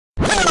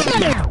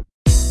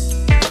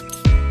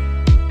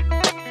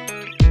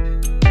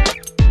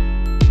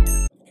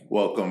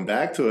Welcome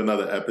back to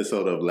another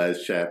episode of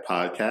Let's Chat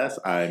Podcast.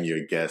 I'm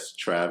your guest,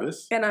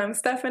 Travis. And I'm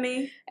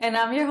Stephanie. And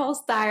I'm your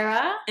host,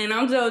 Tyra. And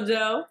I'm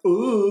JoJo.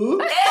 Ooh.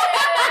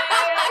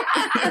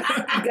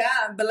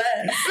 God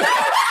bless.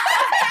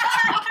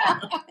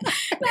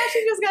 Now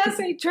she just gotta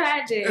say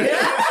tragic.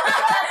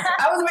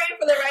 I was waiting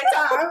for the right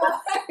time.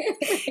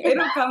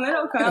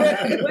 It'll come.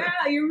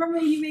 Wow, you remember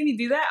when you made me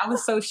do that? I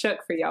was so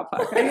shook for y'all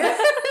podcast.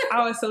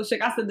 I was so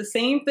shook. I said the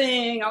same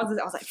thing. I was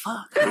like,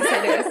 fuck. I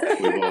said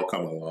this. We've all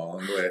come a long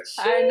way.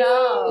 I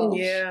know.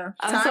 Yeah.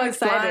 I'm so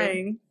excited.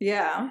 Flying.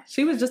 Yeah.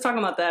 She was just talking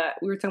about that.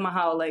 We were talking about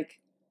how, like,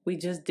 we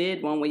just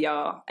did one with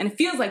y'all. And it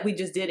feels like we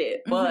just did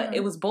it. But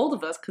it was both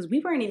of us because we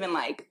weren't even,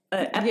 like,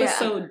 an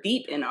episode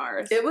deep in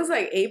ours. It was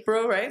like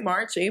April, right?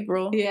 March,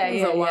 April. Yeah,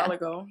 it was a while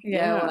ago.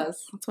 Yeah, it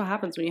was. That's what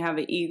happens when you have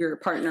an eager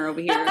partner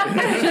over here.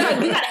 She's like,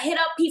 we gotta hit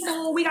up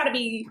people. We gotta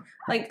be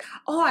like,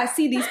 oh, I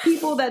see these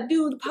people that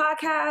do the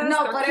podcast.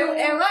 No, but cool. it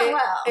went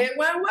well. It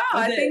went well.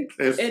 I think.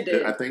 It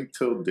did. I think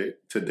to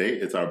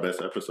date, it's our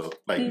best episode,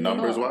 like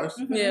numbers-wise.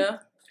 Yeah.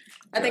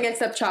 I think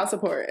except child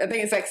support. I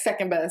think it's like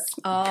second best.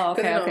 Oh,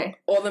 okay, okay.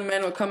 All the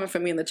men were coming for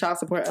me in the child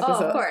support episode.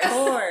 Oh, of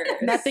course.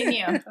 Nothing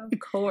new. Of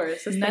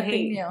course. It's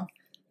Nothing new. All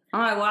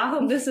right, well, I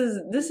hope this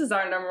is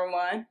our number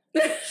one.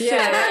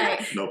 Yeah,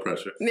 right. No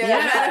pressure.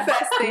 Yeah,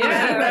 manifesting.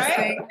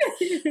 Right?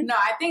 No,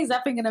 I think it's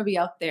definitely going to be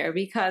up there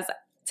because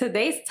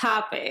today's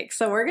topic,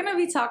 so we're going to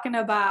be talking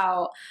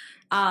about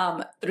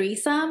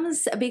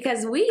threesomes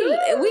because we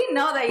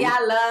know that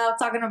y'all love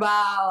talking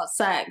about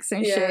sex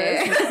and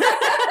shit.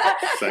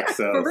 Sex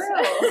sells. For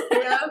real.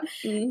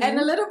 Yeah. And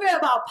a little bit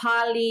about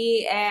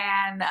poly,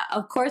 and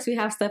of course we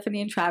have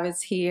Stephanie and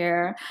Travis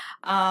here.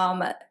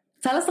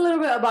 Tell us a little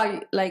bit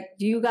about like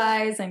you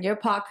guys and your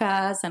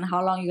podcast and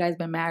how long you guys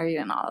been married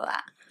and all of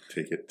that.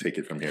 Take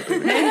it from here,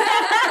 baby.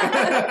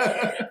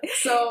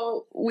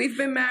 So we've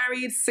been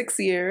married 6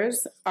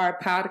 years. Our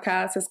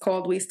podcast is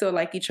called We Still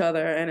Like Each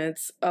Other, and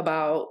it's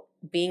about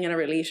being in a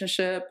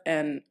relationship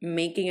and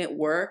making it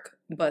work,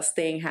 but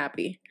staying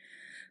happy.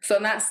 So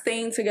not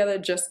staying together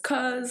just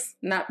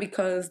not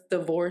because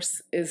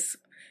divorce is,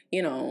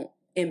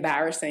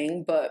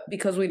 embarrassing, but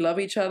because we love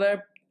each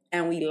other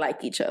and we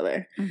like each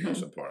other.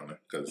 Most importantly,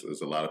 because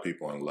there's a lot of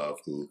people in love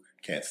who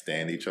can't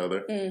stand each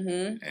other.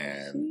 And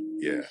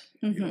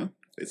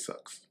it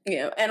sucks.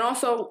 Yeah. And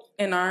also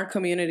in our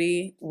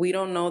community, we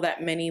don't know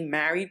that many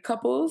married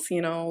couples.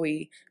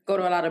 We go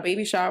to a lot of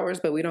baby showers,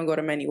 but we don't go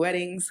to many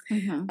weddings.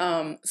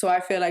 So I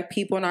feel like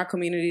people in our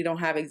community don't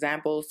have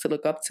examples to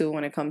look up to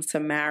when it comes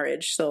to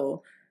marriage.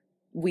 So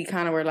we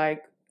kind of were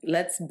like,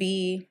 let's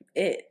be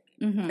it.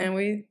 And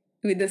we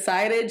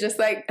decided, just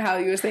like how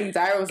you were saying,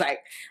 Zyra was like,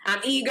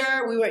 I'm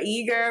eager. We were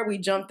eager. We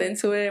jumped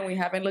into it and we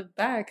haven't looked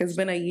back. It's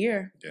been a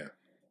year. Yeah.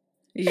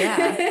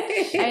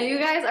 And you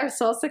guys are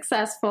so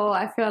successful.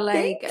 I feel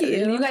like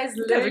you guys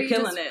literally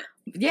killing it.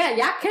 Yeah,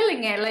 y'all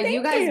killing it. Like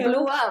you guys you.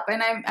 blew up.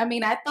 And I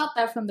mean, I thought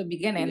that from the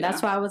beginning. Yeah.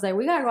 That's why I was like,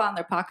 we gotta go on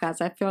their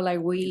podcast. I feel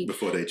like we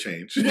Before they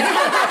change. before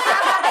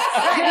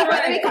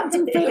they become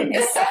too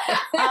famous.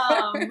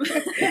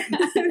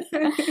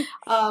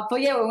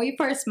 But yeah, when we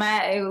first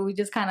met, we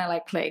just kind of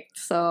like clicked.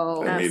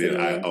 So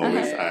I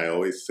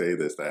always say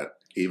this, that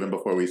even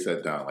before we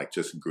sat down, like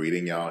just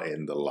greeting y'all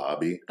in the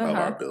lobby of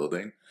our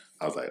building,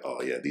 I was like,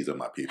 oh yeah, these are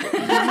my people.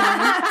 But come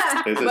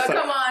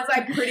on, it's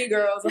like pretty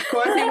girls. Of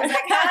course, he was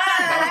like,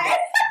 hi.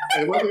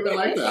 It wasn't even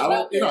like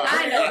that.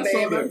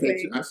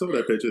 I saw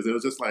their pictures. It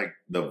was just like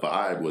the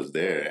vibe was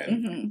there,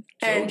 and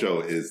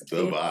JoJo is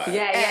the vibe.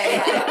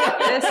 Yeah.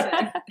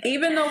 Listen,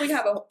 even though we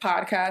have a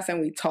podcast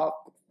and we talk,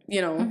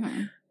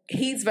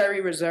 he's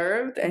very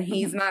reserved and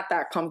he's not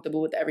that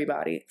comfortable with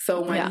everybody.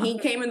 So when he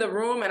came in the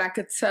room and I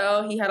could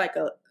tell he had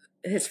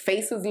his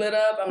face was lit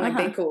up. I'm like,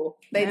 they cool.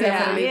 They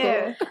definitely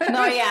cool.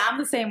 No, yeah, I'm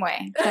the same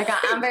way. Like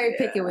I'm very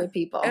picky with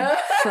people. So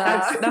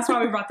That's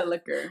why we brought the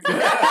liquor.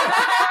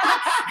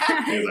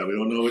 He's like, we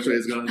don't know which way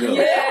it's gonna go.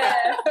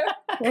 Yeah.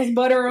 Let's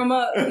butter them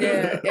up.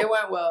 Yeah, it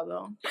went well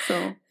though.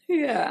 So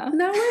yeah.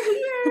 now we're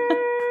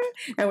here.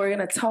 And we're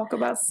gonna talk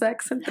about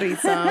sex and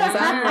threesomes.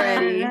 I'm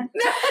ready.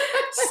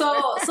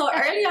 So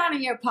early on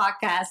in your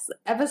podcast,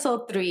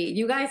 episode 3,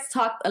 you guys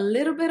talked a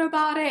little bit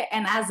about it,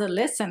 and as a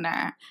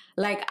listener,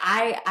 like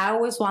I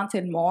always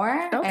wanted more,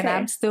 and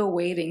I'm still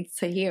waiting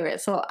to hear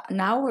it. So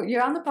now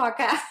you're on the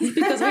podcast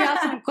because we have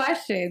some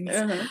questions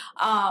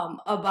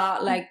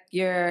about like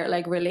your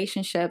like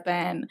relationship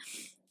and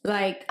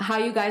like how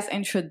you guys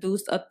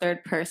introduced a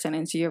third person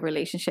into your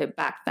relationship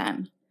back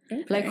then.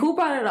 Okay. Like who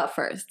brought it up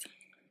first?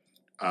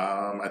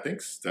 I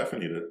think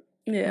Stephanie did.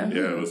 Yeah.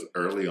 Yeah, it was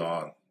early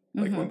on.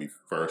 Like when we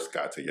first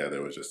got together,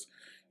 it was just,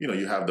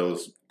 you have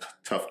those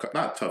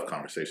not tough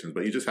conversations,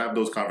 but you just have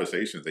those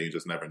conversations and you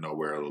just never know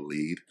where it'll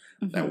lead.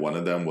 And one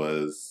of them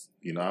was,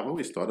 I've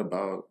always thought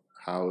about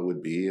how it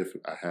would be if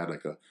I had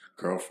like a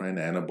girlfriend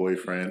and a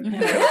boyfriend.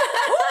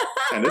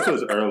 And this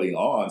was early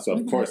on. So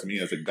of course, me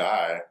as a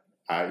guy,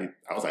 I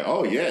was like,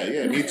 oh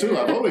yeah, me too.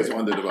 I've always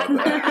wondered about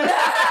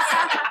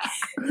that.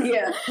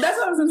 Yeah, that's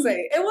what I was gonna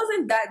say. It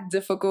wasn't that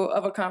difficult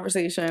of a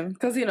conversation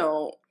because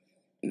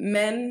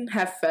men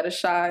have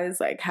fetishized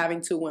like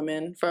having two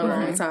women for a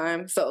long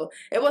time, so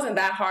it wasn't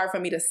that hard for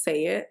me to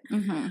say it.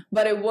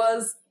 But it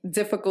was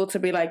difficult to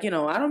be like, I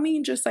don't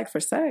mean just like for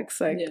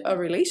sex, like a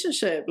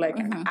relationship, like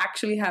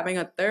actually having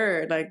a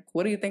third. Like,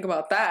 what do you think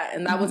about that?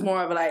 And that was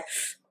more of like,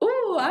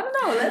 ooh, I don't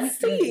know, let's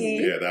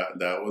see. Yeah,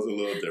 that was a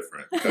little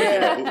different.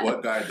 Because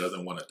what guy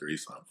doesn't want a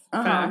threesome?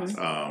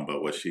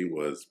 But what she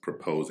was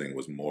proposing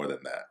was more than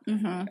that,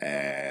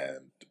 and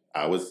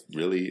I was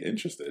really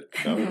interested,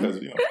 because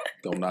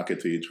don't knock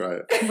it till you try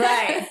it.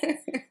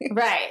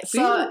 Right.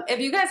 So if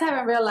you guys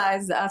haven't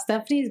realized,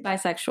 Stephanie's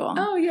bisexual.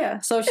 Oh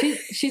yeah. So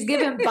she's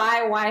giving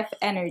bi-wife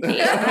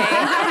energy. Okay?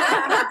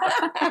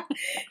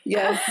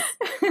 Yes.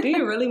 Do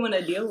you really want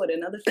to deal with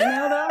another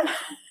female though?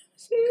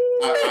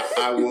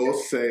 I will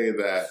say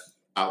that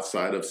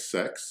outside of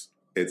sex,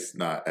 it's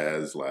not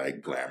as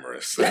like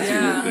glamorous as you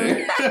would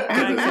think.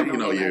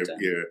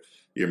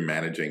 You're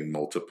managing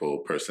multiple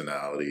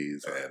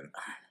personalities and.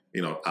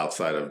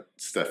 Outside of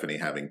Stephanie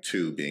having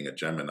two, being a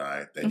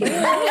Gemini, then God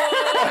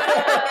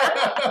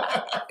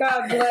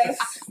bless.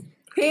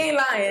 He ain't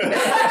lying.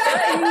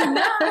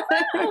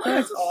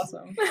 That's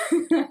awesome.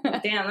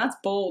 Damn, that's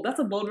bold. That's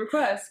a bold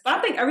request. But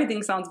I think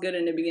everything sounds good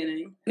in the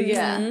beginning.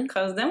 Yeah.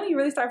 Because then when you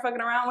really start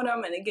fucking around with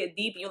them and it get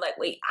deep, you're like,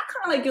 wait, I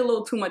kind of like you a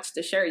little too much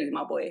to share you,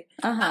 my boy.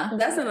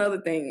 That's another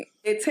thing.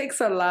 It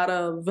takes a lot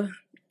of,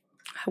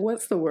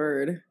 what's the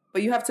word?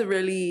 But you have to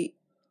really...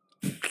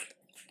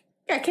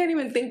 I can't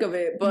even think of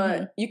it,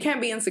 but you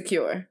can't be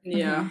insecure.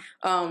 Yeah.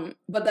 But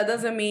that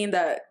doesn't mean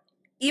that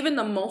even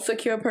the most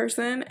secure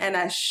person, and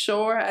as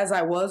sure as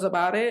I was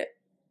about it,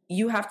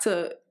 you have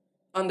to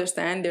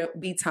understand there'll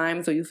be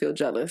times where you feel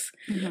jealous.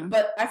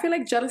 But I feel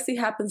like jealousy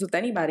happens with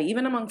anybody,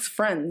 even amongst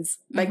friends.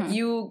 Like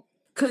you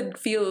could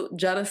feel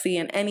jealousy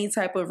in any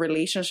type of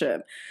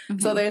relationship.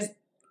 So there's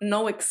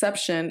no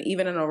exception,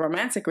 even in a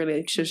romantic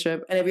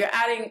relationship. And if you're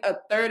adding a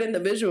third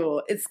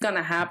individual, it's going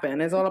to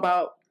happen. It's all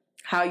about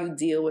how you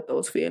deal with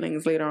those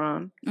feelings later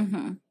on.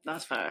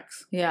 That's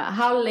facts. Yeah.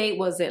 How late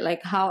was it?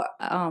 Like how,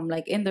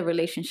 like in the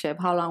relationship,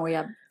 how long were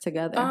you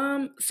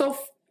together? So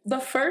the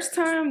first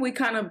time we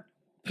kind of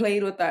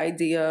played with the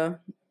idea,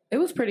 it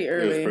was pretty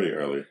early. It was pretty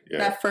early. Yeah.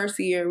 That first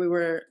year we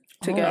were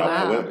together.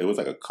 Wow. It was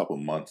like a couple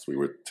months we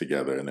were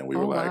together, and then we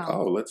were like,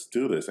 "Oh, let's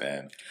do this."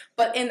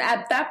 But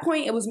at that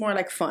point, it was more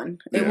like fun.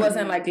 It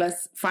wasn't like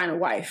let's find a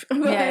wife. It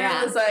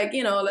was like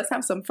let's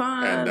have some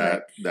fun.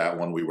 And that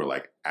one we were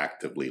like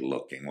actively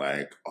looking,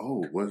 like,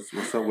 "Oh, what's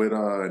up with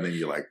And then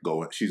you're like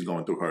she's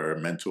going through her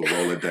mental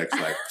Rolodex,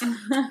 like,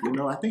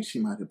 I think she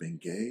might have been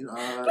gay.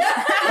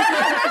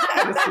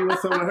 Let's see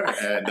what's up with her.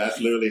 And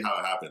that's literally how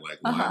it happened. Like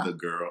one of the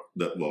girl,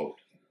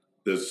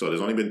 there's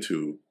only been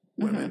two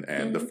women,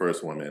 and the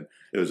first woman,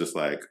 it was just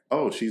like,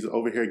 oh, she's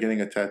over here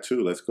getting a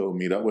tattoo, let's go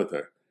meet up with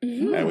her.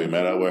 And we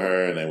met up with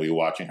her, and then we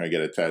watching her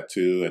get a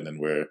tattoo, and then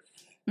we're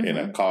in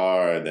a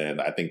car, and then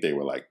I think they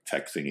were like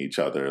texting each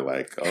other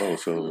like, oh,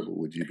 so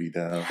would you be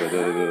down?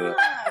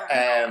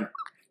 And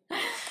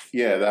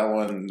yeah, that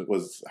one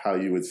was how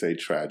you would say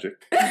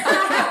tragic.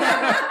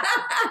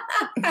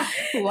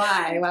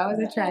 Why was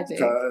it tragic?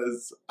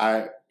 Because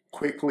I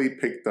quickly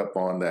picked up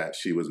on that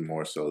she was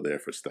more so there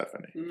for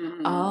Stephanie.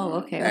 Oh,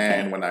 okay.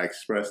 And when I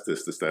expressed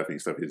this to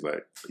Stephanie's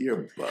like,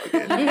 you're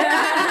bugging. And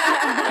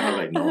I was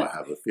like, no, I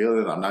have a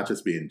feeling. I'm not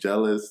just being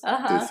jealous.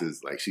 This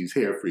is like, she's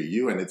here for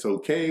you and it's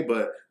okay,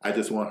 but I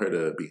just want her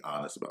to be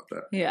honest about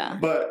that. Yeah.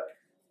 But,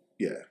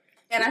 yeah.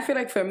 And I feel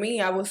like for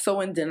me, I was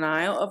so in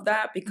denial of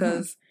that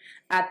because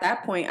at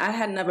that point, I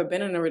had never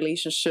been in a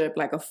relationship,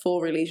 like a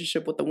full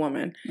relationship with a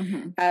woman.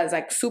 As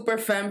like super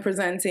femme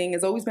presenting,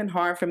 it's always been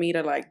hard for me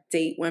to like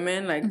date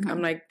women. Like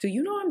I'm like, do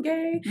you know I'm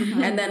gay?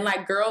 And then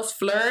like girls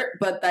flirt,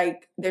 but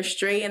like they're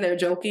straight and they're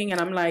joking, and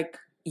I'm like,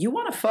 you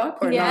want to fuck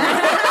or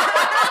not?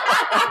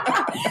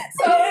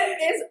 So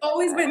it's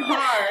always been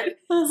hard.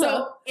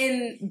 So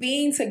in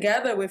being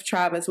together with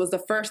Travis was the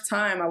first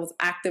time I was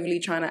actively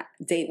trying to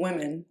date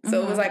women.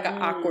 So it was like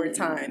an awkward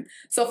time.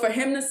 So for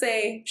him to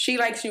say she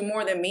likes you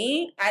more than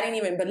me, I didn't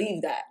even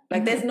believe that.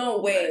 Like there's no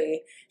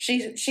way.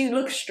 She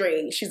looks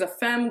straight. She's a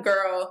femme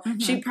girl.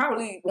 She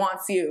probably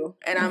wants you.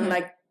 And I'm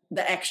like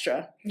the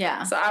extra.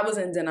 Yeah. So I was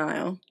in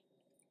denial.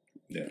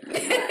 Yeah.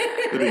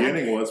 The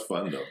beginning was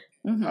fun though.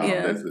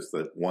 That's just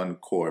like one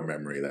core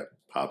memory that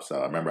pops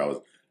out. I remember I was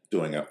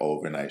doing an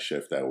overnight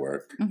shift at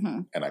work,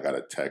 and I got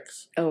a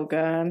text. Oh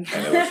God! And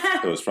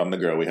it was from the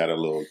girl. We had a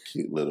little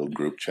cute little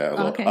group chat,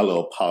 a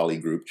little poly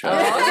group chat.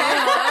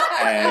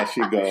 And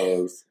she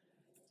goes,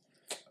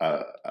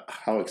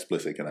 "How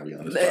explicit can I be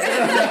on this?"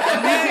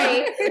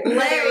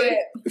 Larry.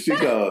 She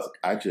goes,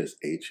 "I just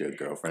ate your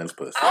girlfriend's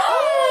pussy."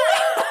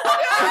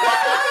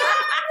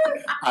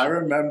 I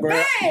remember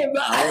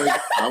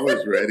I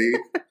was ready.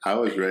 I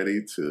was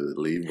ready to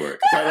leave work.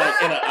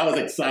 I was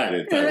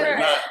excited,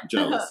 not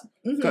jealous,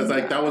 because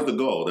that was the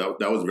goal.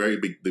 That was very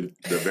big, the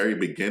very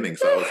beginning.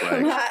 So I was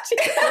like,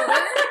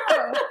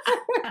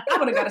 I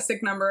would have got a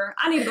sick number.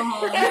 I need to go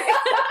home.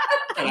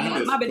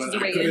 My bitches are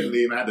waiting. I couldn't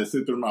leave. I had to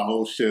sit through my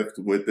whole shift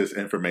with this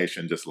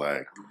information. Just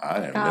like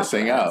I am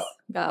missing out.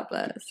 God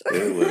bless.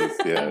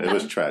 It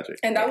was tragic.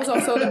 And that was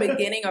also the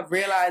beginning of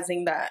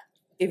realizing that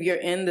if you're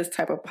in this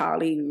type of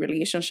poly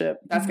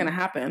relationship, that's gonna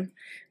happen.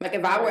 Like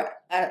if I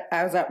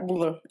was at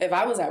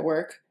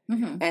work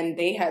and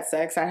they had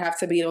sex, I'd have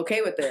to be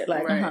okay with it.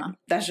 Like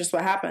that's just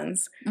what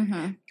happens.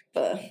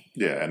 But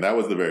yeah, and that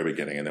was the very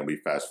beginning. And then we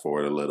fast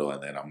forward a little,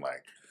 and then I'm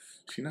like,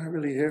 she's not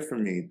really here for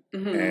me,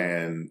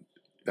 and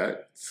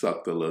that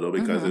sucked a little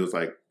because it was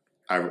like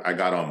I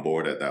got on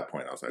board at that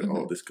point. I was like,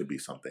 oh, this could be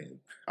something.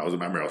 I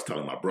remember I was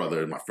telling my brother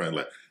and my friend,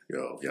 like,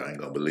 yo, y'all ain't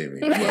gonna believe me.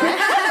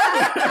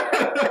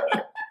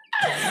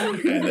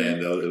 And then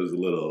it was a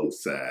little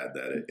sad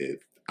that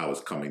I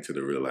was coming to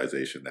the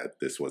realization that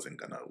this wasn't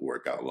going to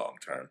work out long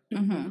term.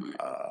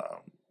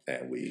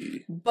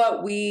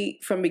 But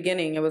from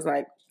beginning, it was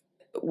like,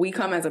 we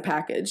come as a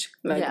package.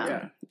 Like,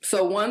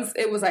 so once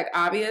it was like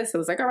obvious, it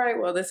was like, all right,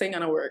 well, this ain't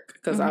going to work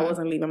because I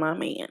wasn't leaving my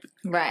man.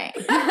 Right.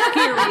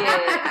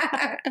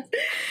 Period.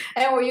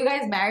 And were you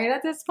guys married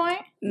at this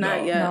point?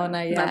 Not yet. No,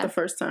 not yet. Not the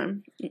first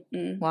time.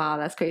 Wow,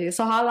 that's crazy.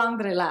 So how long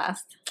did it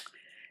last?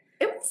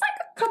 It was like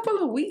a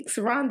couple of weeks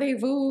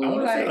rendezvous. I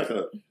want to say like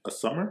a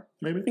summer,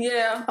 maybe.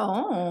 Yeah.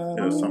 Oh.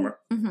 It was summer.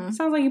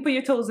 Sounds like you put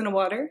your toes in the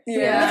water.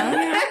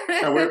 Yeah.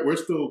 We're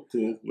still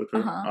cool with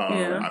her.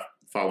 I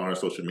follow her on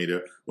social media.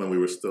 When we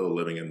were still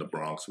living in the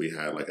Bronx, we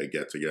had like a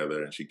get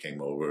together, and she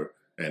came over,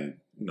 and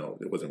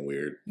it wasn't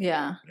weird.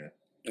 Yeah.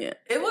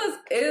 It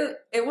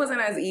wasn't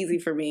as easy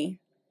for me.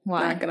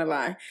 Why? Not gonna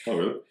lie. Oh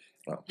really?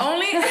 Wow.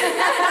 Only.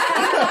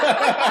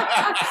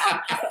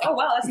 Oh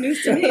wow, that's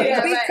news to me.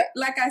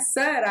 Like I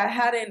said, I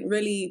hadn't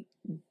really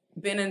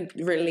been in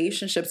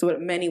relationships with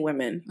many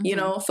women, you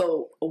know?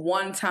 So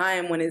one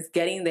time when it's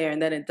getting there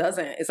and then it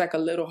doesn't, it's like a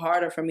little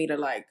harder for me to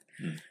like,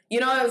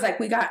 it was like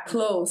we got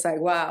close, like,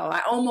 wow,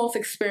 I almost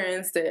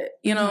experienced it,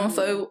 you know?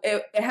 So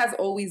it has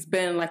always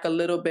been like a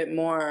little bit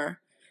more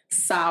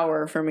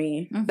sour for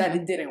me that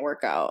it didn't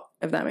work out,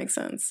 if that makes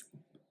sense.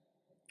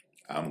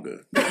 I'm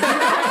good.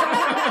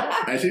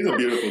 And she's a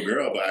beautiful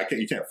girl, but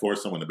you can't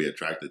force someone to be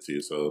attracted to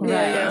you. So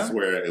that's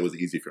where it was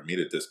easy for me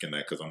to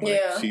disconnect because I'm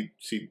like,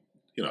 she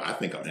I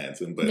think I'm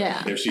handsome, but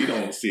if she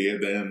don't see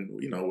it, then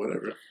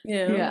whatever.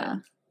 Yeah.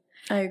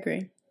 I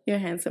agree. You're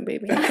handsome,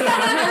 baby.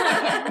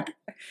 I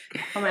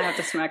might have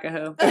to smack a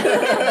hoe.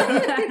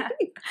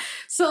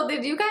 So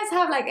did you guys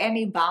have like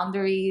any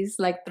boundaries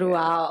like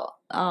throughout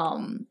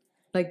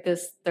like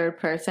this third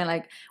person?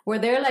 Like were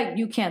there like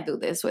you can't do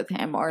this with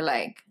him or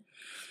like?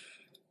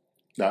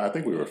 No, I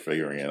think we were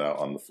figuring it out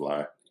on the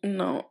fly.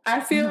 No,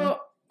 I feel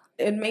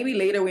and maybe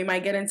later we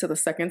might get into the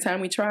second time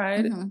we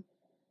tried.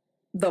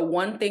 The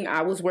one thing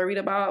I was worried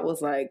about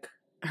was like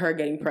her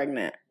getting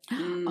pregnant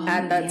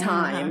at that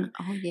time.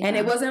 And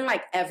it wasn't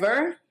like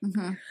ever,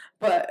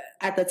 but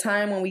at the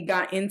time when we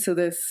got into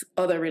this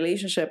other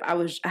relationship,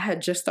 I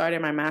had just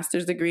started my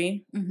master's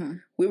degree.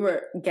 We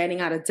were getting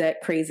out of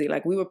debt crazy.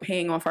 Like we were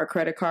paying off our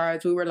credit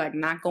cards. We were like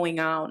not going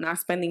out, not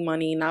spending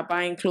money, not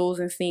buying clothes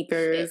and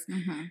sneakers,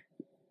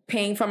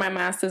 paying for my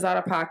master's out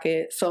of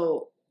pocket.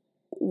 So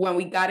when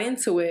we got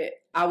into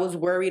it, I was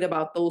worried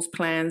about those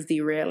plans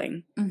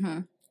derailing.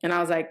 And I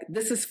was like,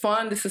 this is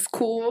fun. This is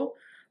cool.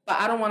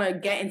 But I don't want to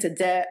get into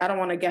debt. I don't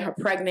want to get her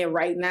pregnant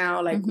right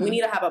now. Like, we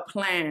need to have a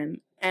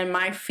plan. And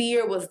my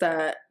fear was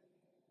that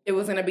it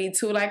was going to be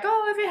too like,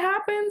 oh, if it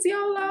happens,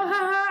 YOLO,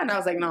 ha. And I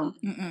was like, no.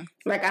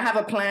 Like, I have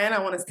a plan.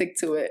 I want to stick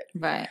to it.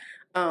 Right.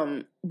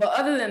 But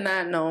other than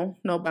that, no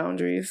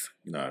boundaries.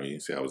 No, I mean,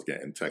 see, I was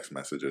getting text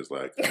messages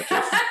like,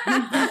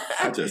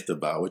 I just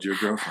devoured your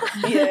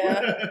girlfriend.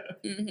 Yeah.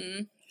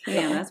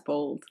 Damn, that's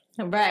bold.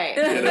 Right.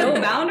 No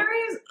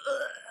boundaries?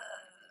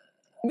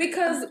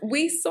 Because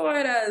we saw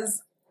it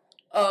as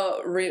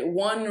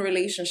one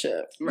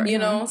relationship, you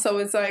know? So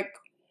it's like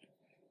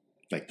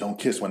don't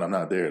kiss when I'm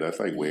not there. That's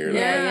like weird.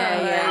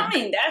 Yeah. I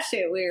mean, that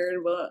shit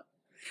weird, but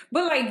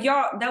like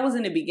y'all, that was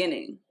in the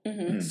beginning.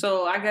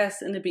 So I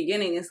guess in the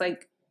beginning, it's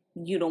like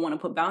you don't want to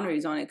put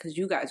boundaries on it because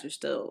you guys are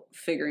still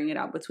figuring it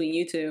out between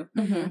you two.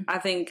 I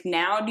think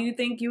now, do you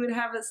think you would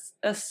have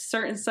a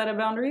certain set of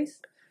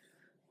boundaries?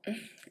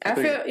 I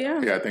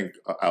think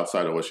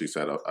outside of what she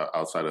said,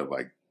 outside of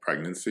like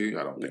pregnancy,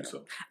 I don't think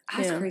so.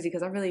 That's crazy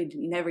because I really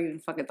never even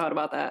fucking thought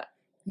about that.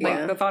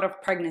 Like the thought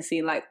of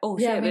pregnancy, like, oh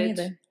shit, bitch.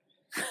 Neither.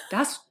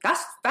 That's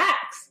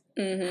facts.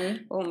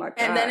 Oh my god.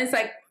 And then it's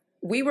like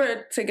we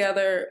were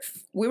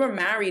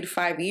married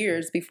 5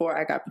 years before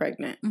I got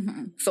pregnant.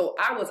 So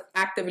I was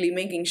actively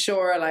making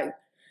sure like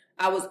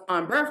I was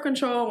on birth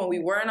control. When we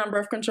weren't on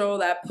birth control,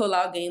 that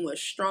pull-out game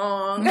was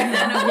strong.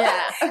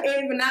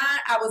 If not,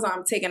 I was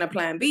taking a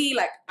plan B.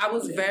 Like, I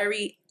was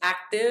very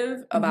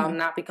active about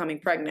not becoming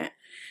pregnant.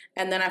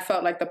 And then I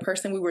felt like the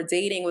person we were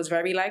dating was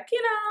very like,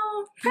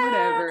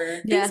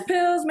 whatever. These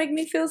pills make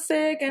me feel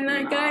sick. And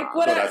like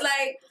what? So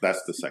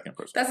that's the second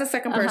person. That's the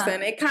second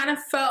person. It kind of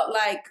felt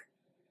like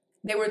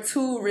they were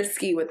too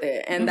risky with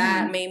it. And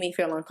that made me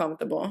feel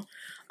uncomfortable.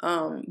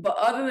 But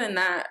other than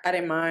that, I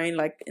didn't mind,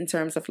 like, in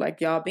terms of,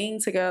 like, y'all being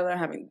together,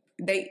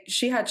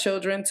 she had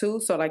children, too,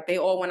 so, like, they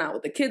all went out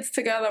with the kids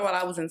together while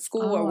I was in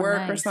school or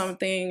work or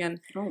something, and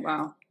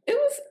it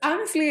was,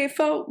 honestly, it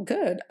felt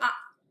good.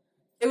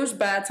 It was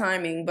bad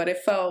timing, but it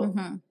felt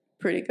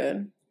pretty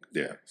good.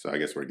 Yeah, so I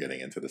guess we're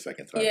getting into the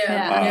second time.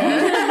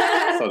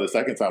 So the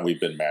second time we've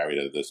been married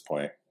at this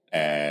point,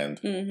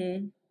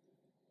 and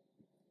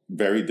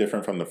very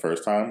different from the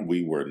first time,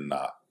 we were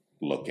not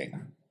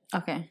looking.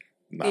 Okay.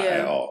 Not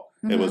at all.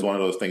 It was one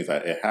of those things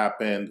that it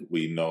happened.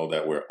 We know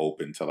that we're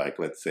open to, like,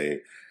 let's say,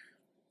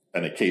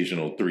 an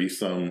occasional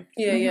threesome.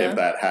 If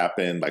that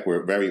happened, like,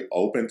 we're very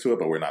open to it,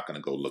 but we're not going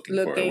to go looking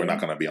for it. We're not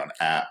going to be on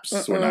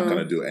apps. We're not going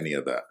to do any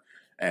of that.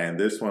 And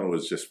this one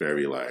was just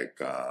very, like...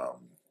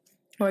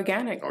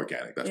 organic.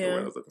 That's the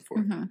word I was looking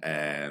for.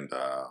 And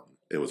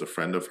it was a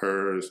friend of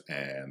hers,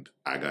 and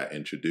I got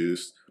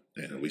introduced,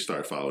 and we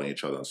started following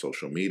each other on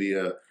social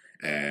media.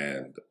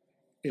 And,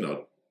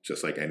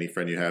 just like any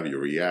friend you have, you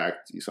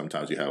react.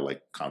 Sometimes you have,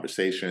 like,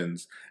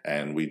 conversations,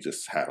 and we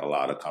just had a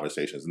lot of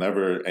conversations.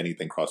 Never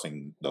anything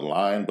crossing the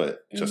line,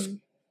 but just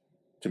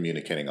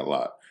communicating a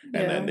lot.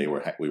 And then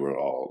we were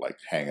all, like,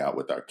 hang out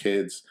with our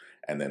kids.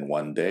 And then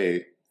one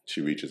day,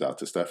 she reaches out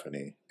to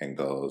Stephanie and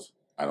goes,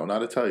 I don't know how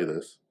to tell you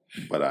this,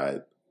 but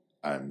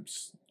I'm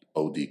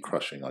OD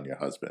crushing on your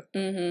husband.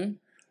 And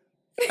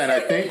I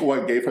think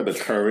what gave her the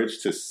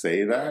courage to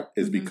say that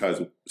is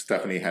because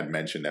Stephanie had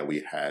mentioned that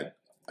we had,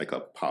 like,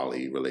 a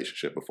poly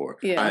relationship before.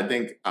 I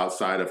think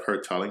outside of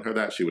her telling her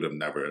that, she would have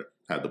never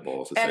had the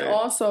balls to say it. And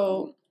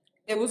also,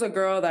 it was a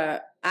girl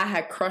that I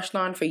had crushed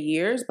on for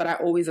years, but I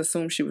always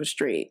assumed she was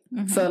straight.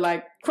 So,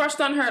 like, crushed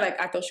on her,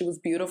 like, I thought she was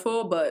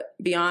beautiful, but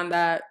beyond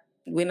that,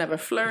 we never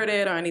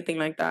flirted or anything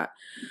like that.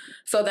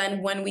 So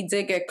then when we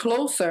did get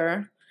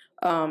closer,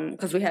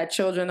 because we had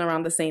children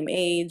around the same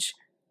age,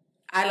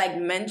 I, like,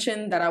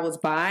 mentioned that I was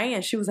bi,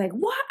 and she was like,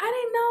 what? I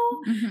didn't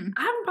know.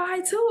 I'm bi,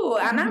 too.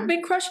 And I've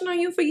been crushing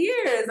on you for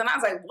years. And I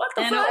was like, what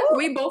the fuck?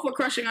 We both were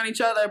crushing on each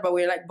other, but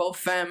we were, like, both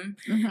femme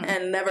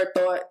and never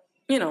thought,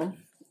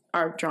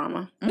 our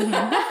drama.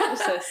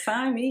 So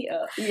sign me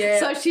up.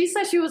 Yeah. So she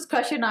said she was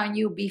crushing on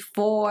you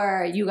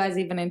before you guys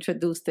even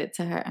introduced it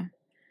to her.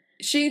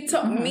 She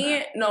told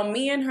me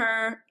and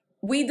her...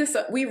 We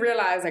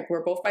realized, like,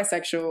 we're both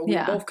bisexual.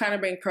 We've both kind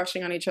of been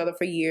crushing on each other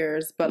for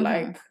years, but,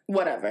 like,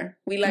 whatever.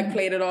 We, like,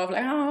 played it off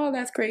like, oh,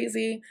 that's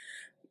crazy.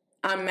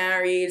 I'm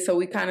married, so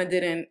we kind of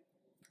didn't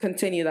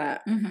continue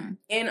that.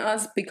 In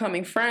us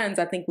becoming friends,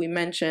 I think we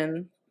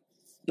mentioned,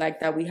 like,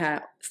 that we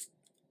had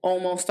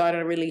almost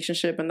started a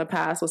relationship in the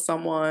past with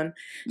someone.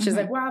 She's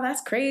like, wow,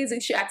 that's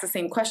crazy. She asked the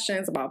same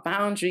questions about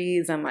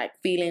boundaries and, like,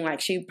 feeling like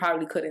she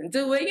probably couldn't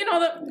do it.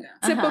 The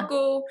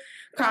typical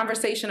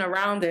conversation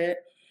around it.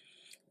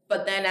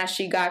 But then as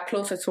she got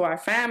closer to our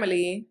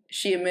family,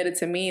 she admitted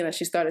to me that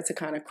she started to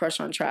kind of crush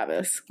on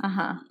Travis.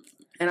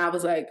 And I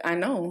was like, I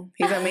know.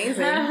 He's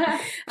amazing. I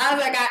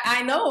was like,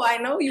 I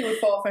know you would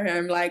fall for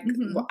him. Like,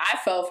 I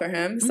fell for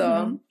him.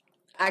 So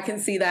I can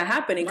see that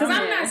happening. Because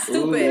I'm not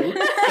stupid.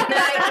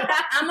 Like,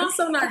 I'm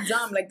also not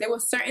dumb. Like, there were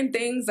certain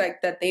things,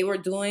 like, that they were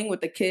doing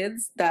with the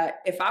kids that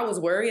if I was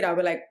worried, I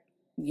would be like,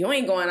 you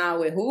ain't going out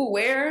with who,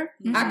 where?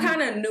 I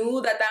kind of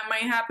knew that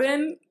might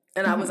happen.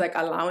 And I was, like,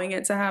 allowing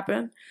it to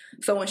happen.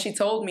 So when she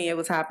told me it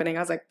was happening, I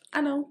was like, I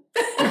know.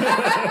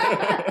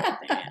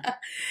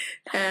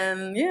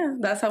 And, yeah,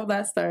 that's how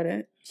that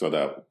started. So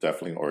that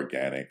definitely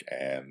organic.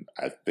 And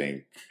I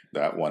think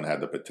that one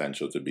had the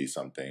potential to be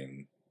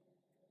something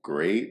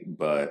great.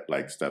 But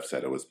like Steph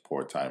said, it was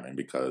poor timing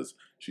because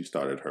she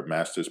started her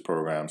master's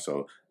program.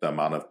 So the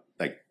amount of,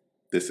 like,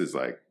 this is,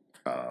 like,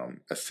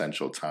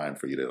 essential time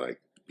for you to,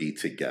 like, be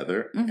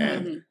together.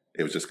 And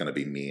it was just going to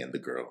be me and the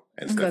girl.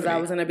 Because I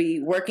was going to be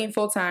working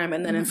full time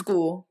and then in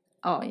school.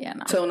 Oh, yeah.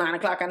 No. Till 9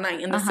 o'clock at night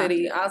in the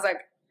city. I was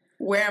like,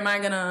 where am I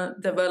going to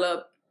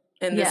develop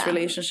in this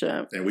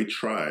relationship? And we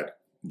tried,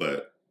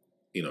 but,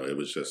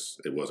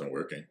 it wasn't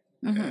working.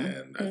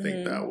 And I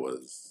think that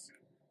was,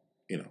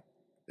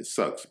 it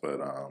sucks. But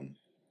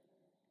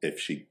if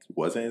she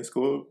wasn't in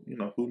school,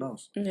 who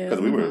knows? Because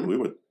we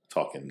were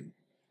talking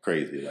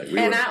crazy.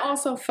 I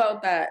also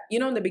felt that,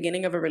 in the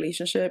beginning of a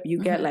relationship, you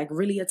get, like,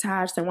 really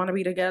attached and want to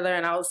be together.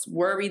 And I was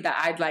worried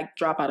that I'd, like,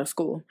 drop out of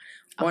school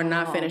or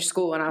not finish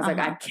school. And I was like,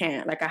 I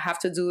can't. Like, I have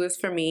to do this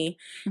for me.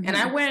 And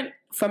I went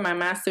for my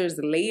master's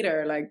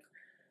later. Like,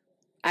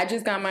 I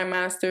just got my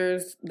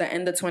master's the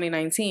end of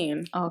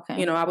 2019.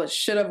 Okay. I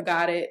should have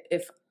got it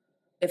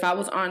if I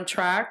was on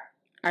track.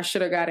 I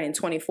should have got it in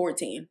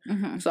 2014.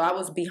 So I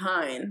was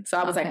behind. So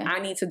I was like, I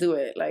need to do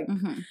it. Like,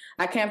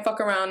 I can't fuck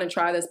around and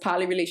try this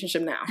poly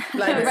relationship now.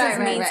 Like, this is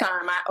me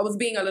time. I was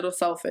being a little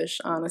selfish,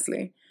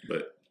 honestly.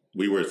 But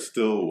we were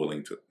still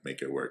willing to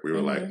make it work. We were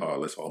like, oh,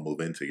 let's all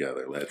move in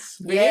together. Let's.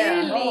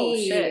 Yeah. Really? Oh,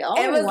 shit.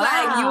 Oh, it was wow.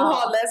 like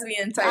U-Haul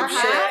lesbian type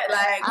shit.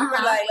 Like, we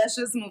were like, let's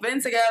just move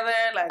in together.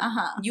 Like,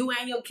 you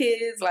and your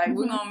kids. Like,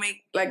 we're going to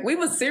make, like, we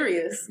was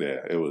serious. Yeah,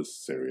 it was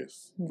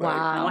serious. Wow.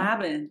 Like, what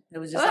happened? It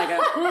was just like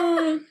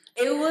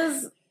it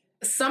was,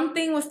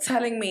 something was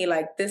telling me,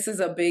 like, this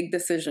is a big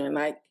decision.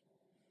 Like,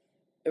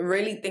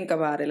 really think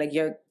about it. Like,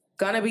 you're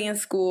going to be in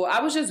school. I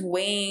was just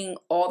weighing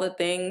all the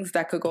things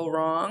that could go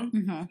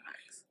wrong.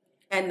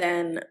 And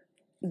then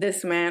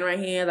this man right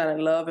here that I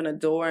love and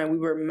adore, and we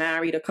were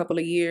married a couple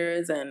of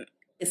years, and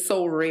it's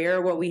so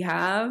rare what we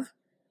have,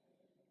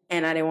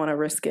 and I didn't want to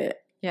risk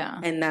it.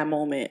 Yeah. In that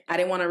moment, I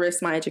didn't want to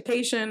risk my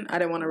education. I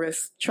didn't want to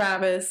risk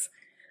Travis.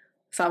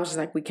 So I was just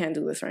like, we can't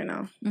do this right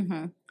now.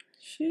 And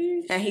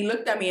he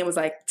looked at me and was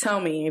like, tell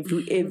me,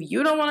 if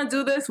you don't want to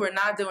do this, we're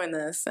not doing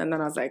this. And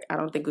then I was like, I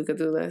don't think we could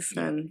do this.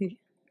 And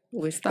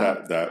we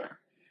stopped. That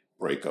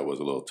breakup was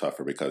a little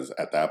tougher because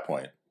at that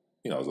point,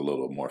 you know, it was a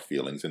little more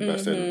feelings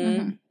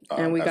invested.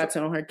 And we got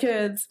to know her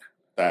kids.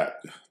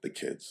 The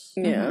kids.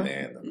 Yeah.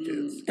 Man, them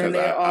kids. And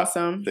they're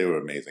awesome. They were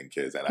amazing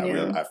kids. And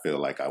I feel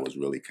like I was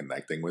really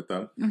connecting with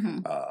them.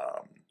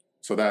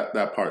 So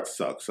that part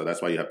sucks. So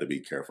that's why you have to be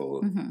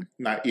careful.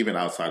 Not even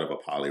outside of a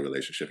poly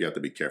relationship. You have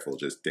to be careful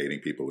just dating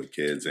people with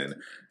kids and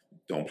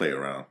don't play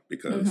around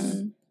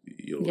because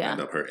you'll end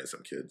up hurting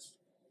some kids.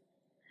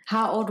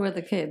 How old were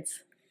the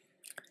kids?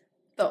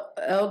 The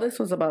eldest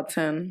was about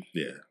 10.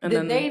 Yeah. And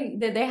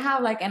did they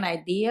have like an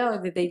idea,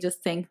 or did they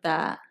just think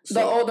that?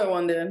 The older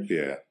one did.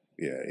 Yeah.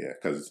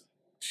 Because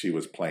she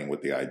was playing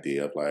with the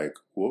idea of like,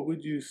 what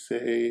would you say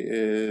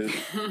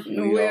if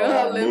we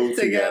all live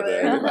together?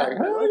 And like,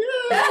 oh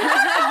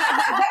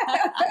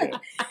yeah.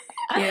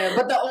 Yeah,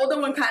 but the older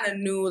one kind of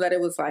knew that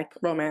it was like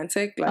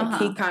romantic. Like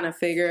he kind of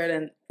figured,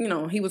 and you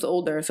know, he was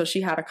older, so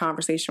she had a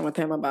conversation with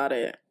him about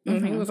it.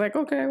 And he was like,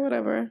 okay,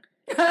 whatever.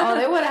 Oh,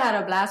 they would have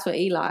had a blast with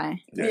Eli.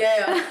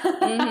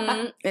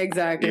 Yeah.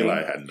 Exactly.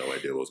 Eli had no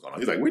idea what was going on.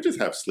 He's like, we just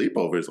have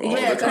sleepovers all the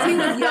time. Yeah, because he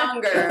was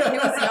younger.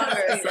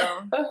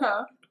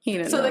 So he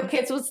didn't know. The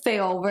kids would stay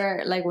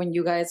over like when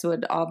you guys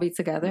would all be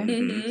together.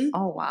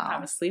 Oh wow!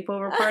 Have a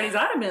sleepover parties.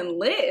 I'd have been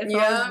lit if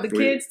I was the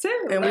kids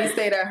too. And we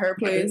stayed at her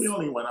place. We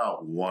only went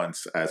out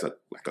once as a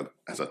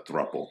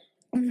throuple.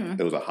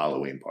 It was a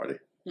Halloween party.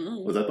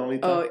 Was that the only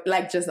time? Oh,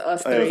 like just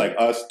us three. It was like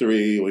us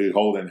three. We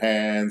holding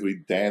hands.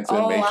 We dancing,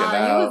 making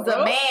out. You was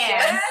the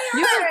man.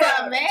 You was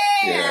the man.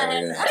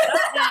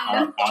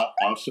 Yeah.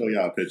 I'll show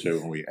y'all a picture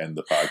when we end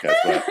the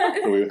podcast.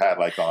 But we had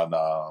like on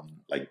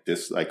like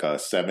this like a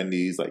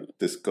 70s like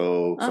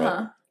disco.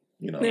 So,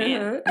 you know,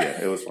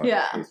 it was fun.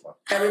 Yeah. It was fun.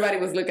 Everybody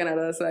was looking at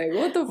us like,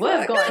 what the fuck?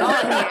 What's going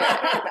on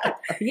here?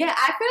 Yeah,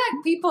 I feel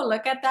like people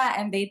look at that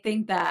and they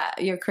think that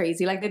you're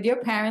crazy. Like, did your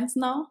parents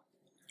know?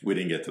 We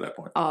didn't get to that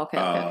point. Oh,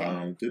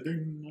 okay. Did they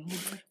know?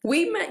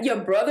 We met, your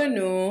brother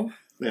knew.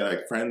 Yeah,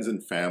 like friends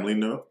and family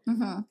knew.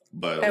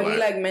 But and we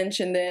like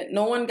mentioned it.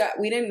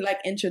 We didn't like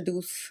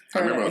introduce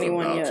her to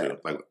anyone yet. To.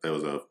 Like there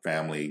was a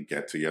family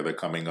get together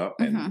coming up,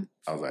 and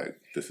I was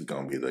like, "This is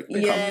gonna be this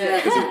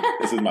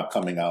is my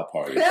coming out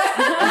party."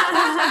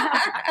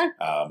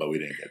 But we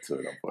didn't get to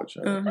it,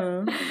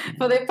 unfortunately.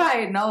 But they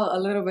probably know a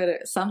little bit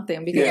of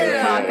something because of the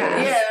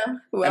podcast. Yeah.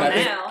 Well,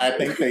 I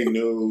think they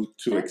knew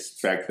to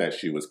expect that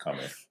she was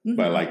coming,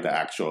 but like the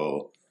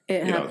actual,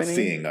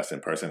 seeing us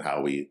in person,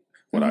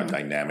 what our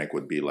dynamic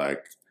would be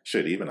like.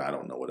 Shit, even I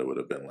don't know what it would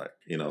have been like.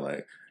 You know,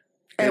 like.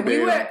 And we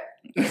were.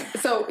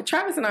 So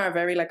Travis and I are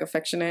very like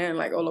affectionate and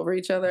like all over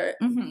each other.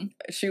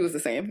 She was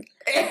the same.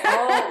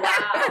 Oh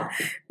wow.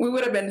 We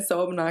would have been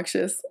so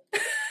obnoxious.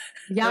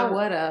 Y'all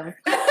would have.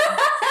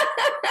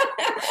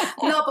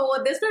 No, but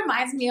what this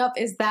reminds me of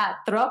is that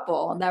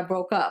throuple that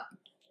broke up.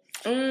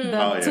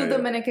 The two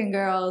Dominican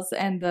girls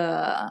and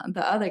the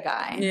other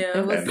guy. Yeah.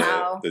 It was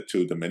the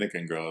two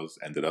Dominican girls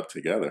ended up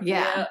together.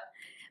 Yeah.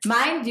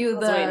 Mind you,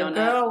 the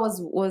girl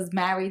was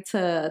married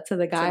to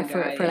the guy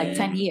for like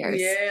 10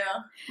 years.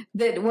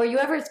 Yeah. Were you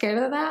ever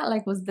scared of that?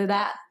 Like, did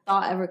that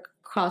thought ever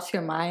cross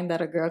your mind that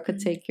a girl could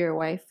take your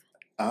wife?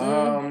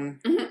 No.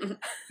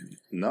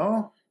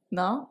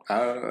 No?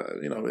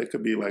 It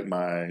could be like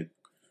my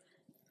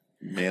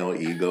male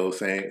ego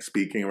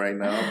speaking right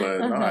now, but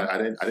no, I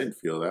didn't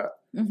feel that.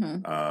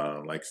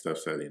 Like Steph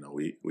said,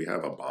 we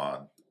have a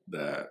bond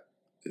that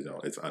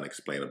it's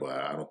unexplainable.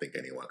 I don't think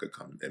anyone could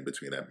come in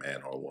between that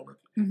man or a woman.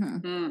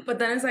 But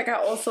then it's like I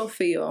also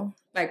feel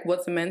like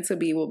what's meant to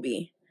be will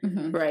be,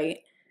 right?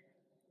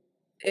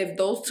 If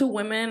those two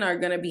women are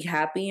gonna be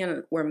happy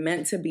and were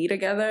meant to be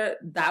together,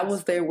 that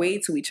was their way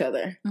to each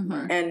other.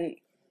 And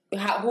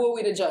who are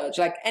we to judge?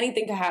 Like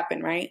anything could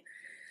happen, right?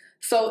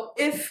 So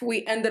if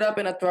we ended up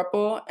in a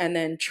throuple and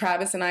then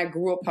Travis and I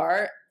grew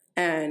apart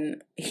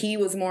and he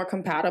was more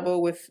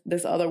compatible with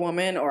this other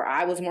woman or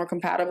I was more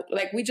compatible,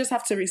 like we just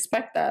have to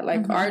respect that.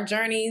 Like our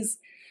journeys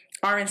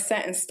aren't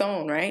set in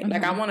stone, right?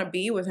 Like, I want to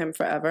be with him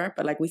forever,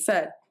 but like we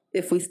said,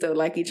 if we still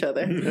like each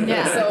other.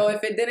 Yeah. So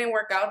if it didn't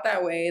work out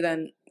that way,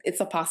 then it's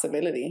a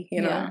possibility,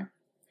 you know? Yeah.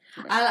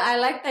 I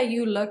like that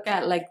you look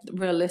at like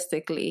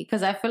realistically,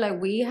 because I feel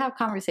like we have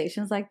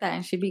conversations like that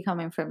and she be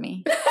coming for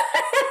me.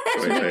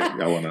 Wait,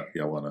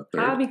 y'all want a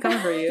third? I'll be coming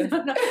for you. No,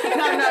 not like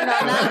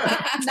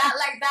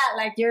that.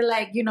 Like, you're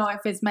like, you know, if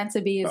it's meant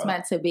to be, it's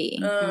meant to be.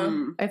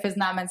 If it's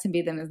not meant to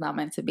be, then it's not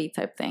meant to be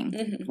type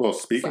thing. Well,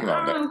 speaking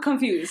on that. I'm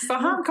confused. So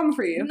how I'm coming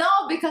for you? No,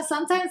 because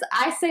sometimes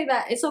I say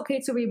that it's okay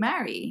to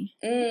remarry.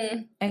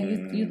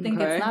 And you think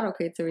it's not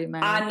okay to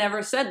remarry. I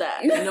never said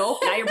that. Nope.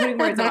 Now you're putting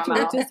words in my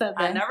mouth.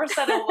 I never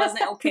said it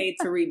wasn't okay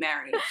to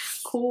remarry.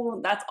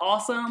 Cool. That's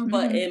awesome.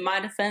 But in my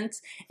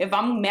defense, if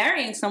I'm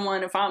marrying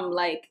someone, if I'm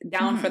like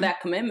down for that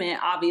commitment,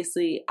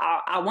 obviously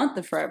I want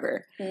the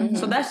forever.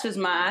 So that's just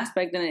my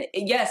aspect in it.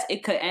 Yes,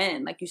 it could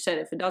end. Like you said,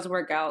 if it doesn't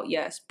work out,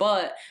 yes.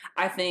 But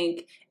I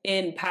think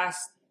in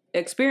past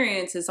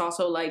experience, it's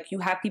also like you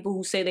have people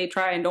who say they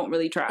try and don't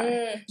really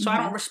try. So I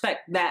don't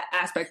respect that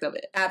aspect of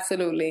it.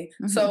 Absolutely.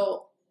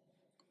 So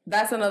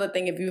that's another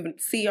thing. If you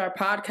see our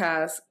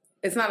podcast,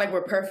 it's not like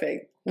we're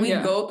perfect. We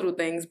go through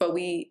things, but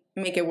we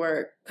make it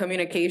work.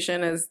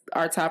 Communication is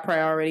our top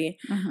priority.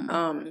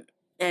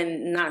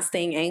 And not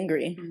staying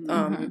angry.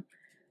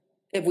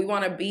 If we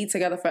want to be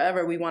together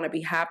forever, we want to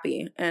be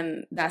happy.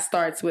 And that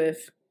starts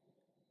with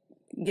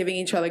giving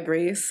each other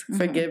grace,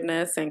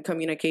 forgiveness, and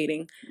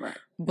communicating. Right.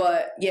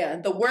 But yeah,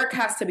 the work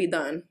has to be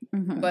done.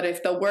 But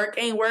if the work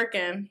ain't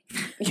working,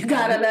 you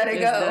gotta let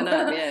it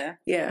go.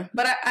 Yeah.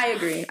 But I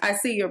agree. I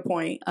see your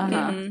point.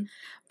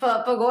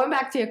 But going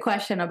back to your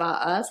question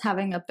about us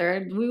having a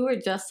third, we were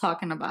just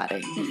talking about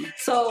it.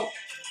 So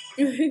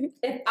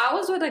if I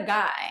was with a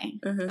guy,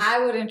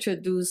 I would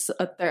introduce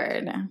a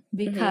third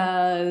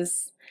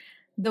because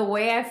the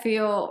way I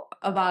feel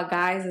about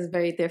guys is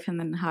very different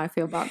than how I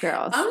feel about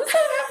girls. I'm so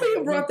happy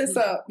you brought this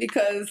up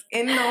because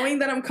in knowing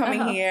that I'm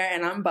coming here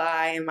and I'm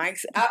bi and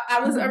I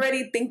was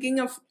already thinking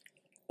of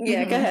go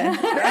ahead.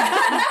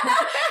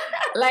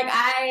 Like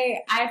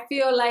I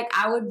feel like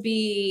I would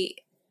be.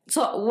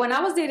 So when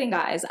I was dating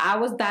guys, I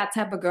was that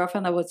type of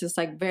girlfriend that was just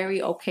like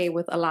very okay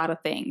with a lot of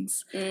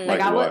things.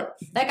 Like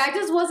I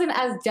just wasn't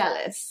as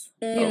jealous,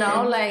 you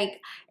know,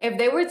 like if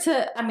they were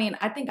to, I mean,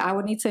 I think I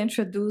would need to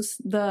introduce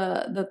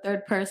the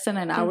third person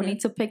and I would need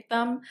to pick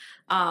them.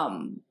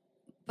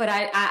 But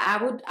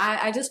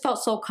I just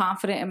felt so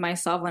confident in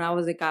myself when I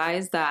was with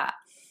guys that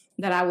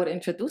I would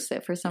introduce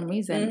it for some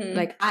reason.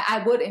 Like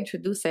I would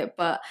introduce it,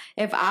 but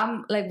if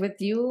I'm like with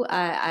you,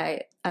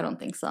 I don't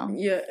think so.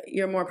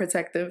 You're more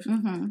protective.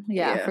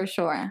 Yeah, for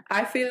sure.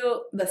 I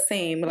feel the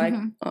same. Like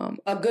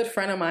a good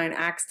friend of mine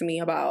asked me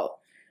about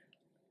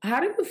how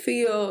do you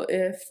feel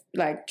if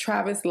like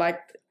Travis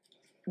liked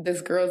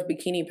this girl's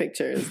bikini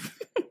pictures.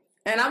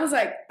 And I was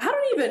like, I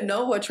don't even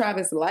know what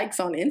Travis likes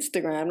on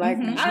Instagram. Like,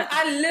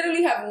 I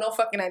literally have no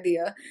fucking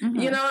idea.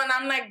 You know, and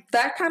I'm like,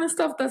 that kind of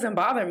stuff doesn't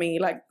bother me.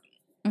 Like,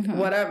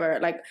 whatever.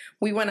 Like,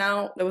 we went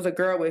out, there was a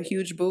girl with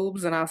huge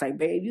boobs, and I was like,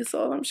 babe, you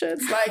saw them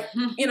shits? Like,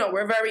 you know,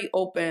 we're very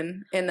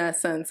open in that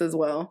sense as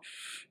well.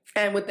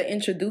 And with the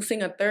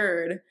introducing a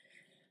third,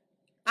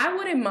 I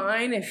wouldn't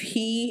mind if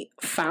he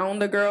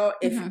found a girl,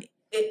 if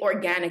it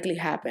organically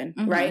happened,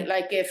 right?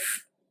 Like,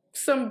 if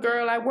some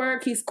girl at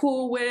work he's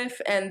cool with,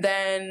 and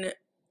then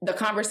the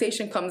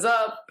conversation comes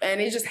up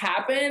and it just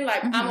happened,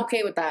 like, I'm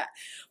okay with that.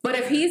 But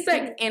if he's,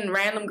 like, in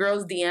random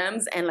girls'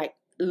 DMs and, like,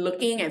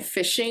 looking and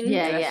fishing,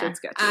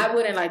 I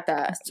wouldn't like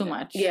that. That's too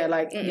much. Yeah,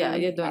 like, yeah,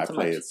 you're doing too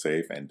much. I play it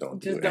safe and don't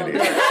do it. Don't do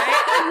it,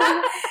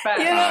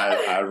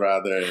 right? I'd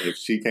rather, if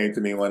she came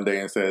to me one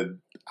day and said,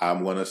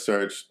 I'm going to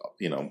search,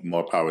 you know,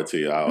 more power to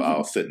you.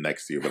 I'll sit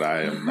next to you, but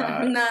I am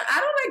not. Nah, I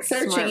don't like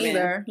searching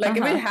either. Like,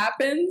 if it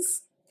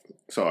happens.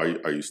 So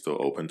are you still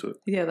open to it?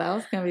 Yeah, that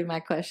was going to be my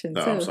question,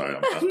 too. I'm sorry. I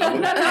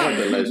went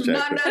to let's check.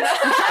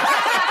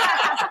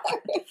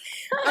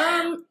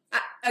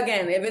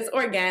 Again, if it's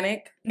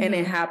organic and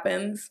it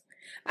happens,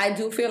 I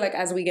do feel like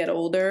as we get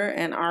older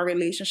and our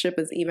relationship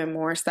is even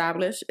more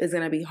established, it's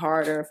going to be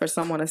harder for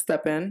someone to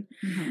step in.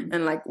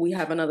 And like, we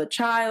have another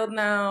child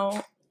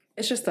now.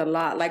 It's just a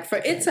lot. Like, for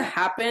it to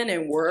happen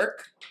and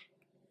work,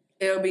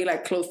 it'll be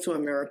like close to a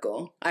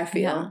miracle, I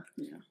feel.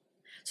 Yeah.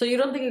 So you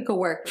don't think it could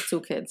work with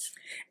 2 kids?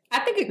 I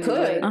think it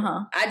could.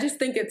 I just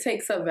think it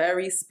takes a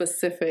very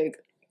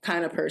specific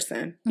kind of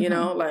person, you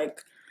know,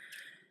 like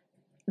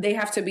they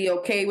have to be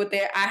okay with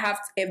it.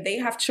 If they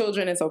have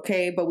children, it's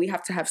okay, but we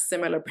have to have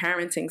similar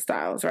parenting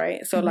styles,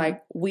 right? So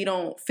like, we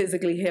don't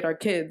physically hit our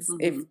kids.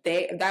 If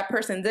that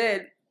person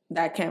did,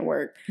 that can't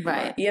work.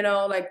 Right. You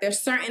know, like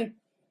there's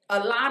a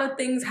lot of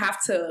things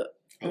have to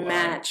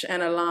match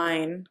and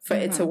align for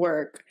it to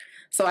work.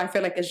 So I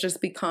feel like it just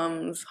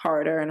becomes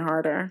harder and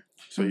harder.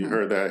 So you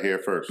heard that here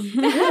first.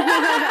 You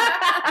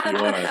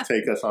want to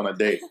take us on a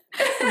date?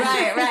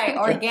 Right.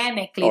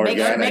 Organically. Make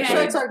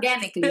sure it's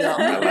organically, though.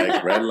 I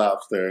like Red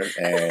Lobster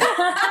and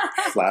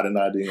slide in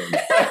our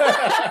DMs.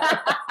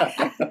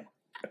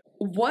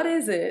 what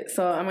is it?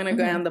 So I'm gonna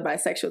go on the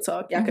bisexual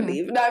talk. Y'all can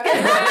leave. No, Y'all can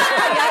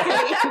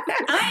leave.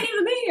 I ain't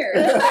even been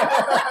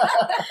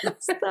here.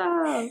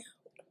 Stop.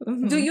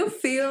 Do you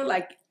feel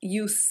like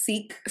you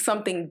seek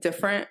something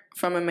different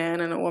from a man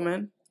and a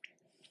woman?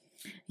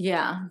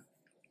 Yeah.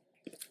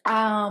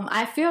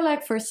 I feel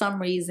like for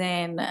some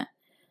reason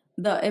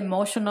the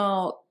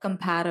emotional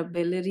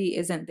compatibility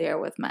isn't there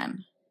with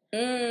men.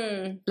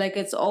 Like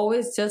it's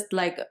always just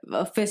like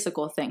a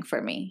physical thing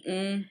for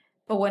me.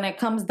 But when it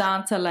comes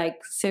down to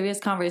like serious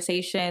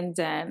conversations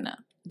and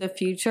the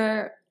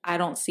future, I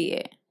don't see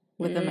it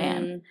with a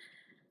man.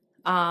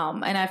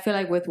 And I feel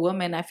like with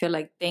women, I feel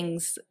like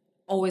things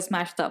always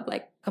matched up,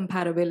 like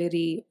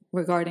compatibility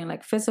regarding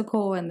like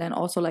physical and then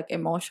also like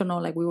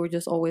emotional, like we were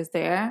just always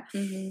there.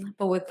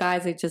 But with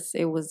guys,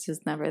 it was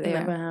just never there.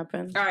 Never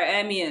happened. All right,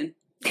 add me in.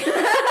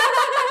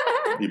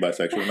 You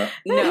bisexual now?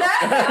 No.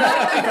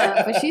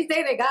 But she's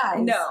dated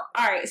guys. No.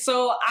 All right,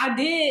 so I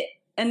did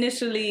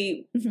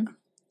initially,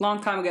 long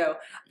time ago,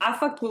 I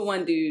fucked with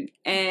one dude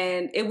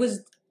and it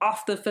was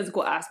off the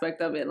physical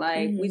aspect of it.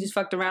 Like we just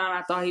fucked around.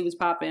 I thought he was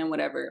popping,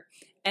 whatever.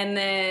 And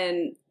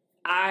then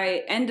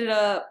I ended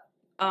up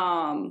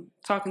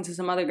talking to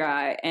some other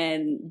guy,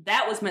 and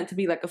that was meant to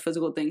be like a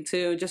physical thing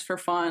too, just for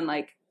fun,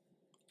 like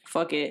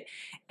fuck it.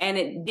 And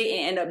it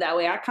didn't end up that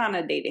way. I kind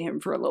of dated him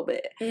for a little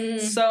bit.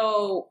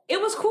 So it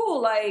was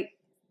cool. Like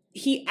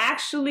we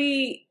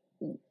actually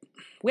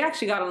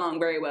got along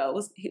very well.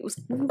 We was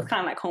kind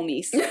of like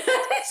homies.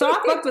 So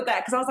I fucked with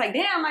that because I was like,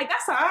 damn, like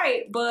that's all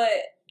right. But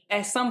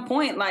at some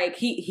point, like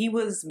he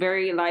was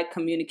very like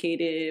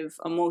communicative,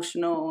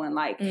 emotional, and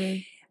like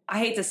I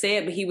hate to say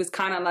it, but he was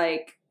kind of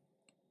like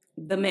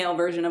the male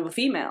version of a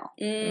female.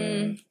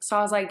 So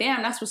I was like,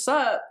 damn, that's what's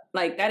up.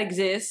 Like that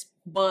exists,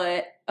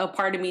 but a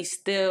part of me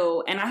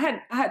still, and I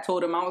had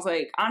told him, I was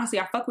like, honestly,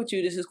 I fuck with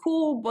you. This is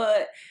cool,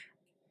 but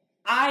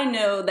I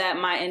know that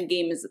my end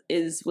game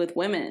is with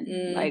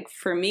women. Like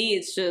for me,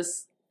 it's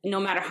just no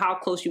matter how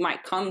close you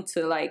might come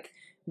to like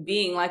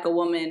being like a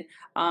woman,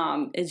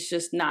 it's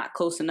just not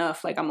close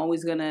enough. Like I'm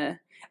always gonna.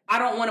 I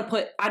didn't want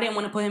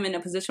to put him in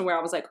a position where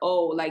I was like,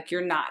 oh, like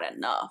you're not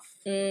enough.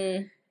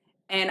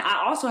 And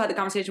I also had the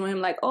conversation with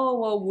him like, oh,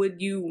 well,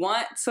 would you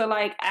want to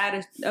like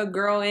add a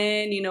girl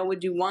in? You know,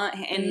 would you want?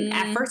 And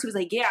at first he was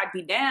like, yeah, I'd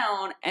be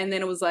down. And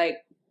then it was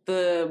like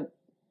the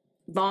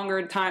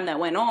longer time that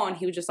went on,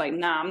 he was just like,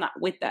 nah, I'm not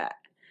with that.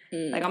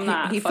 Like I'm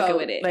not fucking felt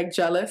with it. Like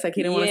jealous, like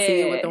he didn't want to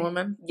see you with the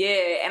woman.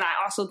 Yeah, and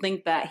I also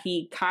think that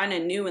he kind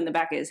of knew in the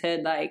back of his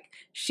head, like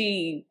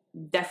she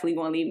definitely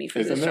gonna leave me for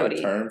this shorty.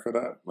 Isn't there a term for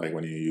that? Like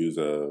when you use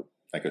a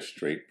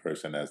straight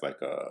person as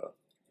like a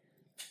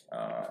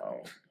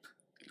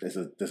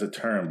there's a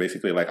term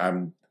basically like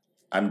I'm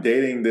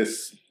dating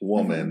this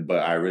woman,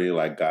 but I really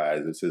like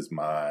guys. This is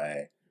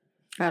my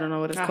I don't know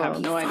what it's called. I have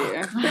no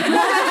idea.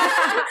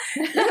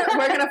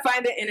 We're gonna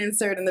find it and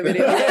insert in the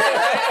video.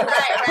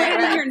 Right. Put it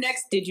in your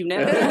next. Did you know?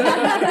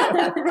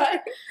 Right.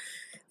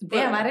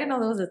 Damn, I didn't know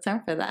there was a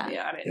term for that.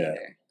 Yeah, I didn't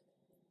either.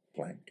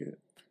 Blanket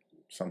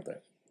something.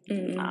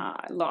 Nah,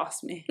 it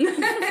lost me.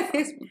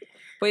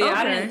 But yeah,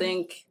 I didn't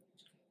think.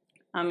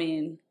 I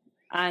mean,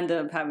 I ended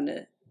up having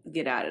to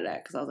get out of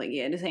that because I was like,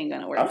 yeah, this ain't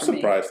gonna work. I'm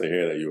surprised to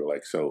hear that you were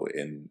like so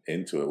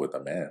into it with a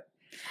man.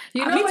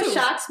 You know what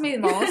shocks me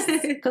most?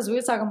 Because we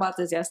were talking about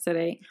this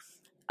yesterday.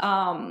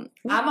 I'm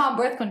on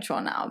birth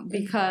control now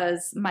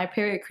because my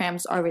period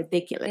cramps are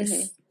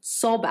ridiculous.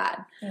 So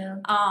bad. Yeah.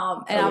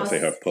 And I would say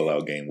her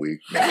pull-out game week.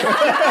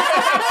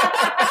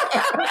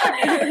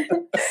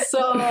 So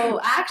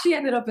I actually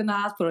ended up in the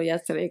hospital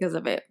yesterday because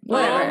of it.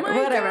 Whatever.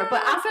 God.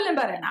 But I'm feeling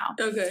better now.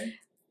 Okay.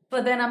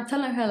 But then I'm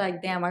telling her,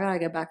 like, damn, I gotta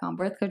get back on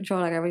birth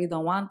control. Like, I really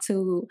don't want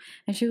to.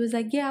 And she was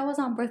like, yeah, I was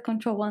on birth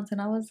control once. And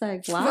I was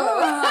like,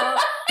 wow.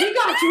 He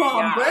got you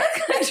on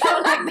birth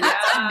control? Like,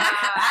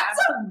 that's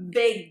a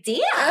big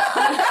deal.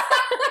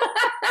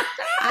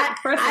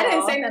 I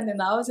didn't say nothing.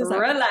 I was just like,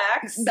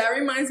 relax. That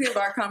reminds me of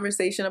our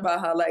conversation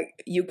about how,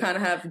 like, you kind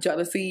of have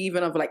jealousy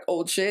even of, like,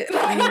 old shit.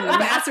 Like,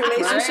 past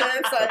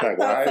relationships. Like,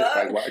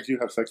 why did you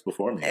have sex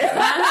before me?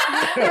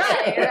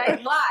 Right.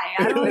 Like, why?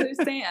 I don't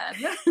understand.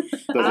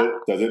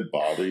 Does it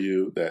bother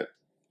you that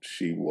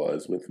she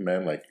was with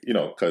men? Like, you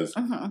know, because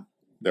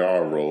there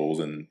are roles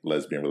in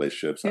lesbian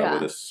relationships. Yeah. I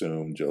would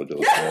assume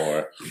JoJo's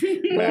more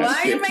masculine.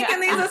 Why are you making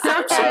these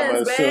assumptions, I'm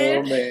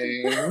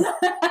assuming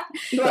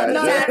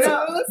that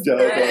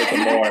JoJo's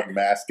a more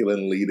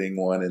masculine leading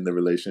one in the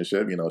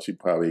relationship. You know, she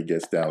probably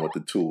gets down with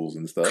the tools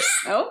and stuff.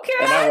 Okay.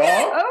 Am I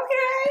wrong?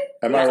 Okay.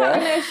 Am I wrong?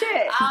 That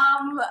shit.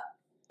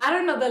 I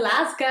don't know. The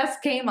last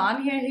guest came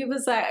on here. He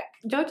was like,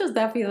 JoJo's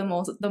definitely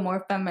the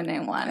more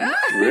feminine one.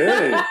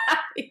 Really?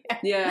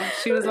 Yeah.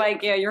 She was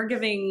like, yeah, you're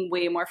giving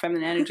way more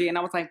feminine energy. And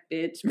I was like,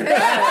 bitch.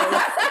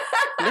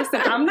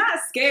 Listen, I'm not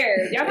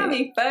scared. Y'all got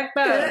me fucked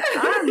up.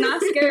 I'm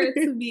not scared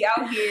to be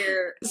out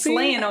here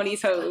slaying on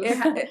these hoes.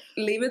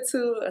 Leave it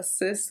to a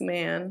cis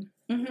man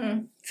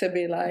to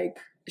be like,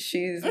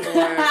 she's more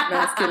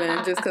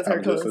masculine just because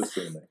her clothes. I'm just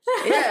assuming.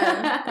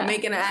 Yeah, I'm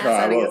making an ass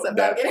out of yourself.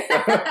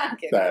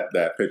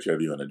 That picture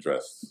of you in a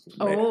dress.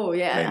 Oh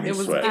yeah, it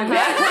was sweat.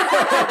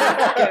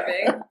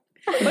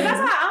 But that's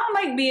how I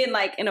don't like being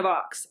like in a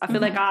box. I feel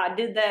like I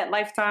did that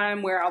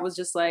lifetime where I was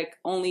just like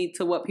only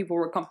to what people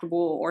were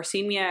comfortable or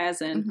see me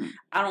as, and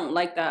I don't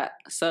like that.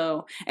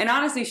 So, and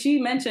honestly, she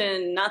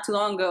mentioned not too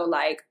long ago,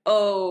 like,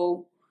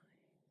 oh,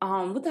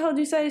 what the hell did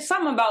you say?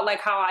 Something about like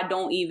how I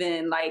don't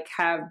even like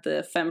have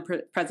the femme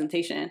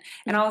presentation,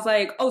 and I was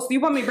like, oh, so you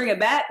want me to bring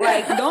it back?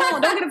 Like,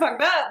 don't get it fucked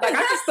up. Like,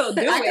 I can still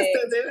do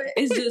it.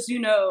 It's just, you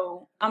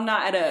know, I'm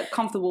not at a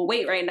comfortable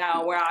weight right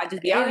now where I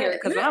just be out here,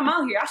 because when I'm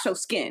out here, I show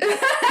skin. But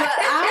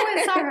I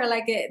always tell her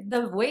like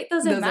the weight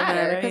doesn't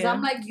matter, because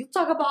I'm like, you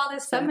talk about all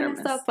this feminine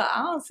stuff, but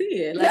I don't see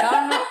it. Like, I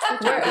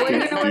don't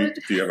know.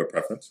 Do you have a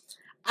preference?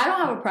 I don't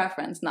have a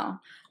preference, no.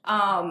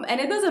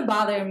 And it doesn't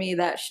bother me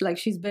that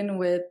she's been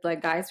with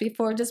like guys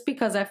before, just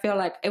because I feel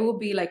like it would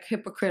be like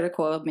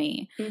hypocritical of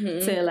me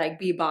to like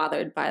be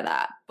bothered by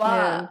that.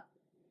 But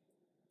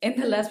in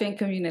the lesbian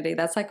community,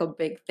 that's like a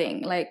big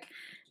thing. Like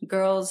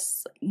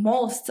girls,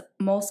 most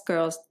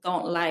girls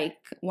don't like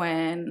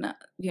when,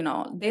 you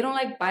know, they don't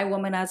like bi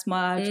women as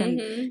much, and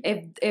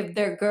if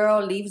their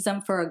girl leaves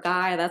them for a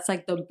guy, that's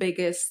like the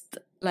biggest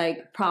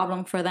like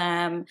problem for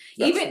them.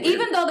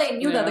 Even though they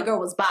knew that the girl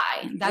was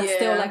bi, that's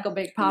still like a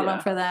big problem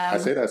for them. I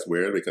say that's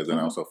weird because then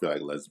I also feel like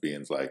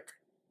lesbians, like,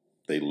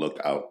 they look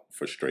out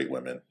for straight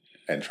women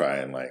and try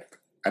and like,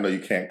 I know you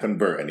can't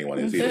convert anyone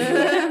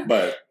easily,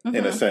 but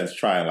in a sense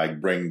try and like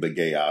bring the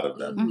gay out of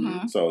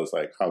them. So it's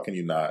like, how can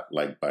you not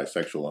like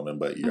bisexual women,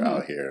 but you're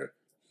out here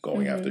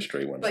going after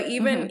straight women? But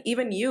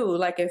even you,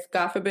 like, if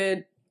God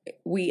forbid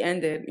we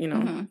ended, you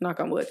know,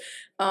 knock on wood,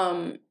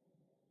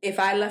 if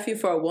I left you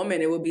for a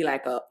woman, it would be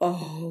like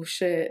oh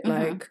shit,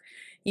 like,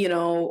 you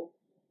know.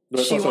 But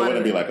it also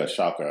wouldn't be like a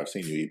shocker. I've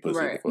seen you eat pussy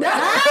before.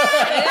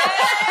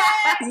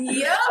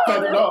 Yeah.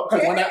 No,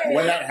 because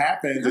when that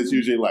happens, it's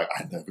usually like,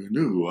 I never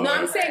knew. No,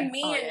 I'm saying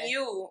me and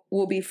you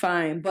will be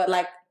fine, but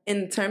like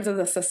in terms of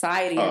the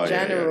society in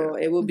general,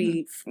 it will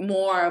be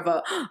more of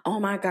a, oh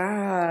my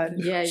God,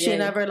 she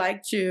never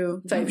liked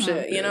you type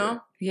shit, you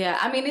know? Yeah,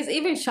 I mean, it's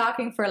even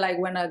shocking for like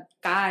when a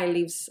guy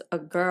leaves a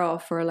girl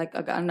for like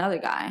another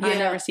guy. I've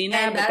never seen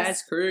that, but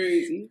that's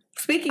crazy.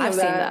 Speaking of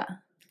that,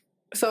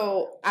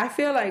 so I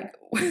feel like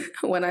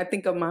when I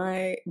think of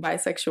my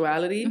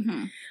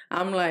bisexuality,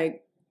 I'm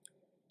like,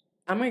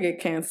 I'm gonna get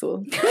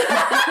canceled.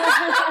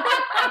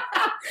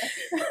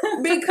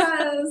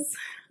 Because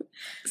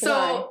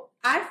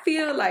I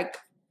feel like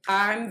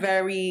I'm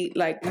very,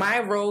 like, my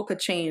role could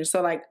change.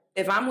 So like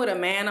if I'm with a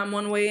man, I'm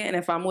one way, and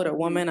if I'm with a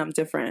woman, I'm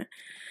different.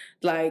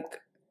 Like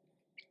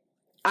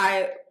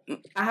I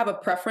have a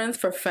preference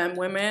for femme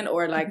women,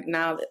 or like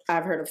now that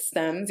I've heard of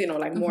stems, you know,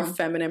 like more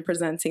feminine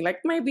presenting, like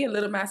maybe a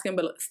little masculine,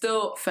 but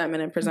still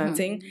feminine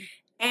presenting.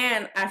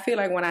 And I feel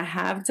like when I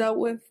have dealt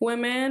with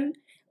women,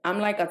 I'm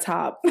like a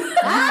top.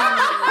 Like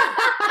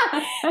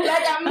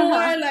I'm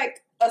more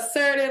like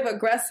assertive,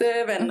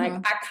 aggressive, and like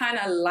I kind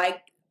of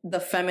like the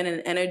feminine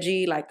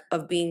energy, like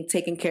of being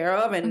taken care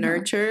of and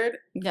nurtured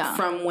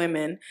from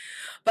women.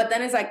 But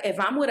then it's like if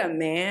I'm with a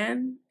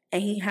man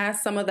and he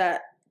has some of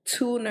that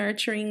too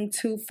nurturing,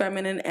 too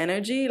feminine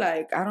energy,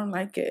 like I don't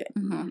like it.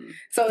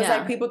 So it's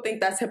like people think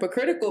that's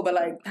hypocritical, but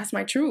like that's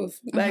my truth.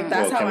 Like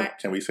that's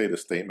can we say the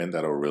statement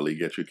that'll really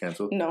get you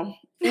canceled? No.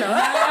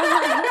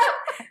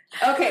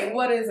 Okay,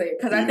 what is it?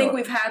 Because I think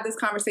we've had this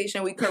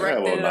conversation. We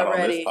corrected it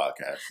already. On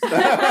this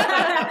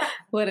podcast.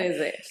 What is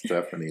it?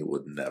 Stephanie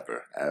would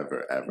never,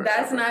 ever, ever.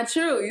 That's not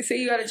true. You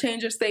see, you got to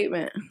change your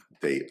statement.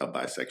 Date a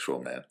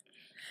bisexual man.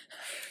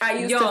 I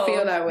used to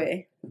feel that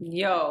way.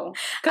 Because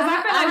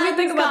I feel like we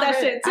think about that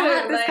shit too. I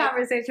had this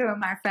conversation with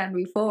my friend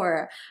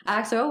before. I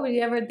asked her, "Oh, would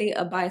you ever date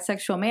a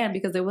bisexual man?"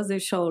 Because there was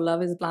this show,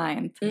 Love Is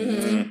Blind.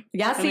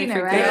 Y'all seen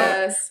it, right?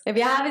 Yes. If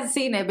y'all haven't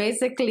seen it,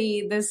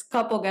 basically this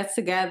couple gets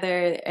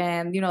together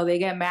and, you know, they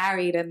get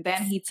married, and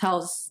then he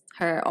tells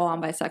her, "Oh,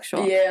 I'm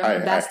bisexual." Yeah,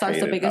 that starts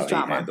the biggest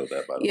drama.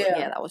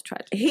 Yeah, that was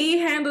tragic. He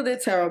handled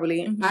it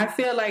terribly. I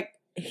feel like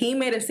he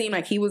made it seem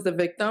like he was the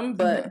victim,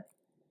 but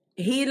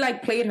he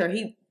like played her.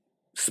 He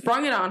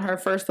sprung it on her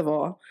first of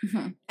all,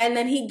 and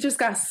then he just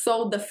got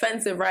so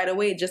defensive right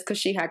away just because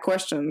she had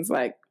questions.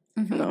 Like,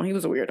 no, he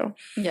was a weirdo.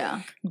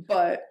 Yeah,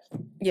 but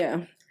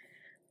yeah,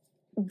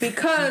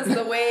 because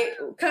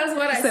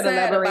what I said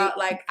about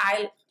like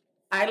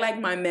I like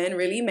my men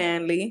really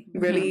manly,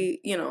 really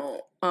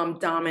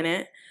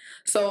dominant.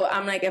 So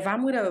I'm like, if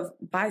I'm with a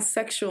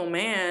bisexual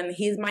man,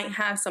 he might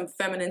have some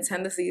feminine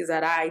tendencies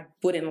that I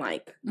wouldn't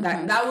like.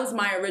 That was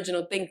my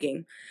original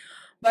thinking.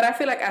 But I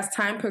feel like as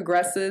time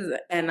progresses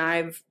and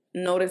I've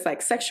noticed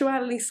like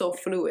sexuality is so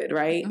fluid,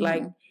 right?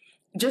 Like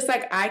just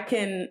like I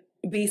can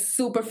be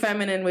super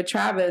feminine with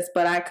Travis,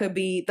 but I could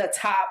be the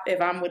top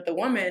if I'm with the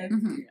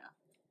woman.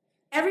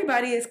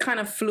 Everybody is kind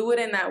of fluid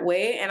in that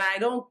way. And I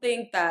don't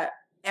think that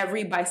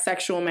every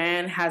bisexual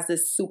man has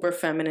this super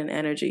feminine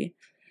energy.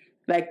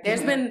 Like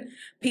there's been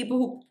people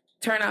who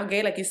turn out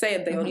gay, like you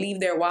said, they'll leave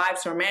their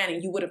wives for a man,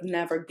 and you would have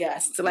never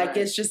guessed. Like,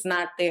 it's just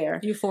not there.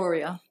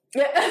 Euphoria.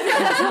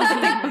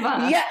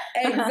 Yeah,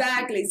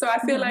 exactly. So I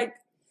feel like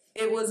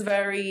it was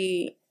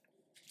very,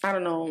 I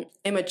don't know,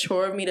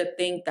 immature of me to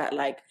think that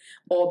like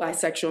all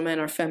bisexual men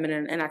are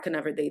feminine and I could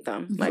never date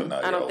them. Like,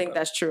 I don't think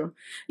that's true.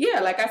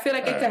 Yeah, like I feel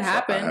like it could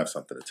happen. I have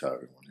something to tell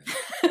everyone.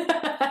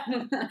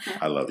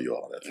 I love you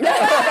all. That's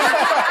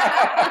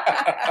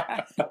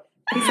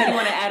He said he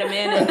wanted to add him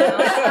in.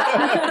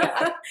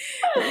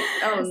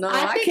 Oh no,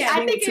 I think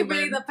it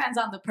really depends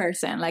on the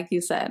person, like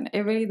you said.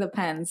 It really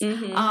depends.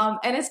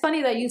 And it's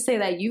funny that you say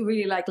that you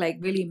really like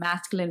really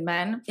masculine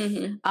men.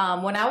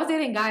 When I was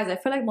dating guys, I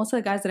feel like most of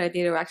the guys that I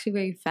dated were actually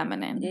very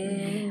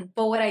feminine.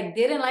 But what I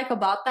didn't like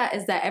about that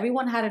is that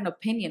everyone had an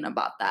opinion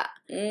about that.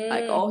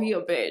 Like, oh, he a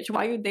bitch.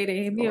 Why you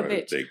dating him? He a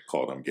bitch. They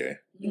called him gay.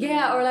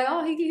 Yeah, or like,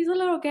 oh, he's a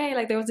little gay.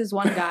 Like, there was this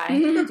one guy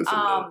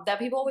that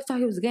people always thought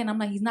he was gay, and I'm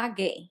like, he's not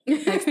gay.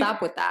 Like,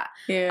 stop with that.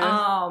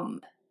 Yeah.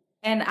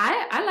 And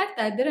I liked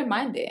that. I didn't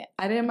mind it.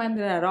 I didn't mind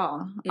it at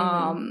all.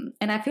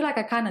 And I feel like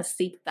I kind of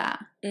seek that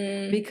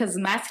because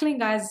masculine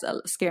guys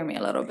scare me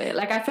a little bit.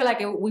 Like, I feel like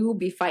we will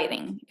be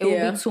fighting. It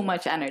will be too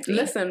much energy.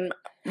 Listen,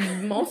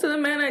 most of the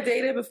men I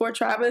dated before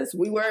Travis,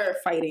 we were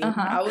fighting.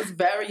 I was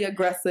very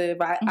aggressive.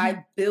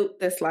 I built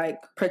this like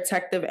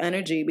protective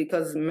energy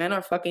because men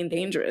are fucking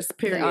dangerous,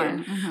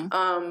 period.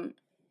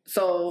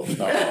 So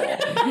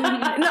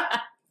no,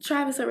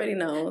 Travis already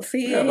knows. But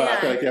I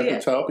feel like you have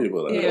to tell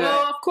people that.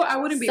 Well, of course, I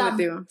wouldn't be with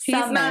you.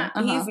 He's not.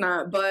 He's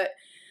not. But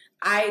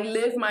I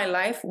live my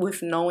life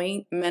with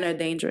knowing men are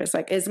dangerous.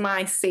 Like, it's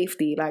my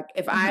safety. Like,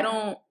 if I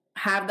don't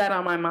have that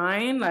on my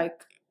mind,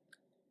 like,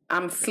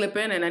 I'm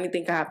slipping and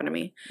anything can happen to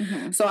me.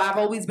 So I've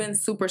always been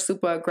super,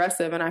 super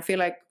aggressive. And I feel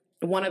like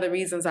one of the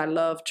reasons I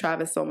love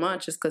Travis so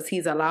much is because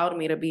he's allowed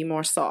me to be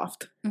more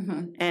soft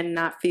and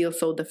not feel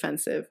so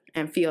defensive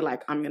and feel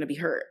like I'm going to be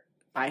hurt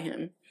by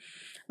him.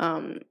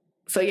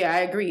 So yeah, I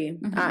agree.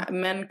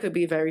 Men could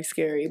be very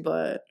scary,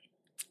 but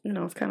you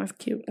know, it's kind of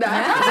cute. She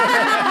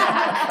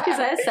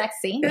said it's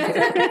sexy.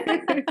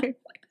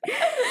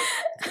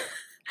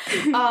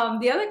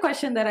 The other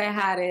question that I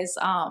had is,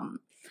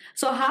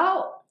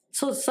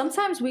 so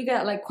sometimes we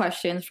get like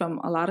questions from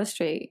a lot of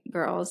straight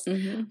girls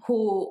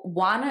who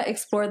want to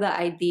explore the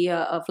idea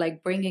of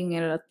like bringing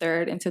in a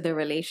third into their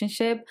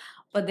relationship,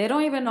 but they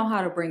don't even know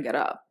how to bring it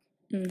up.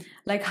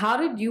 Like, how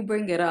did you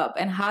bring it up,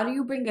 and how do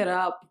you bring it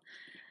up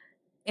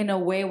in a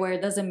way where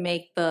it doesn't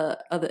make the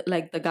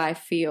guy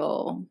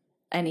feel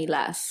any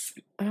less?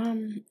 Go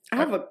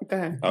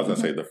ahead. I was gonna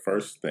say the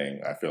first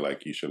thing, I feel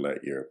like you should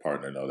let your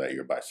partner know that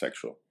you're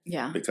bisexual.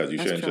 Yeah, because you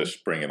shouldn't just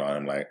spring it on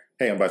him like,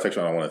 "Hey, I'm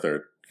bisexual. I want a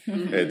third."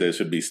 There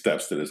should be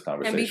steps to this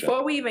conversation. And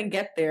before we even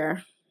get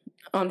there,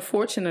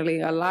 unfortunately,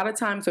 a lot of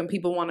times when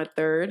people want a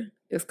third,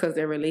 it's because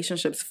their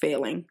relationship's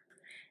failing,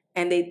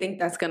 and they think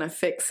that's gonna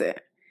fix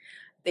it.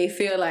 They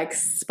feel like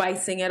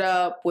spicing it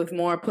up with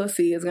more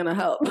pussy is going to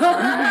help.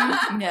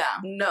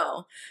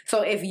 No.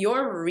 So if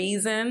your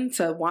reason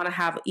to want to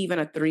have even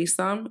a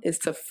threesome is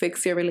to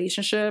fix your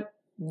relationship,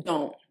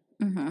 don't.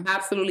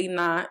 Absolutely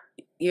not.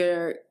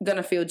 You're going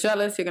to feel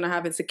jealous. You're going to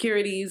have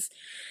insecurities.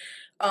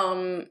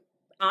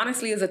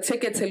 Honestly, is a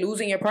ticket to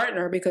losing your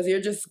partner because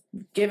you're just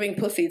giving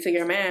pussy to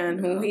your man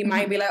who he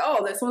might be like,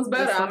 oh, this one's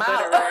better. I'm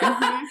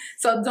out.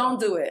 So don't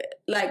do it.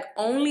 Like,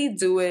 only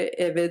do it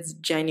if it's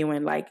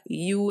genuine. Like,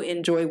 you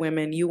enjoy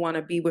women. You want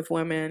to be with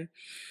women.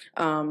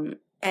 And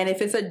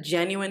if it's a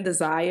genuine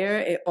desire,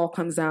 it all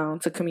comes down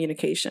to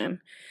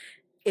communication.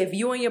 If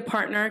you and your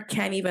partner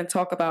can't even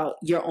talk about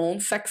your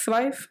own sex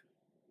life,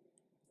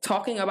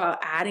 talking about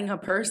adding a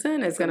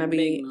person is going to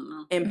be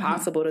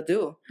impossible to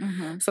do.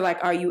 So,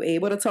 like, are you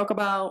able to talk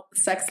about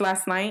sex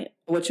last night?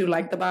 What you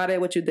liked about it?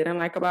 What you didn't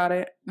like about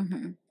it?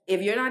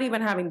 If you're not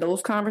even having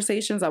those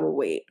conversations, I would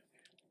wait.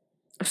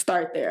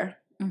 Start there.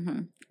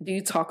 Do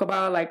you talk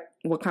about, like,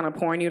 what kind of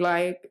porn you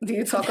like? Do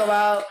you talk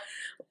about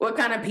what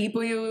kind of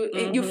people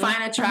you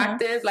find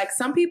attractive? Like,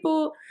 some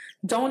people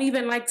don't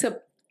even like to...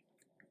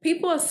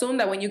 People assume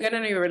that when you get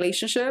into a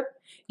relationship,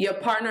 your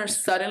partner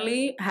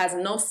suddenly has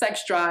no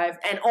sex drive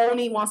and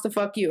only wants to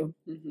fuck you.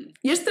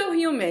 You're still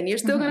human. You're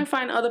still going to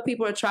find other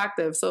people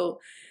attractive. So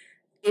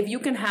if you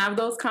can have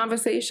those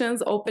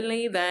conversations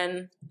openly,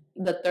 then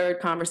the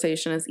third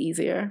conversation is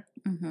easier.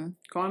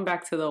 Going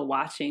back to the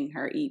watching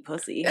her eat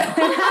pussy.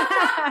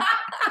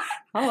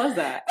 How was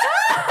that?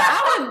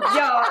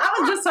 I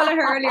was just telling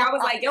her earlier. I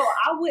was like,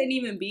 I wouldn't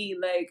even be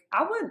like,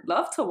 I would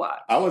love to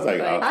watch. I was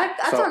like, I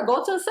thought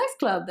go to a sex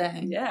club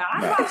then. Yeah,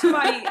 I watch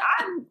somebody.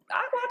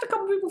 I watch a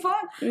couple people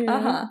fuck.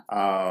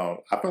 I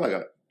feel like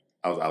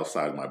I was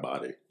outside my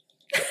body.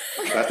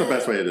 That's the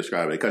best way to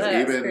describe it. Because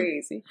even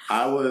crazy.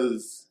 I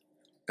was,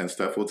 and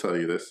Steph will tell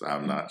you this,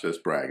 I'm not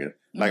just bragging.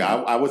 Like,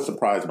 I would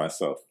surprise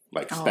myself.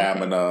 Like,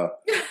 stamina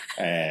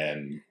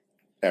and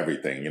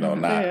everything, you know,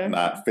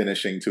 not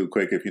finishing too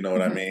quick, if you know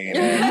what I mean.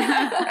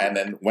 And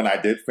then when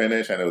I did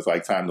finish and it was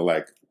like time to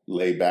like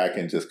lay back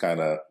and just kind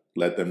of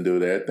let them do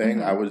their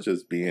thing, I was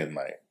just being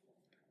like,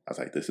 was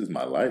like, this is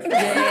my life.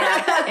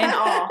 Yeah. In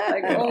awe.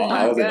 Like,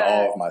 I was in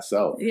awe of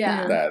myself.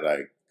 Yeah. That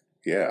like,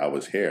 yeah, I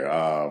was here.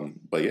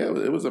 But yeah,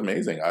 it was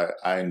amazing.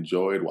 I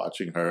enjoyed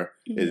watching her.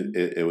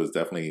 It was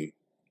definitely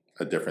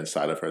a different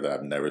side of her that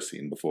I've never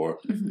seen before.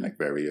 Like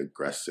very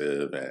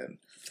aggressive and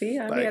see,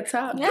 I'd be a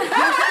top.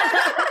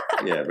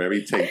 Yeah,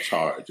 very take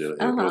charge. It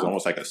was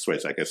almost like a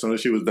switch. Like as soon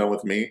as she was done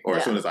with me, or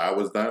as soon as I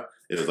was done,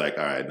 it was like,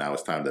 all right, now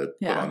it's time to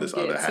put on this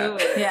other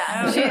hat.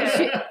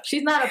 Yeah,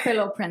 she's not a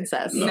pillow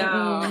princess. No,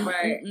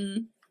 right?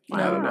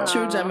 I don't know.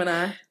 True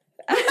Gemini.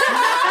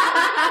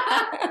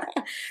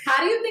 How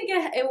do you think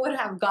it would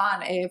have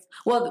gone if?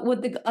 Well,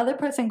 would the other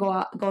person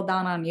go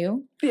down on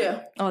you?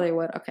 Yeah. Oh, they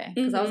would. Okay,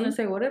 because I was gonna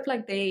say, what if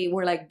like they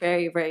were like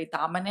very very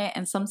dominant,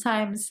 and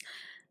sometimes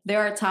there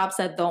are tops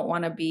that don't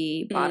want to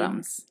be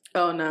bottoms.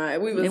 Oh no,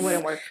 it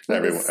wouldn't work.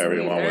 Everyone was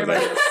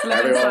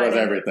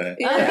everything.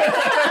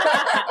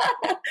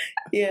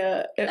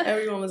 Yeah,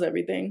 everyone was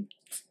everything.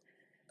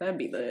 That'd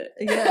be lit.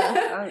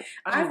 Yeah,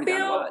 I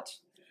feel.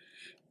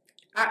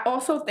 I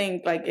also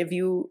think like if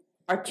you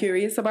are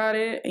curious about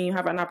it and you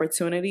have an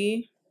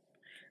opportunity,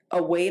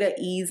 a way to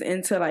ease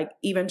into like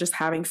even just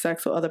having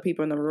sex with other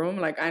people in the room.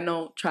 Like I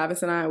know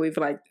Travis and I, we've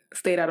like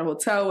stayed at a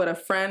hotel with a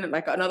friend,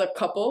 like another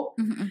couple,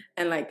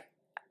 and like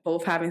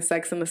both having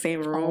sex in the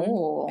same room.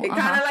 Oh, it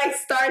kind of like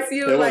starts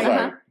you it like. Was,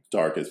 like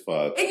dark as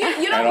fuck.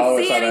 And you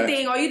don't see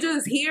anything, or you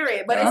just hear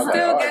it, but it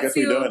still gets I guess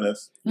you. We're doing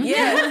this.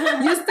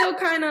 Yeah, you still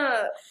kind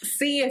of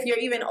see if you're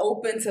even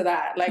open to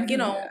that. Like you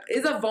know,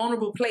 it's a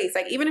vulnerable place.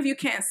 Like even if you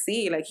can't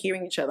see, like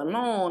hearing each other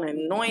moan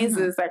and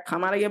noises that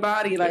come out of your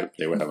body, like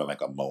they were having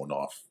like a moan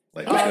off.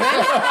 Like,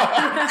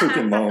 who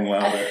can moan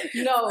louder?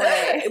 No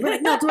way. We're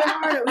like, no, do it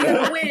harder. We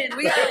gotta win.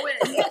 We gotta win.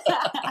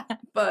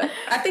 But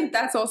I think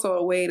that's also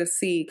a way to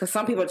see, because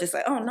some people are just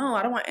like, oh no,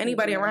 I don't want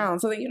anybody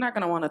around. So then you're not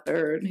gonna want a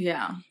third.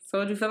 Yeah.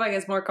 So do you feel like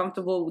it's more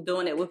comfortable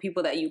doing it with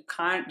people that you're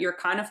kind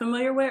of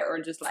familiar with,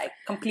 or just like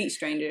complete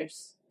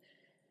strangers?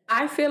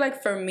 I feel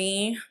like for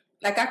me,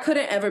 like I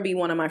couldn't ever be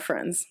one of my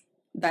friends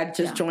that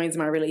just joins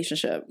my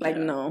relationship. Like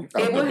no,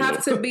 it would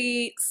have to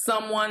be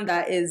someone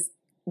that is.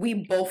 We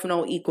both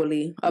know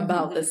equally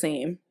about the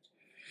same.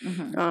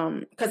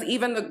 Because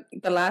even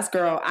the last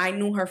girl, I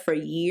knew her for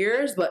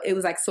years, but it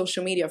was like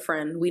social media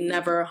friend. We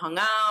never hung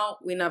out.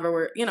 We never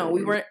were, you know,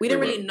 we didn't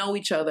really know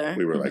each other.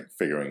 We were like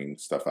figuring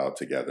stuff out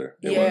together.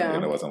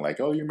 It wasn't like,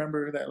 oh, you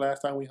remember that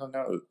last time we hung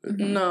out?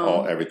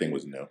 No. Everything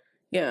was new.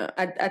 Yeah.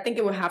 I think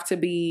it would have to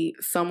be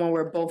someone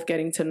we're both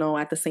getting to know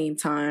at the same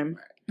time.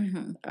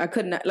 I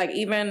couldn't, like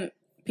even...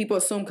 People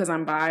assume because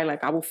I'm bi,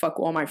 like I will fuck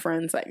all my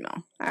friends. Like no,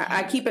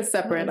 I keep it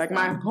separate. Like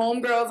my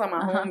homegirls are my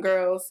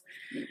homegirls,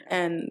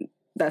 and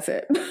that's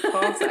it.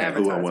 And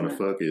who I want to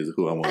fuck is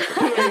who I want to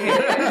fuck.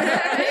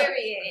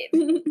 Period.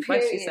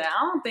 Like she said,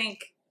 I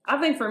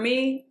think for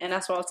me, and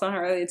that's what I was telling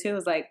her earlier too,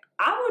 is like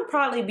I would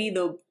probably be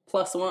the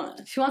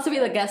 +1. She wants to be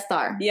the guest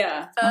star.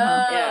 Yeah,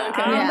 yeah.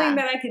 Okay. I don't think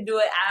that I could do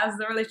it as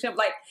the relationship.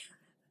 Like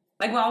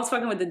when I was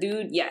fucking with the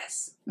dude,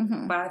 yes,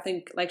 but I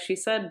think like she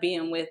said,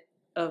 being with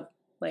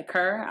like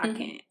her, I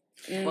can't.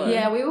 But,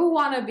 yeah, we would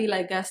want to be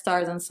like guest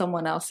stars in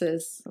someone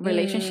else's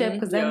relationship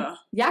because then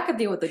y'all could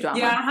deal with the drama.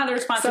 Yeah, I have the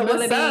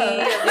responsibility. So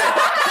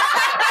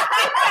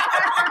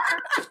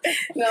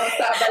no,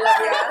 stop. I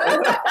love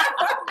y'all.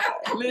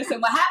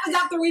 Listen, what happens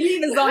after we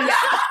leave is on y'all.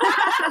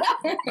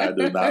 I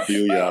do not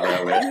view y'all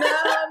that way. No.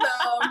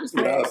 I'm just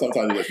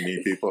sometimes you just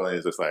meet people and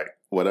it's just like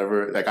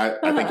whatever. Like I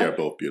think you're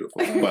both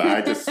beautiful, but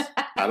I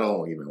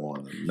don't even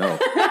want to know.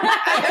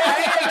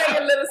 I ain't like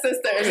your little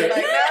sisters. You're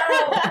like no.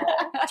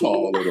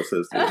 Tall little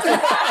sisters. Right.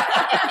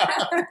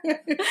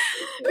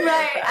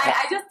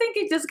 I just think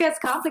it just gets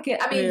complicated.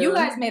 I mean, you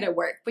guys made it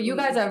work, but you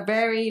guys are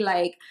very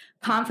like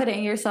confident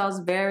in yourselves,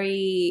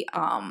 very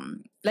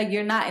like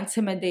you're not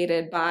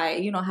intimidated by,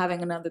 you know,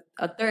 having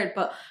a third.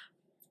 But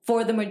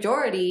for the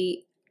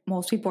majority,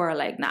 most people are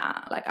like,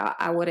 nah, like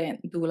I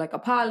wouldn't do like a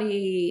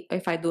poly.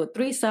 If I do a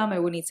threesome,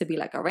 it would need to be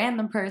like a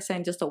random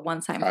person, just a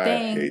one-time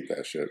thing. I hate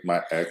that shit.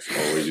 My ex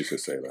always used to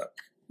say that.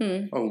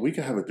 Oh, we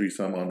can have a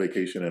threesome on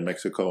vacation in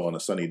Mexico on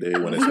a sunny day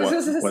when it's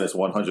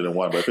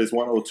 101. But if it's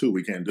 102,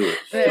 we can't do it.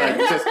 Yeah.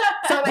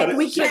 Like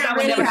we can't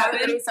really have a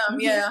threesome.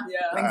 Yeah,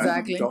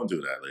 exactly. Don't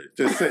do that, lady.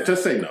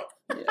 Just say no.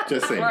 Yeah.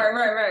 Just say no.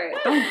 Right.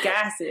 Don't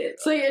gas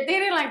it. So you're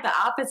dating like the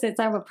opposite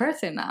type of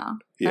person now.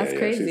 Yeah, that's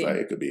crazy. She's like,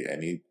 it could be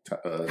any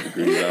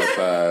degrees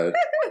outside.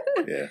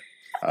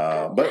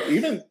 But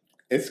even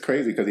it's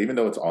crazy because even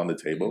though it's on the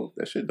table,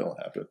 that shit don't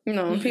happen.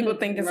 No, people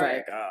think it's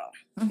like, I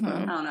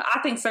don't know. I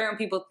think certain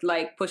people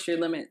like push your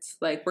limits.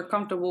 Like we're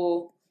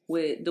comfortable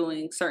with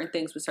doing certain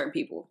things with certain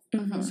people.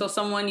 So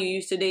someone you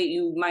used to date,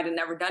 you might have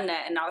never done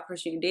that, and now the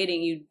person you're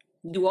dating, you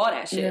do all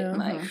that shit.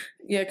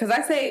 Yeah, because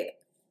I say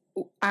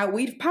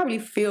we'd probably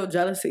feel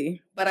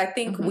jealousy, but I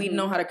think we'd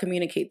know how to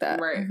communicate that.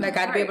 Right. Like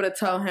I'd be able to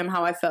tell him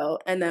how I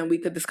felt, and then we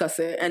could discuss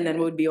it, and then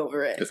we'd be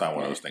over it. It's not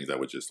one of those things that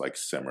would just like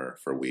simmer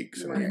for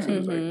weeks, and then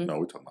it's like, no,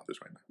 we're talking about this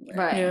right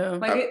now. Right. Yeah.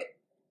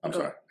 I'm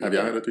sorry. Have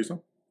y'all had a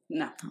threesome?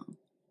 No.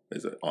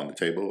 Is it on the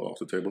table, off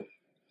the table?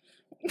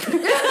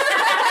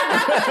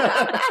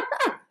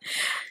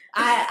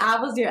 I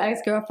was your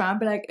ex-girlfriend, I'd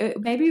be like,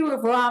 maybe we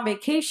were on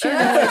vacation.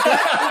 Yeah,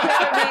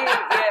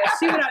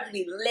 she would have to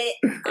be lit.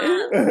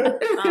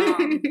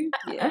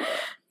 Yeah.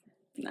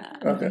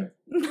 Nah. Okay.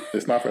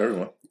 It's not for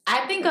everyone.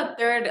 I think a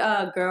third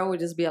girl would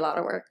just be a lot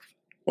of work.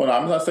 Well, no,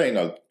 I'm not saying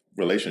a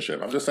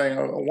relationship. I'm just saying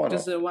a one.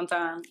 Just a one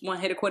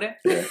hitter quitter.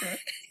 Yeah.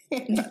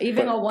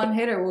 Even a one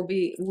hitter will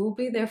be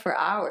there for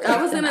hours.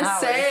 I was gonna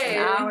say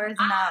hours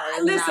and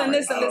hours. Listen.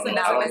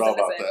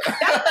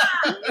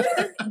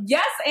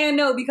 Yes and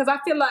no, because I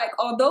feel like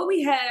although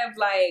we have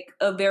like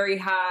a very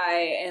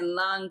high and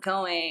long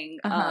going,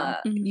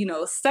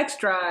 sex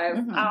drive,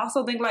 I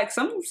also think like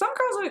some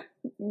girls are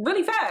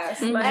really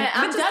fast. Like, and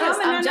I'm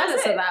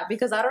jealous of that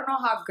because I don't know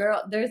how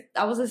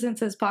I was listening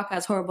to this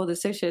podcast, Horrible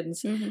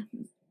Decisions.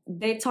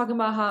 They talking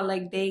about how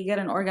like they get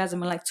an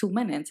orgasm in like 2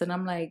 minutes, and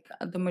I'm like,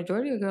 the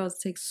majority of girls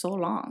take so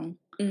long.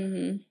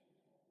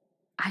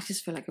 I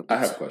just feel like it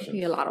would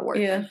be a lot of work.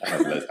 Yeah,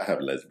 I have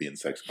lesbian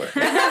sex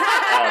questions.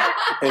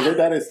 Is it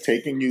that it's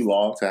taking you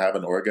long to have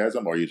an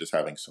orgasm, or are you just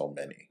having so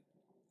many?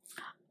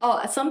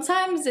 Oh,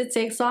 sometimes it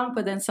takes long,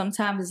 but then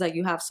sometimes it's like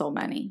you have so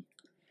many.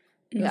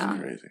 That's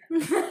crazy.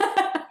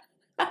 Yeah,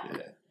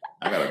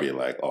 I gotta be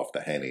like off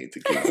the Henny to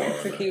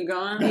keep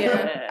going.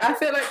 Yeah, I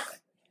feel like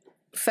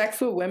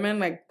sex with women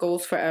like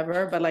goes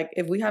forever, but like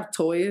if we have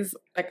toys,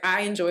 like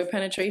I enjoy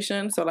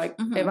penetration, so like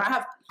if I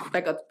have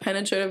like a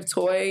penetrative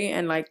toy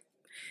and like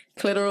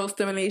clitoral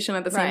stimulation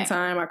at the same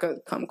time, I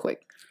could come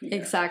quick.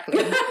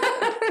 Exactly.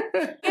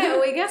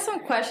 Yeah, we get some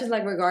questions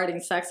like regarding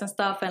sex and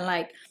stuff, and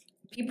like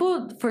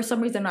people for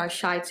some reason are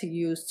shy to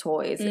use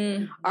toys.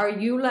 Are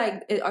you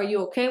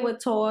okay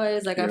with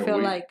toys? Like, I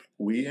feel like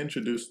we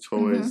introduced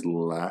toys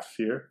last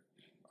year.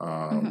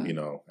 You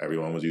know,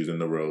 everyone was using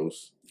the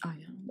Rose. Oh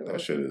yeah,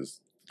 that shit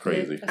is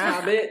crazy.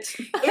 Bitch.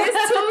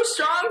 It's too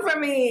strong for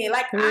me.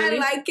 Like really? I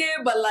like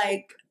it, but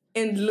like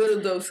in little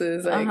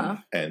doses. Like,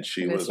 and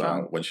she was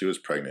when she was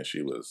pregnant,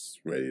 she was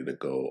ready to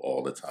go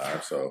all the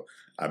time. So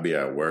I'd be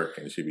at work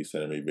and she'd be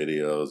sending me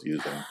videos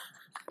using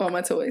all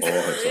my toys. All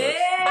her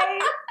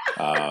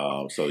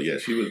toys. So yeah,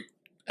 she was.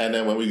 And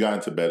then when we got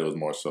into bed, it was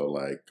more so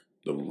like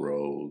the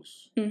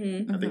Rose.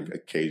 I think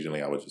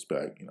occasionally I would just be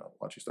like, why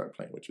don't you start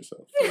playing with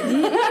yourself?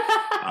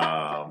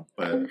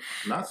 But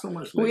not so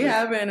much lately. We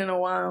haven't in a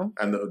while.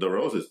 And the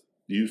Rose is,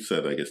 you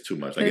said like it's too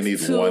much. Like it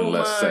needs one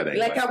less setting.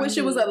 Like I wish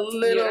it was a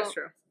little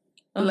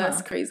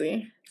less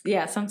crazy.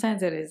 Yeah,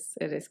 sometimes it is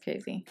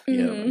crazy.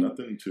 Yeah, but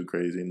nothing too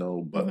crazy. No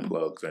butt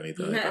plugs or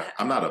anything like that.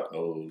 I'm not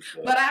opposed.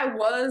 But I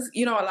was,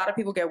 a lot of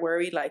people get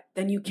worried, like,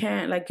 then you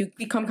can't, like, you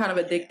become kind of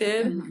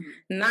addicted.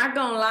 Not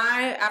gonna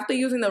lie, after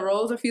using the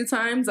Rose a few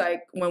times,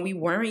 like, when we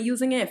weren't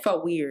using it, it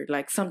felt weird.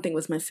 Like, something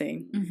was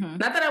missing.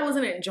 Not that I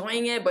wasn't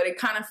enjoying it, but it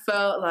kind of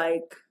felt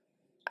like,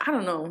 I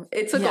don't know.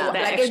 It took a while.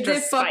 Like, it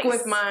did fuck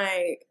with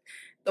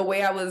the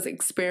way I was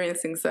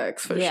experiencing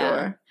sex, for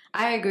sure.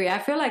 I agree. I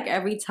feel like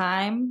every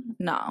time,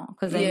 no,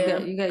 because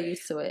then you get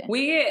used to it.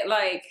 We get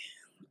like,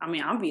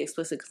 I'll be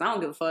explicit because I don't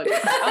give a fuck.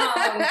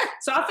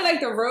 So I feel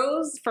like the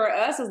Rose for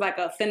us is like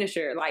a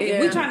finisher. Like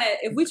if we trying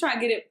to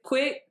get it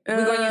quick,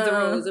 we're gonna use the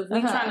Rose. If we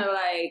trying to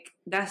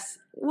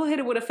we'll hit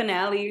it with a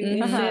finale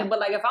and shit. But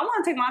like if I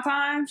want to take my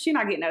time, she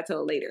not getting that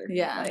till later.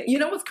 Yeah. Like, you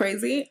know what's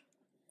crazy?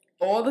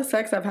 All the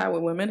sex I've had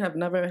with women have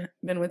never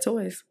been with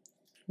toys.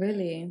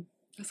 Really?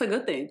 That's a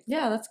good thing.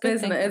 Yeah, that's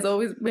good. It's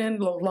always been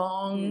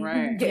long,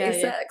 gay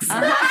sex.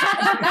 That's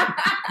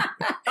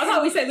why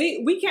we said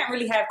we can't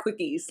really have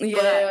quickies.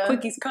 Yeah, but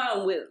quickies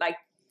come with like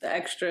the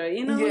extra,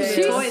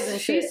 toys and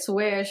shit. She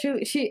swears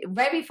she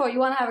right before you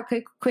want to have a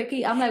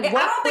quickie. I'm like, what?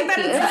 I don't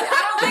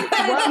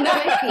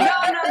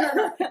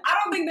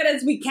think that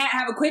is we can't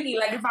have a quickie.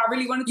 Like if I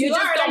really wanted to, you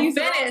just don't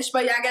finish,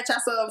 but y'all get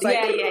yourselves like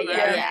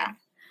yeah.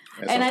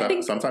 And I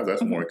think sometimes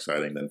that's more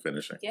exciting than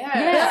finishing. Yeah.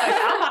 Like,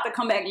 I'm about to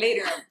come back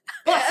later.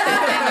 And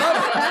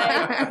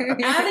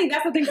I think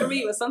that's the thing for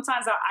me. Was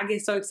sometimes I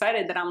get so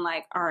excited that I'm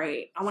like, all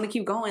right, I want to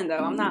keep going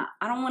though.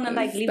 I don't want to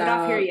like leave it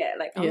off here yet.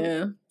 Like,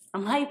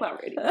 I'm hype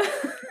already.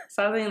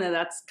 So I think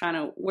that's kind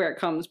of where it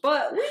comes.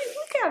 But we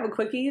can have a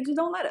quickie. You just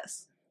don't let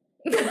us.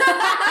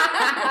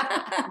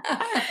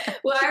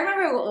 Well, I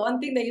remember one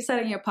thing that you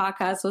said in your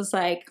podcast was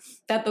like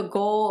that the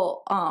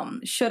goal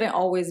shouldn't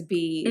always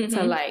be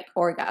to like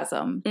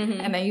orgasm,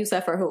 and then you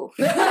said for who?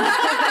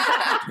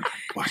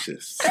 Watch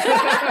this.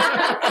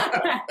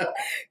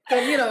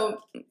 Because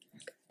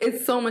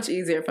it's so much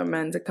easier for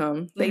men to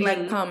come. They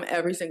like come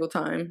every single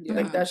time. Yeah.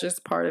 Like that's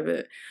just part of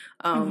it.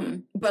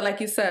 But like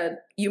you said,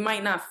 you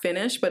might not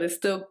finish, but it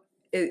still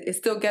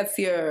gets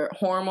your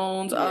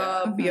hormones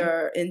up,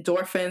 your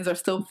endorphins are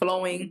still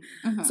flowing.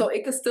 So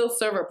it could still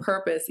serve a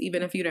purpose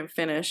even if you didn't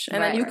finish.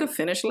 And then you could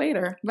finish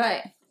later.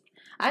 Right.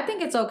 I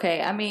think it's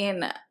okay. I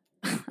mean,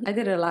 I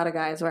did a lot of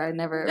guys where I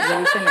never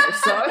really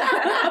finished. So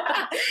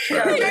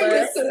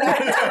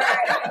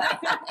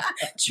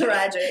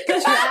Tragic.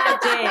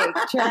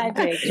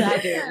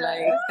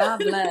 Like, God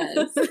bless.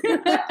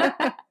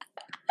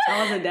 I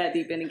wasn't that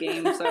deep in the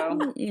game,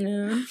 so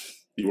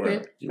You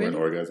weren't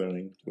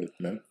orgasming with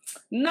men?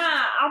 Nah,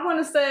 I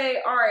want to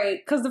say, all right,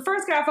 because the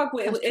first guy I fucked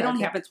with, it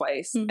only happened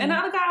twice. Mm-hmm. And the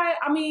other guy,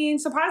 I mean,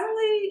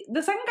 surprisingly,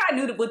 the second guy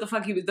knew what the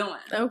fuck he was doing.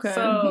 Okay.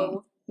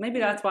 So maybe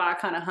that's why I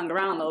kind of hung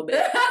around a little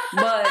bit.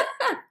 But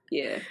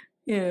yeah.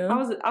 I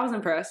was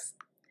impressed.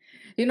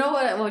 You know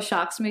what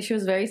shocks me? She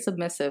was very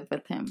submissive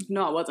with him.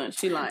 No, I wasn't.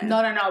 She lying.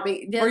 No.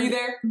 Were you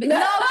there?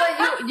 No,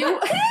 but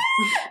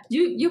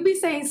you be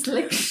saying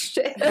slick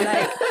shit.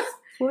 Like,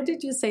 what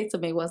did you say to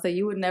me was that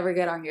you would never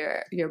get on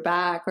your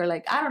back, or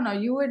like, I don't know,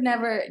 you would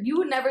never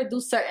do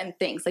certain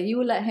things. Like, you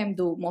would let him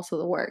do most of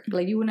the work.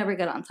 Like, you would never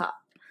get on top.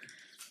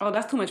 Oh,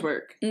 that's too much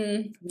work.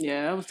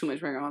 Yeah, that was too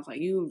much work. I was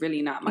like, you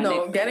really not my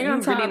No, nigga. Getting on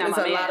top is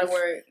a lot of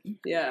work.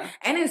 Yeah.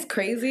 And it's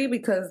crazy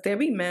because there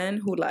be men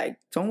who like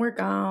don't work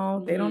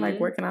out. They don't like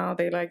working out.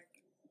 They like,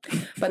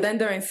 but then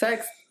during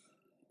sex,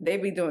 they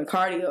be doing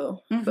cardio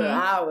for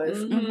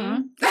hours.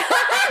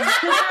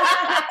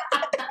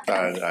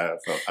 I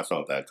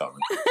felt that coming.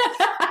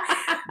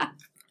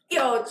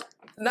 Yo,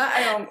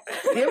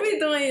 you be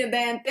doing your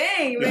damn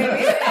thing,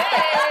 baby.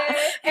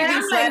 And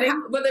I'm like,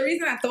 but the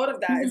reason I thought of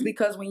that is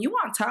because when you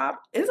on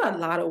top, it's a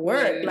lot of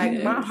work.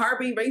 Like, my heart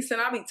be racing,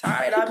 I'll be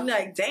tired. I'll be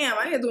like, damn,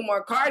 I need to do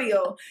more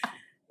cardio.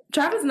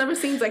 Travis never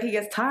seems like he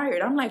gets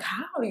tired. I'm like,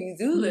 how do you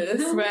do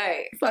this?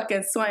 Right.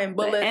 Fucking sweating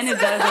bullets. And it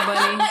does it,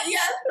 buddy.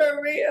 Yes, for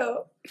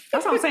real.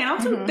 That's what I'm saying.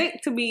 I'm too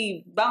thick to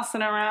be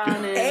bouncing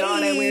around and all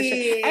that weird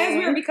shit. And it's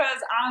weird because,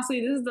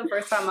 honestly, this is the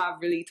first time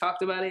I've really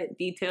talked about it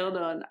detailed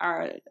on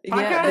our podcast.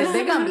 Yeah,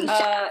 they're going to be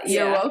shocked.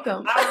 You're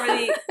welcome.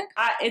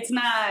 It's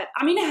not,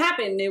 I mean, it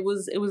happened. It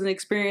was an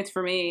experience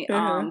for me.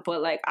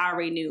 But, like, I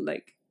already knew,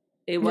 like,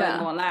 it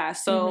wasn't going to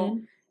last. So,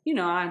 you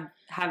know, I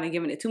haven't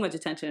given it too much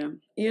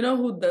attention. You know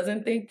who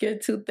doesn't think you're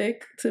too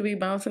thick to be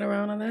bouncing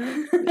around on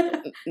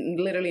that?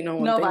 Literally no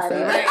one thinks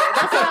that.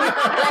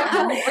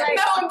 Right.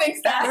 No one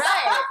thinks that.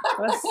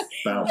 Right.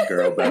 Bounce,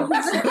 girl,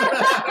 bounce.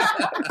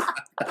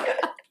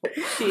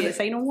 Shit,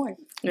 say no more.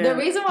 Yeah. The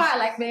reason why I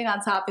like being on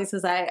top is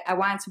because I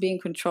wanted to be in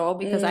control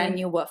because I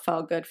knew what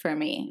felt good for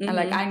me. And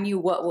like I knew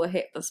what would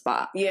hit the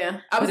spot. Yeah.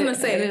 I was going to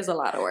say. It is a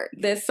lot of work.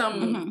 There's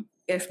some,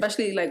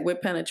 especially like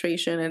with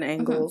penetration and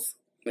angles.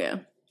 Yeah.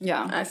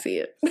 Yeah, I see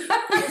it. All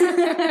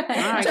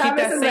right, keep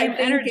that same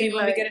energy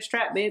when we get a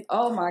strap, babe.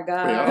 Oh my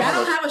God, y'all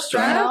don't have a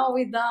strap? No,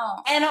 we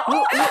don't. And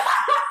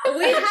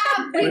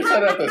we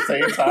said at the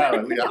same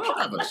time, we don't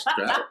have a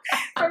strap.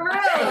 For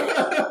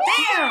real.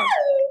 Damn.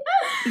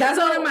 That's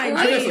all in my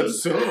I just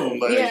assume,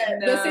 like,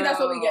 see, that's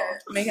what we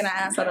get, making an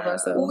ass out of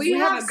ourselves. We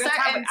have a good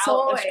time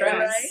without a strap,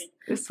 right?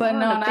 But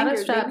no, not a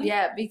strap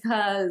yet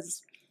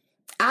because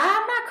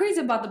I'm not crazy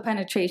about the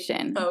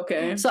penetration.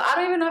 Okay. So I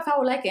don't even know if I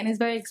would like it, and it's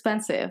very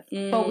expensive.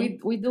 But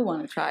we do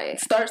want to try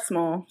it. Start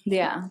small.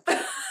 Yeah.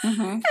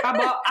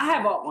 I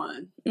had bought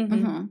one.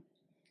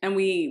 And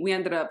we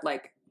ended up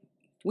like,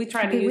 we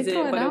tried to use it,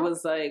 but it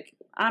was like,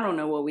 I don't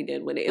know what we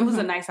did with it. It was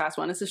a nice ass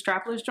one. It's a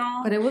strapless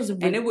drawer. But it was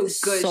and it was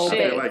good so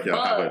shit. Like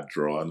y'all have a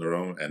drawer in the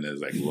room and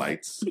there's like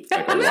lights.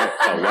 Like a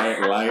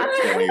white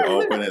light when you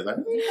open it. Like,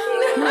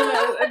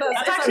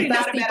 that's actually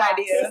not a bad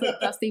idea. It's a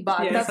dusty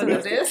box. Yeah, that's what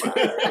it is.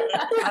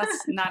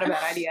 That's not a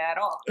bad idea at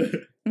all.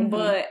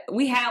 But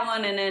we had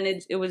one and then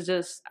it was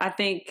just, I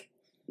think,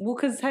 well,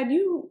 because had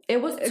you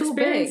it was too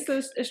big.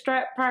 A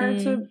strap prior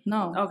to?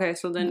 No. Okay,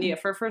 so then,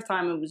 for the first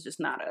time, it was just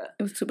not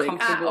it was too big.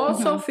 Comfortable. I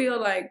also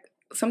feel like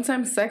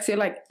sometimes sex, you're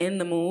like in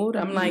the mood.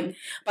 I'm like,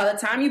 by the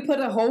time you put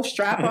a whole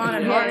strap on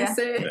and harness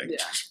it,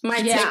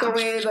 might take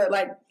away the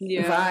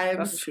vibes.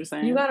 That's what you're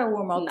saying. You gotta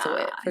warm up to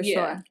it for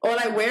sure. Or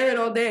like wear it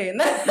all day. And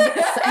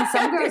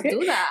some girls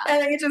do that.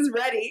 And then you're just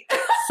ready.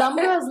 Some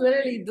girls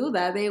literally do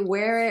that. They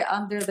wear it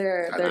under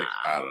their I don't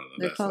know.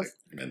 Their That's clothes. like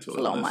mental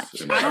So illness.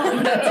 much. I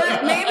don't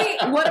know. Maybe,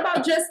 what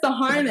about just the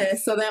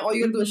harness? So then all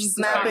you do is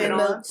snap it.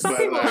 Some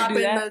people like, do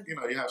that. You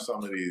know, you have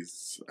some of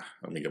these,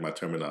 let me get my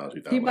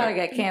terminology down. You better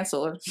get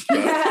canceled.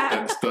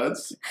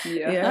 Studs.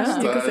 Yeah.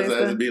 Studs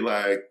that be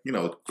like, you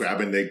know,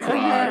 grabbing their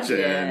crotch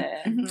and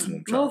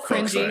trying to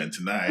fuck something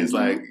tonight. It's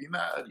like, you're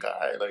not a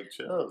guy, like,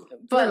 chill.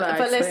 But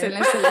listen.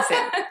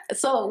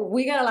 So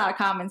we got a lot of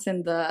comments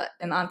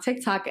on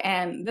TikTok,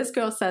 and this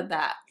girl said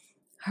that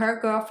her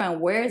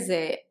girlfriend wears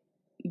it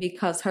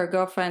because her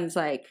girlfriend's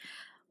like,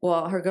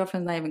 well, her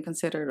girlfriend's not even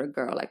considered a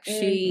girl. Like,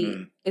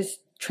 she is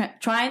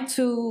trying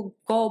to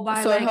go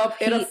by, so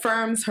it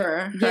affirms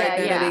her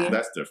identity. Yeah.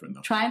 That's different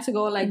though. Trying to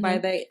go like by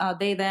they,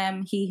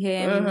 them, he,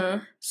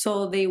 him.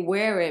 So they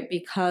wear it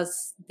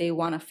because they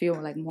want to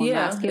feel like more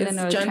masculine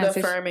or gender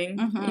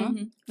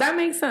affirming. That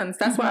makes sense.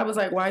 That's why I was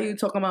like, why are you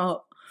talking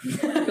about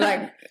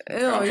like,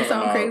 ew, you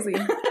sound crazy.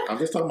 I'm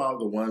just talking about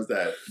the ones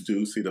that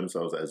do see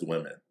themselves as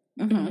women.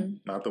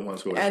 Not the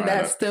ones who are and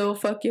that still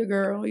fuck your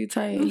girl. You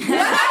tight.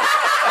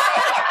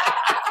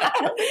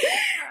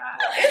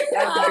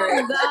 That's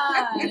great.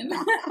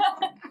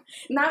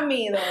 Not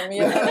me though.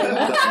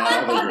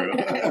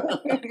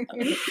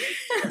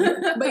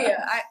 But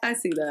yeah, I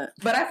see that.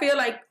 But I feel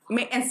like,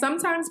 and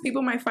sometimes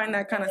people might find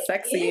that kind of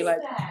sexy,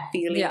 like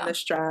feeling the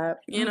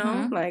strap. You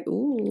know, like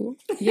ooh,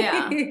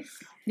 yeah.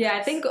 Yeah,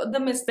 I think the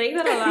mistake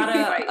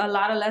that a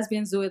lot of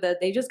lesbians do is that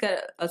they just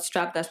get a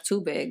strap that's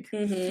too big,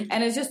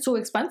 and it's just too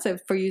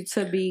expensive for you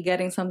to be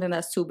getting something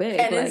that's too big.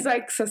 And it's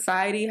like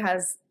society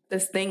has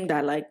this thing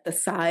that like the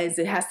size,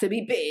 it has to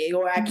be big,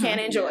 or I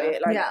can't enjoy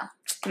it. Like,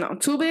 no,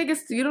 too big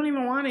is you don't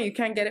even want it. You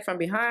can't get it from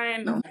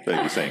behind. No.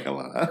 You're saying a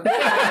lot.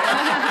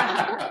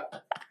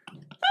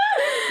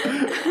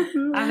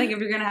 I think if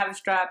you're gonna have a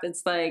strap,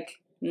 it's like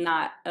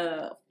not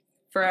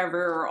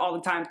forever or all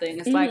the time thing.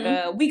 It's like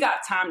we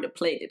got time to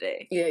play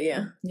today.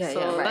 Yeah.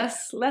 So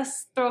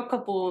let's throw a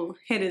couple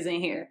hitters in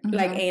here,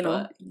 like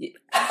anal.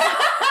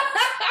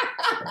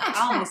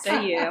 I almost said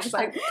I was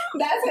like,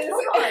 that's his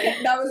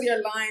line. That was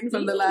your line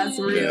from the last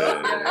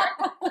reel.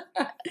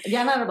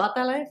 Yeah, not about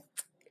that life.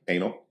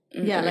 Anal.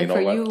 Yeah, like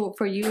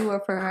for you or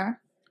for her.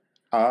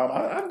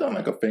 I've done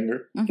like a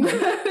finger. I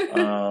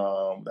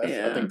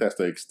think that's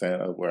the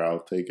extent of where I'll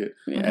take it.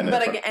 Yeah.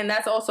 But again, and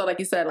that's also like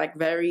you said, like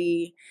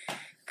very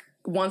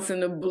once in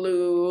the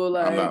blue.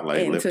 Like I'm not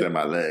like lifting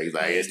my legs.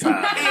 Like it's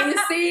time. And you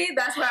see,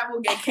 that's why I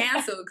will get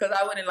canceled because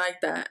I wouldn't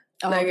like that.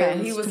 Like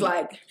if he was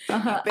like,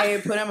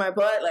 "Babe, put in my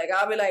butt." Like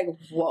I'll be like,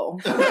 "Whoa."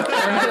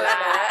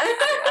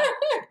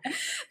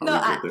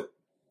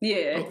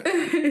 Yeah.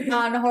 Okay.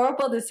 On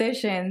Horrible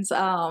Decisions,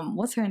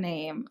 what's her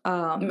name?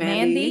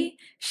 Mandy.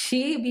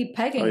 She be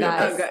pegging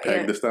guys.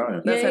 Peg the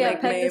Stallion. Yeah,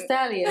 Peg the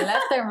Stallion,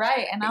 left and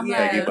right. And I'm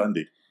like, Peggy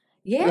Bundy.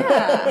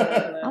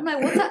 Yeah. I'm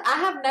like, I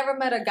have never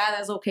met a guy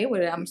that's okay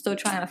with it. I'm still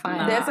trying to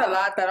find. There's a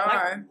lot that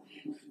are.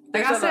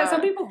 Like I said,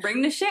 some people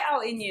bring the shit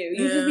out in you.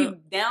 You just be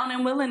down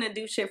and willing to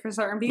do shit for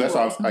certain people. That's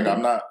all, like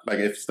I'm not like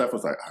if Steph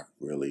was like, I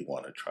really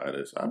want to try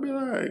this, I'd be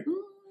like,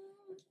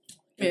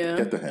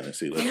 get the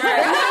Hennessy.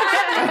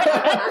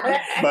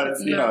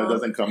 But you know, it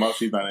doesn't come up.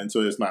 She's not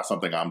into it. It's not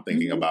something I'm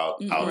thinking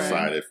about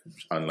outside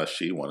unless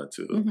she wanted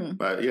to.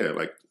 But yeah,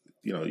 like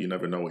you know, you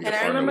never know what your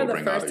partner will bring out. And I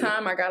remember the first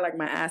time I got like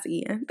my ass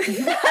eaten.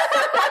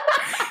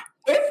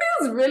 It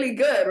feels really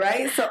good,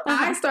 right? So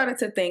I started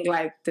to think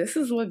like, this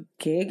is what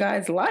gay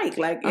guys like.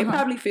 Like it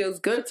probably feels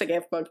good to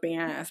get fucked in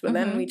the ass. But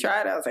then we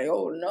tried it. I was like,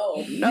 oh no.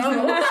 It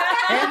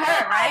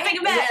hurt, right? Take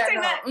it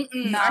back.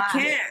 No, I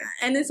can't.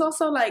 And it's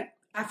also like,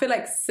 I feel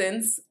like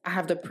since I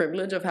have the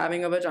privilege of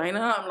having a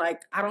vagina, I'm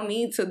like, I don't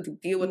need to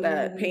deal with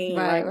that pain.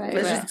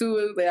 Let's just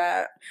do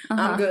that.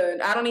 I'm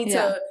good. I don't need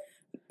to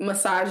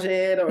massage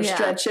it or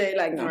stretch it.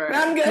 Like, no,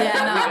 I'm good.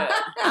 Yeah,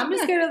 no. I'm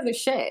just scared of the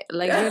shit.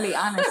 Like, really,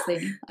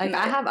 honestly. Like,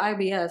 I have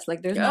IBS.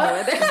 Like, there's no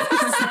way.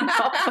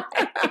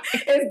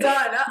 It's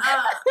done.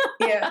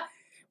 Yeah.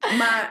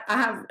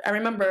 I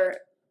remember,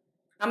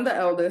 I'm the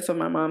eldest of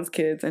my mom's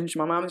kids, and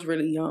my mom's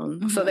really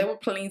young. So there were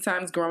plenty of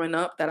times growing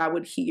up that I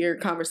would hear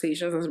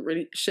conversations I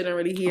really shouldn't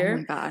really hear. Oh,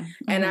 my God.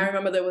 And I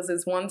remember there was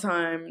this one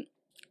time,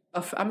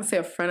 I'm going to say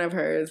a friend of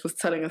hers was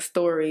telling a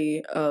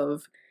story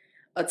of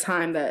a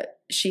time that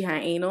she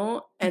had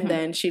anal and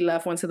then she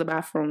went to the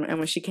bathroom, and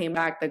when she came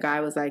back, the guy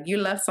was like, you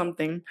left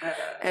something,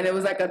 and it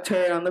was like a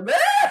turd on the bed.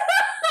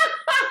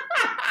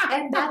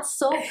 And that's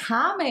so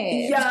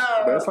common.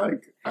 That's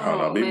like, I don't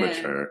know, be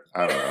mature.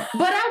 I don't know.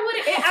 But I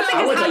wouldn't. I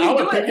think it's how you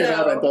do it. Pick it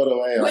up and throw it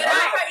away. But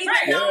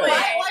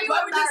why you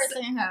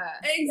embarrassing her?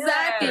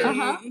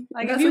 Exactly.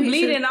 Like if you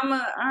bleeding, all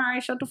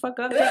right, shut the fuck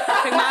up. Take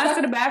my ass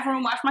to the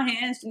bathroom, wash my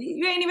hands.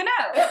 You ain't even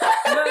know.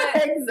 But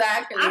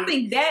exactly. I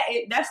think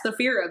that's the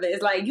fear of it.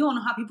 It's like you don't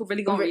know how people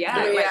really gonna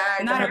react. Like,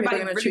 not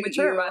everybody's really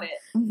mature about it.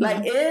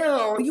 Like,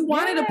 ew, you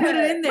wanted to put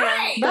it in there.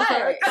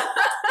 Right.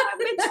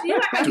 Bitch, you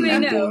act like you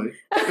ain't know.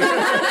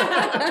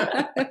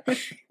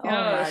 Oh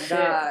my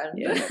God.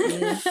 Yeah.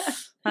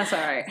 That's all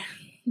right.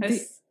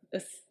 It's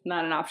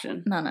not an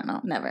option. No,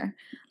 never.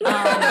 Do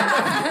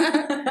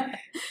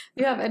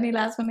you have any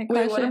last minute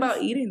questions? What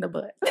about eating the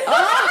butt?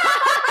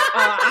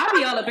 I'll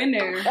be all up in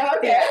there.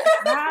 Okay.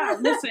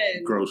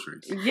 Listen.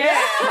 Groceries.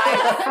 Yeah, like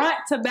front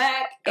to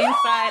back,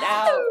 inside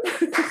out,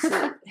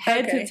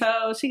 head to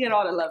toe. She get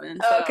all the loving.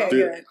 So. Okay,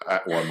 good.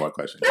 One more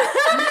question.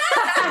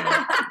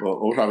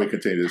 We'll probably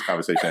continue this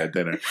conversation at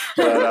dinner.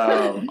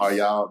 But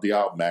do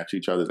y'all match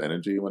each other's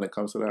energy when it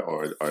comes to that,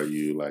 or are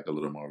you like a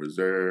little more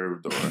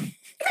reserved? Or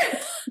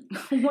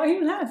why are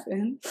you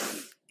laughing?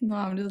 No,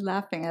 I'm just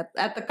laughing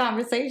at the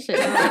conversation.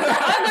 I don't know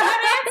how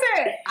to answer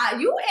it.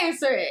 You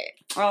answer it.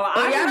 Oh,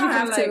 I don't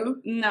have to.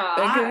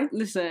 No,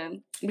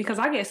 listen, because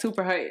I get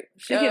super hyped.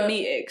 She get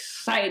me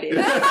excited.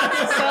 So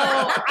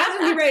I just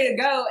be ready to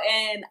go.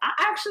 And I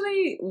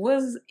actually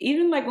was,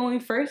 even like when we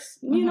first,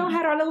 you know,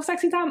 had our little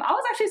sexy time, I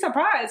was actually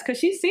surprised because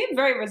she seemed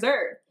very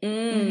reserved.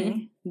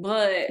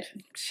 But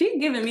she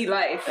giving me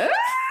life.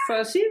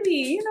 So she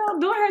be, you know,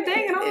 doing her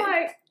thing. And I'm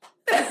like,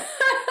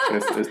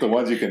 it's the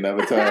ones you can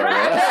never tell.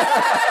 Right?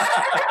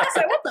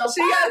 So what the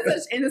she got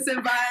such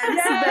innocent vibes.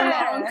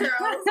 Yeah. Long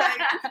curls,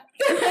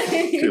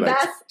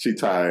 she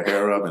tie her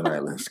hair up and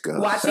like, let's go.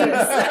 Watch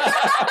this.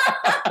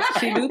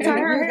 She do tie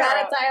her hair. You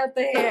gotta tie up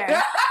the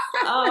hair.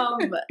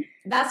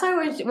 That's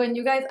why when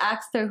you guys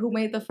asked her who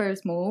made the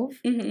first move,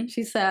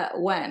 she said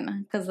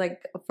when, because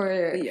like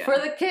for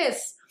the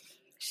kiss,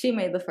 she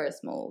made the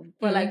first move,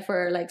 but like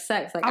for like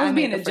sex, like I was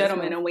being a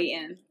gentleman and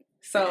waiting.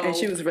 So and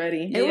she was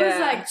ready. It was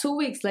like 2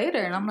 weeks later,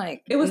 and I'm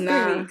like, it was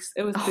nah. 3 weeks.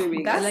 It was 3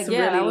 weeks. That's like,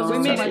 really that was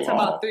long. We made That's it to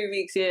long. about 3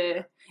 weeks,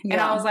 yeah. And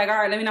I was like, all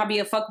right, let me not be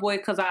a fuckboy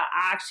because I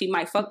actually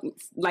might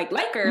like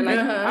her. Like,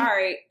 all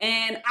right.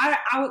 And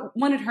I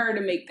wanted her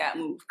to make that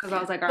move because I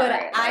was like, all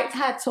right. But I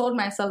had told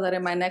myself that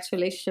in my next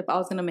relationship, I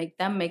was going to make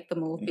them make the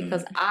move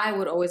because I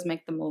would always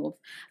make the move.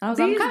 And I was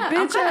like,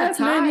 I'm kind of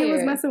tired. He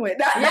was messing with.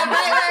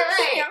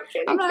 Right.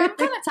 I'm kind of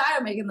tired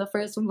of making the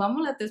first move. I'm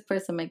going to let this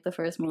person make the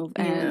first move.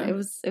 And it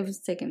was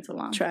taking too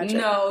long. Tragic.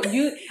 No,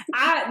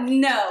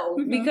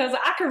 because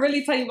I could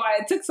really tell you why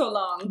it took so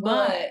long.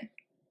 But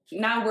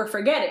now we're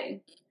forgetting.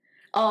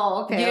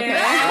 Oh, okay. Yeah. Okay.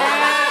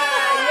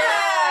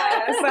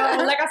 Yeah.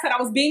 So, like I said, I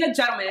was being a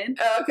gentleman.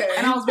 Okay.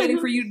 And I was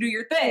waiting for you to do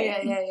your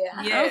thing.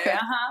 Yeah. Okay.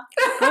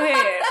 Go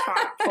ahead.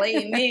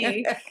 Play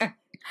me.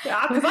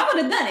 Because I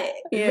would have done it.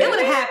 Yeah. It would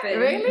have happened.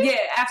 Really? Yeah,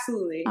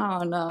 absolutely.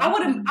 Oh, no. I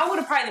would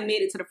have probably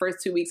made it to the first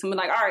 2 weeks and been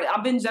like, all right,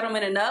 I've been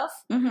gentleman enough.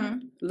 Mm-hmm.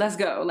 Let's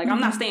go. Like, I'm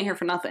not staying here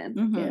for nothing.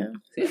 Mm-hmm.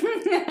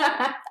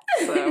 Yeah.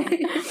 So, you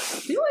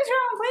always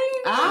trying to play me.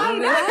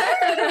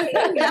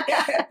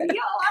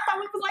 Yo, I thought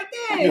we was like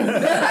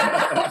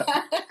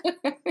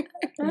this.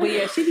 But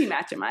yeah, she be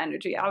matching my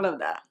energy. I love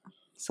that.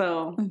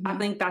 So I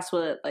think that's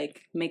what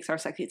like makes our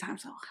sexy time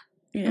so.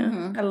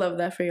 Yeah, I love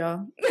that for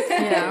y'all.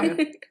 Yeah.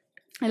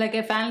 Like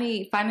it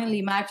finally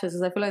matches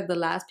because I feel like the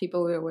last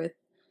people we were with,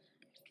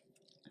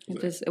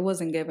 it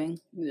wasn't giving.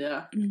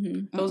 Yeah,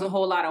 there was a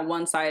whole lot of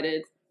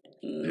one-sided.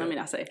 Let me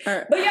not say.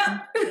 Right. But yeah,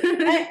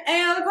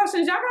 any other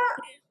questions y'all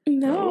got?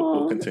 No,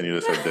 we'll continue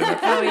this at dinner.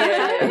 Oh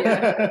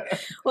yeah.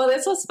 Well,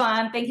 this was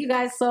fun. Thank you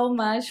guys so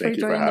much for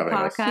joining the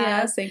podcast.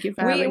 Yes, thank you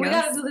for having us. We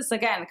got to do this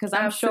again because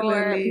I'm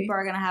sure people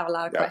are gonna have a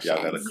lot of questions.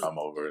 Y'all gotta come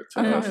over to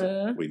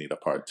us. We need a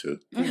part 2.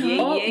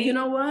 You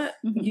know what?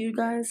 You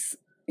guys,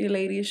 you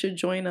ladies should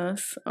join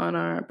us on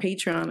our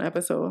Patreon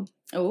episode.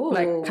 Oh,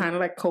 like kind of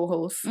like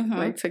co-hosts,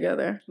 like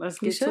together. Let's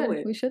get to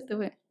it. We should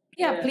do it.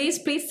 Yeah,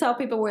 please tell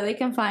people where they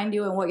can find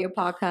you and what your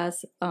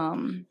podcast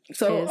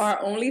so is. Our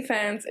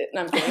OnlyFans.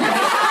 No, I'm kidding.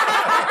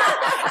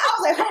 I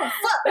was like, oh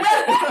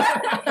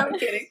fuck. I'm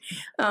kidding.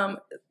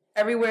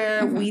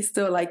 Everywhere we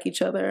still like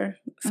each other.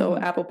 So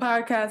Apple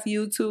Podcasts,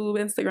 YouTube,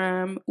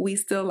 Instagram, we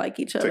still like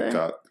each other.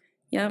 TikTok.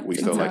 Yep. We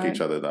still like each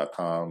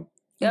other.com.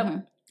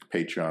 Yep.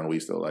 Patreon, we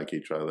still like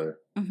each other.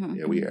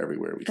 Yeah, we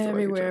everywhere. We still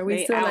everywhere. like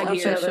each other. We still like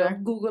each other. Sure.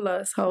 Google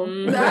us, ho.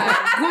 Google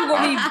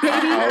me,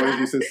 baby. I always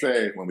used to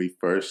say when we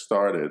first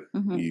started,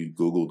 you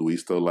Googled "We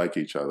Still Like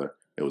Each Other."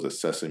 It was a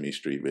Sesame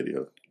Street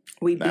video.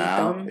 We beat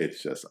Now them.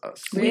 it's just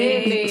us.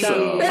 Really?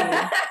 So,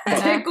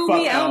 Tickle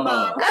me,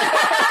 Elmo.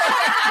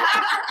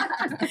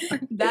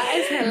 That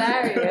is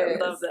hilarious.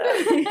 Love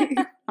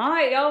that. All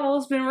right, y'all. Well,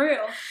 it's been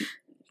real.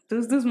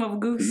 This mother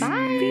goose.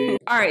 Bye.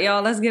 All right,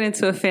 y'all. Let's get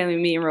into a family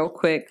meeting real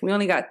quick. We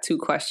only got 2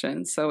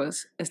 questions, so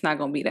it's not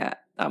gonna be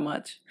that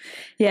much.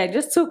 Yeah,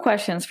 just 2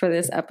 questions for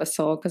this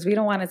episode because we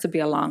don't want it to be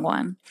a long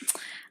one.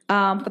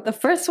 But the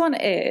first one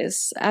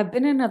is, I've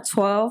been in a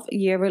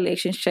 12-year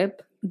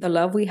relationship. The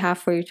love we have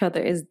for each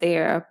other is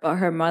there, but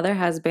her mother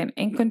has been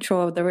in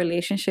control of the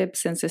relationship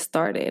since it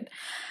started.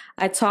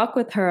 I talk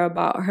with her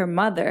about her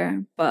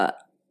mother,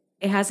 but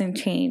it hasn't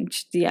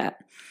changed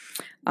yet.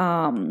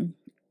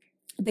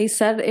 They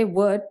said it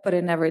would, but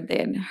it never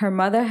did. Her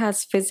mother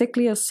has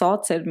physically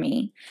assaulted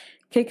me,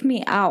 kicked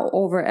me out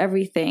over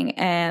everything,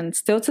 and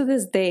still to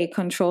this day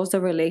controls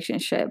the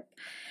relationship.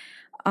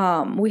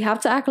 We have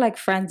to act like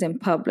friends in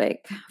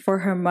public for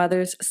her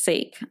mother's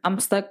sake. I'm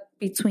stuck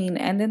between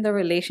ending the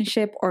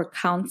relationship or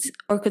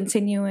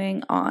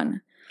continuing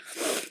on.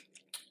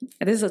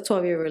 This is a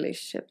 12-year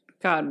relationship.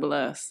 God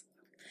bless.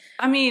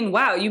 I mean,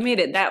 wow, you made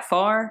it that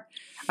far.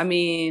 I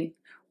mean,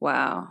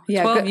 wow.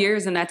 Yeah, 12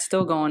 years and that's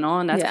still going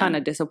on. That's Yeah. kind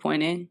of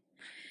disappointing.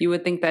 You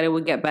would think that it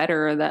would get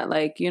better or that,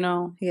 like, you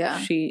know,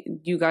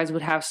 you guys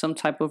would have some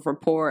type of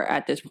rapport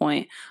at this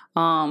point.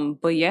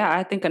 But yeah,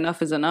 I think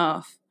enough is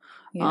enough.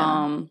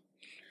 Yeah.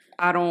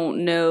 I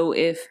don't know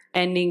if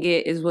ending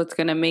it is what's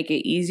going to make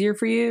it easier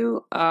for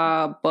you.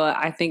 But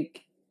I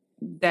think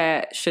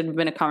that should have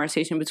been a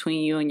conversation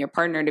between you and your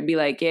partner to be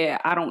like, yeah,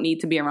 I don't need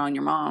to be around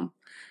your mom.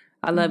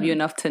 I love you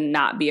enough to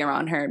not be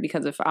around her,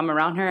 because if I'm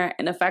around her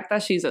and the fact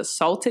that she's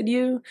assaulted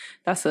you,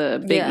 that's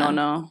a big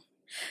no-no.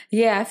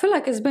 Yeah, I feel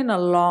like it's been a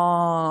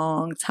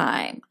long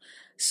time.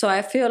 So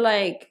I feel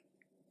like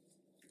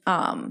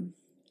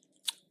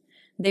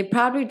they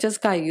probably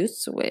just got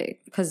used to it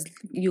because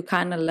you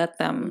kind of let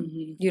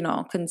them, you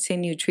know,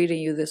 continue treating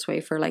you this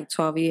way for like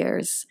 12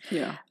 years.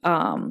 Yeah.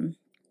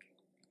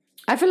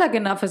 I feel like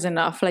enough is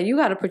enough. Like, you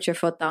got to put your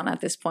foot down at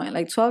this point.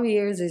 Like, 12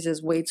 years is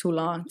just way too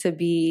long to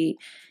be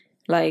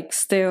like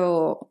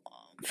still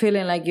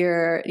feeling like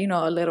you're, you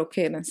know, a little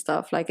kid and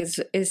stuff. Like,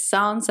 it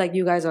sounds like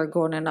you guys are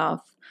grown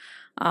enough.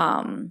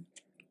 And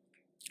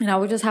I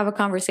would just have a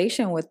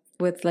conversation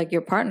with like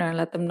your partner and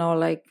let them know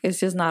like it's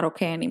just not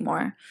okay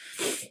anymore.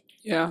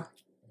 Yeah.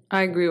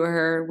 I agree with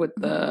her with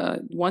the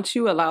once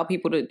you allow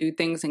people to do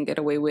things and get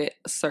away with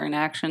certain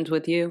actions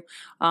with you,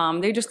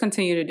 they just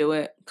continue to do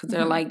it because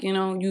they're like,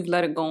 you've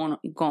let it go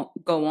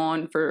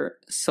on for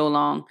so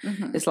long.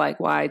 It's like,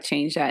 why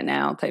change that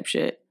now type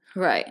shit.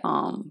 Right.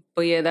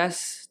 But yeah,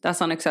 that's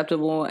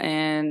unacceptable.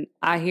 And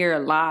I hear a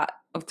lot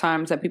of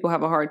times that people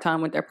have a hard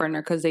time with their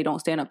partner because they don't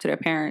stand up to their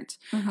parents.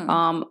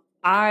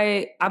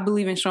 I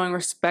believe in showing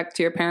respect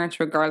to your parents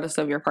regardless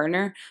of your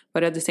partner,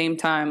 but at the same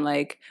time,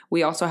 like,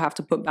 we also have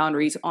to put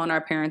boundaries on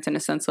our parents in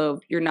the sense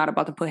of you're not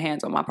about to put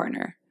hands on my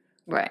partner.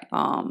 Right.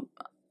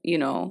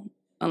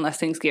 Unless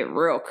things get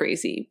real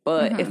crazy.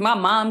 But if my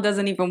mom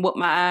doesn't even whoop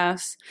my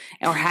ass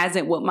or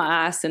hasn't whooped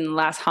my ass in the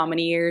last how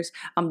many years,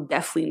 I'm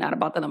definitely not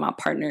about to let my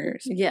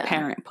partner's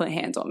parent put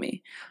hands on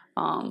me.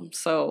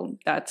 So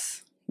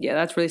that's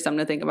really something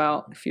to think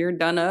about. If you're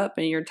done up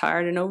and you're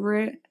tired and over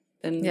it,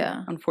 then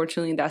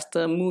unfortunately that's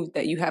the move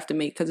that you have to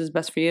make because it's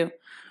best for you.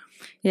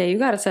 Yeah, you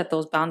got to set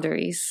those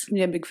boundaries.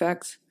 Yeah, big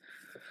facts.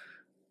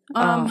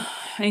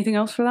 Anything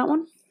else for that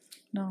one?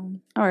 No.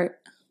 All right.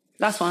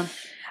 Last one.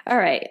 All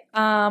right.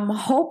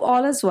 Hope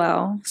all is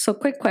well. So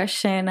quick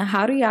question.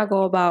 How do y'all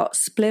go about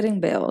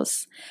splitting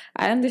bills?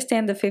 I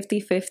understand the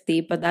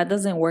 50-50, but that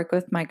doesn't work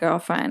with my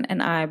girlfriend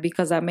and I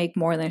because I make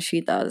more than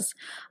she does.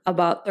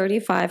 About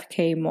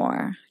 $35,000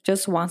 more.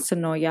 Just wants to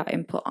know y'all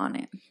input on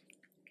it.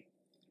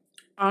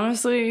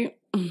 Honestly,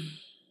 I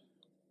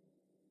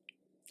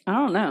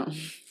don't know.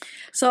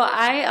 So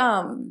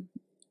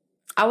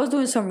I was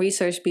doing some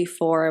research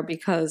before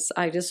because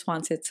I just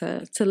wanted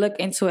to look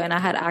into it, and I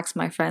had asked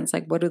my friends,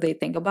 like, what do they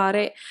think about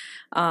it?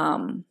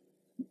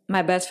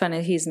 My best friend,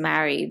 he's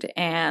married,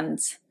 and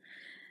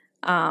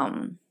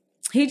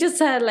he just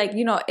said, like,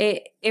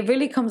 it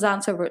really comes down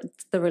to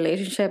the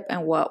relationship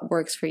and what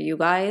works for you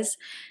guys.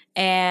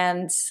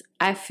 And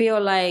I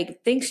feel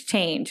like things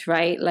change,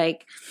 right?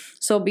 Like,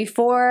 so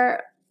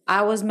before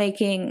I was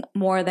making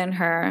more than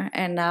her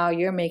and now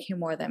you're making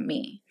more than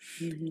me.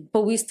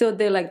 But we still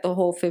did like the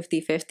whole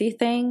 50-50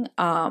 thing.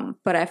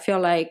 But I feel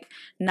like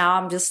now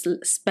I'm just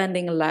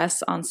spending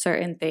less on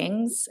certain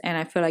things and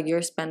I feel like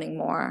you're spending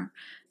more.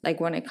 Like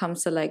when it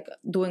comes to like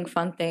doing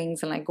fun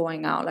things and like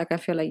going out, like I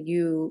feel like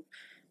you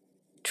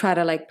try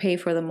to like pay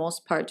for the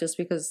most part just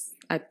because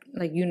that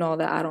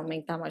I don't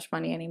make that much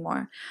money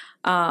anymore.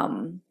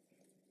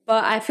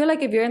 But I feel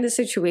like if you're in this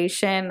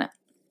situation,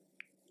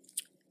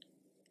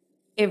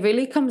 it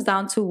really comes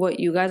down to what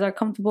you guys are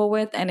comfortable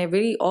with, and it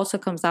really also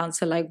comes down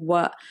to like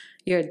what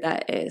your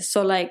debt is.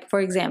 So like,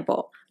 for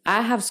example,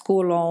 I have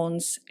school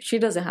loans. She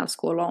doesn't have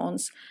school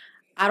loans.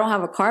 I don't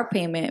have a car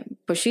payment,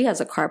 but she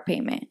has a car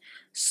payment.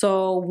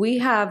 So we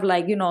have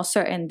like,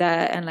 certain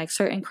debt and like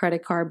certain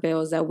credit card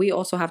bills that we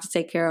also have to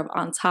take care of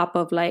on top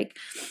of like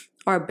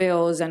our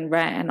bills and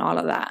rent and all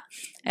of that.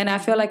 And I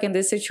feel like in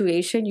this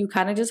situation, you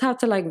kind of just have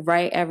to like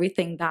write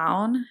everything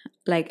down,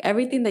 like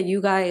everything that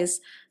you guys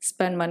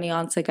spend money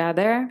on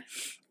together,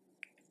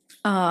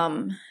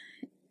 and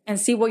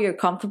see what you're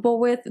comfortable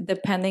with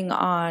depending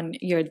on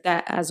your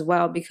debt as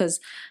well. Because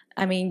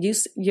I mean,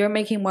 you're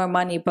making more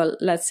money, but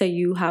let's say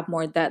you have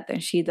more debt than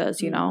she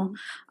does,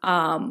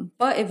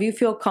 But if you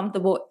feel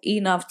comfortable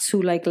enough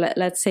to like,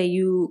 let's say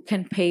you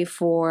can pay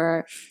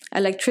for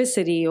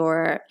electricity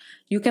or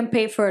you can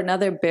pay for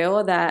another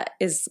bill that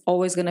is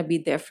always going to be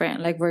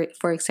different. Like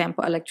for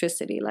example,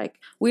 electricity, like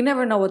we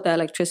never know what the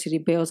electricity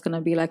bill is going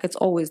to be like. It's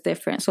always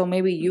different. So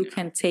maybe you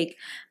can take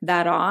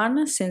that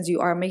on since you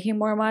are making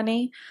more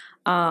money.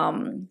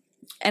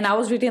 And I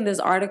was reading this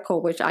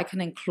article, which I can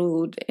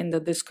include in the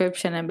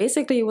description. And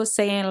basically it was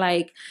saying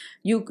like,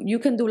 you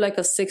can do like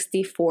a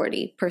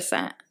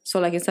 60-40%. So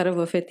like instead of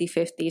a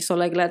 50-50. So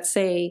like, let's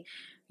say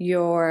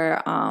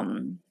your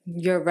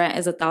rent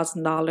is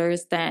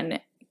 $1,000, then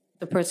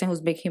the person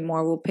who's making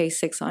more will pay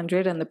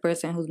 $600 and the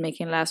person who's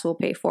making less will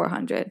pay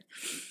 $400.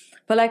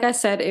 But like I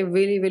said, it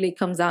really, really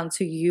comes down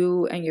to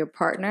you and your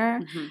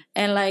partner.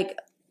 And like,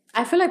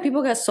 I feel like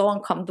people get so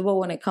uncomfortable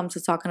when it comes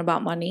to talking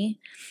about money.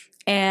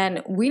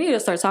 And we need to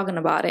start talking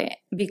about it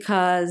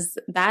because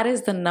that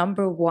is the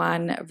number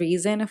one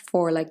reason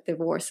for like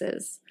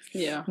divorces.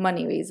 Yeah.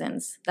 Money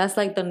reasons. That's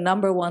like the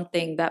number one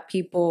thing that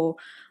people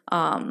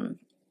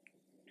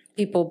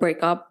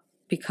break up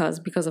because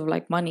of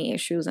like money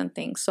issues and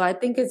things. So I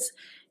think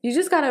you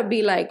just gotta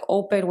be like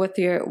open with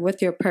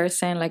your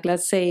person. Like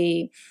let's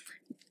say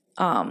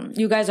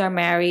you guys are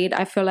married.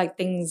 I feel like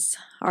things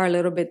are a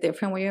little bit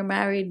different when you're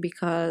married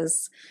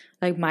because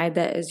like my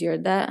debt is your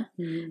debt.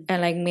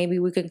 And like maybe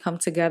we can come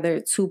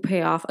together to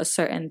pay off a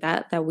certain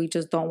debt that we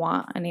just don't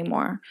want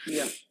anymore.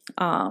 Yeah.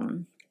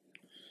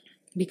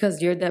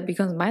 Because your debt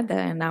becomes my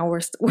debt and now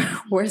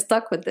we're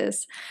stuck with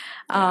this.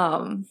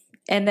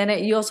 And then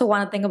you also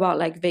want to think about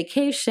like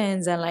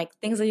vacations and like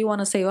things that you want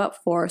to save up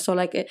for. So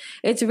like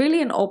it's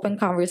really an open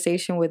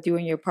conversation with you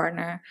and your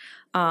partner.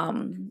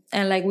 And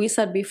like we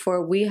said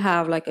before, we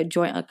have like a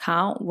joint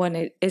account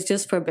when it's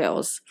just for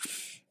bills.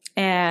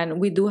 And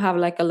we do have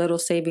like a little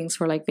savings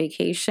for like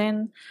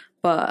vacation,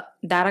 but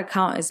that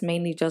account is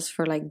mainly just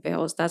for like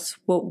bills. That's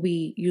what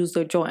we use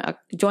the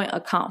joint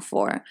account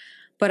for.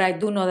 But I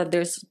do know that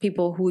there's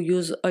people who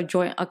use a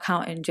joint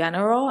account in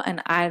general,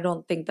 and I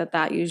don't think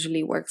that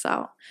usually works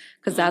out,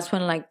 because that's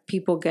when like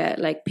people get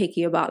like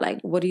picky about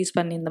like what are you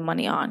spending the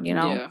money on, you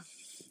know? Yeah.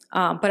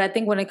 But I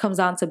think when it comes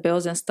down to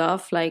bills and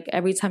stuff, like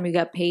every time you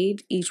get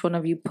paid, each one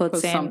of you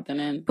puts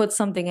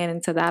something in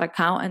into that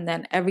account, and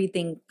then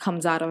everything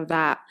comes out of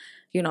that,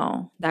 you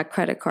know, that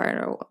credit card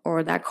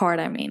or that card,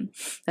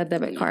 that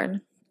debit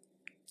card.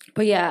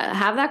 But yeah,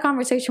 have that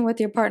conversation with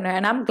your partner.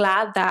 And I'm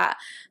glad that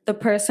the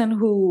person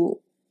who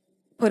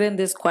put in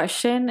this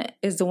question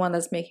is the one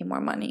that's making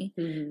more money,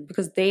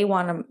 because they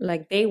want to,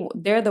 like,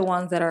 they're the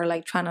ones that are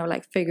like trying to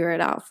like figure it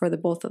out for the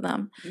both of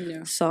them.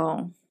 Yeah.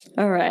 So,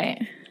 all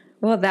right.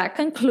 Well, that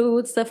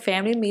concludes the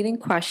family meeting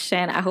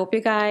question. I hope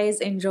you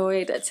guys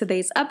enjoyed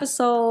today's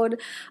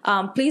episode.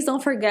 Please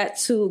don't forget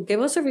to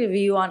give us a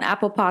review on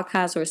Apple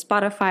Podcasts or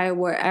Spotify,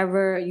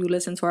 wherever you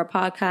listen to our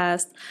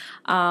podcast.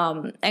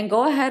 And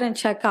go ahead and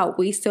check out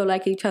We Still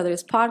Like Each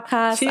Other's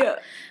podcast. Yeah.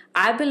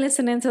 I've been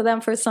listening to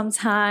them for some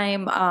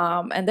time,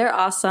 and they're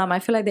awesome. I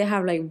feel like they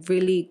have like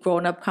really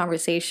grown-up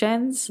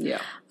conversations,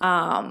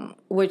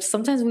 which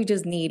sometimes we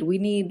just need. We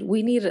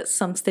need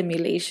some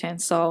stimulation.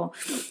 So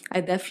I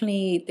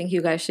definitely think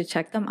you guys should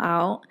check them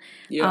out.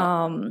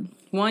 Yeah.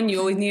 One, you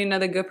always need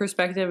another good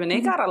perspective, and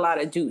they got a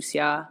lot of juice,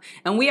 y'all.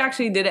 And we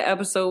actually did an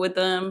episode with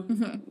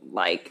them,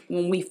 like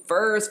when we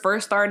first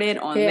started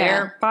on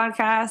their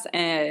podcast,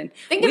 and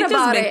we've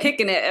just been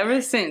kicking it ever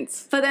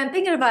since. But then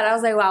thinking about it, I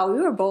was like, wow,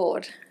 we were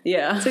bold.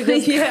 Yeah,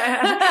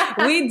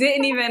 yeah. We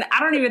didn't even. I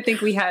don't even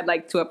think we had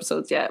like 2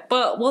 episodes yet,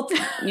 but we'll,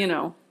 you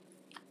know.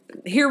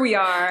 Here we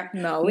are.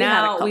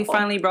 Now we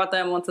finally brought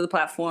them onto the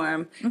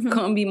platform.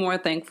 Couldn't be more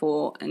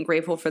thankful and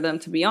grateful for them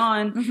to be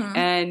on.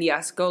 And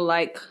yes, go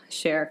like,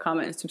 share,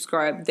 comment, and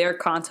subscribe their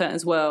content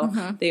as well.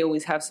 They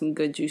always have some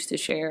good juice to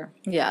share.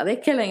 Yeah, they're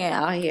killing it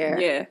out here.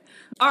 Yeah.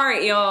 All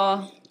right,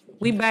 y'all.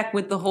 We back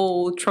with the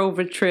whole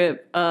Trover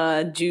trip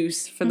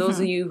juice. For those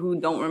of you who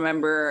don't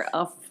remember,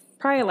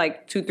 probably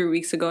like 2-3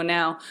 weeks ago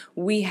now,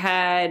 we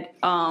had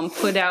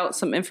put out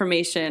some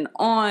information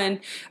on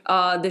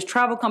this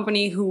travel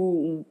company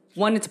who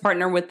wanted to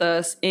partner with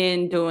us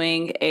in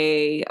doing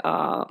a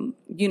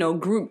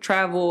group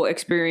travel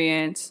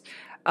experience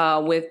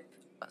with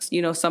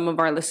some of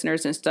our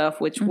listeners and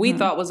stuff, which we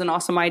thought was an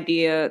awesome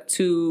idea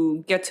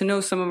to get to know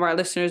some of our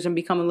listeners and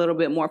become a little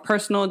bit more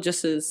personal,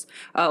 just as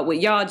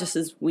with y'all, just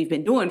as we've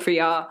been doing for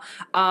y'all.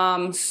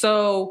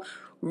 So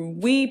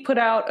we put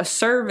out a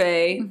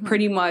survey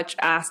pretty much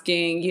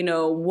asking,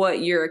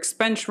 what your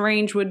expense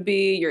range would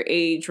be, your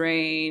age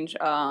range,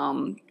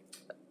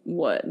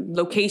 what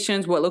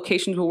locations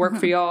will work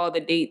for y'all,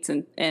 the dates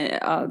and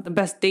the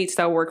best dates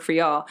that work for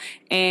y'all.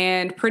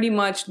 And pretty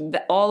much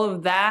all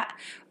of that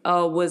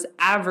was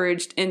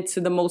averaged into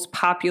the most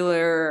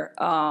popular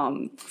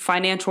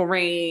financial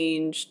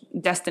range,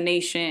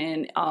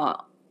 destination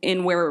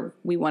in where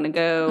we want to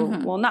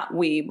go. Well, not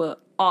we,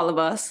 but all of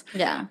us.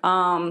 Yeah.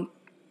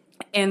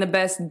 And the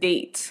best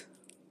date.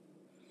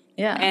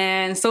 Yeah.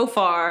 And so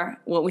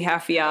far, what we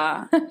have for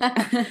y'all is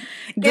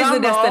the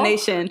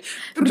destination.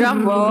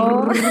 Drum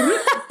roll.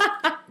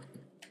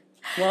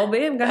 Well,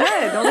 babe, go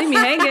ahead. Don't leave me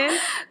hanging.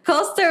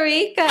 Costa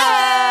Rica.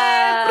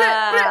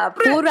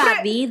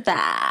 Pura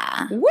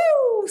vida.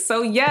 Woo!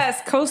 So,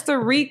 yes, Costa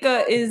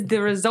Rica is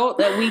the result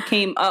that we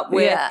came up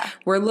with. Yeah.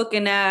 We're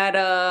looking at,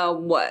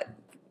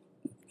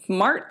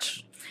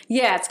 March?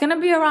 Yeah, it's going to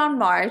be around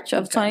March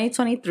of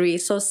 2023.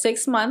 So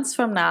 6 months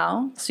from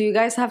now. So you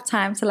guys have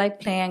time to like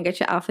plan, get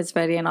your outfits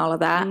ready and all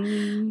of that.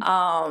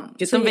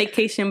 Get some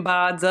vacation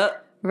bods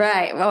up.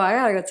 Right. Well, I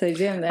got to go to the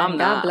gym then. I'm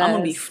going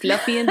to be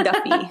fluffy and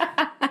duffy.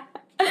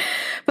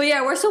 But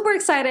yeah, we're super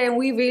excited. And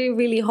we really,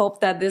 really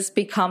hope that this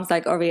becomes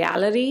like a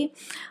reality.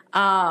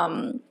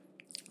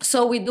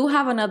 So we do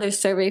have another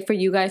survey for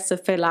you guys to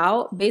fill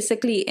out.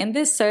 Basically, in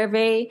this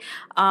survey,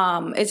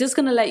 it's just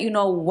going to let you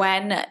know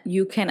when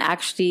you can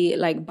actually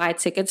like buy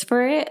tickets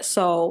for it.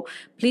 So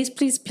please,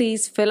 please,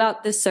 please fill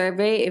out this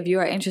survey if you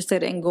are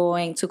interested in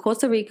going to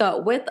Costa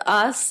Rica with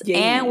us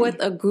and with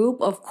a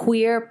group of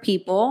queer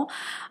people.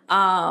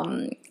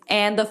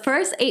 And the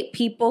first 8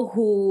 people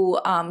who,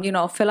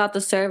 fill out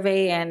the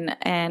survey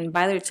and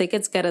buy their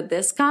tickets get a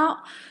discount.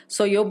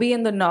 So you'll be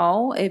in the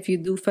know if you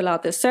do fill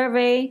out the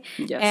survey.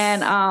 Yes.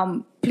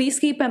 And please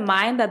keep in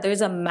mind that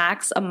there's a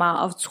max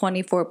amount of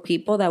 24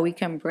 people that we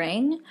can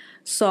bring.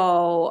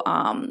 So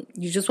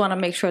you just want to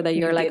make sure that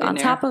you're like on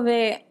top of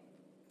it.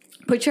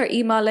 Put your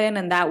email in,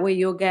 and that way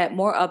you'll get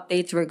more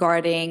updates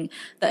regarding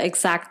the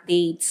exact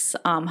dates,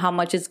 how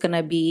much it's going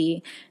to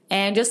be.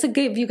 And just to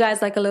give you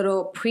guys like a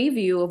little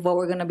preview of what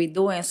we're going to be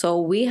doing.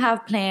 So we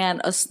have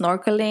planned a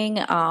snorkeling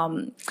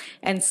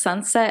and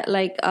sunset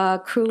like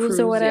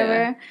cruise or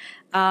whatever.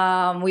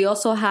 Yeah. We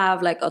also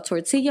have like a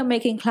tortilla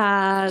making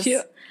class.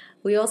 Yeah.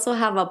 We also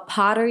have a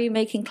pottery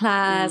making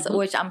class,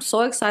 which I'm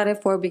so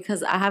excited for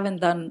because I haven't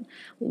done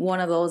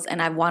one of those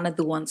and I want to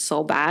do one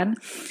so bad.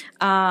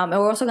 And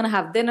we're also going to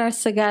have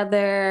dinners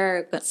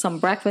together, some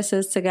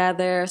breakfasts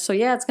together. So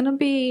yeah, it's going to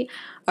be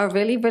a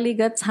really, really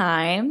good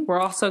time.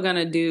 We're also going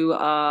to do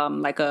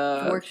like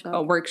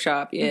a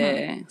workshop.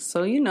 Yeah.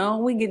 So, you know,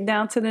 we get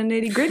down to the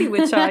nitty gritty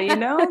with y'all, you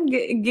know,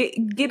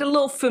 get a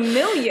little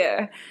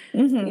familiar,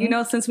 you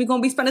know, since we're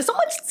going to be spending so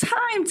much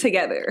time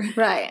together.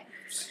 Right.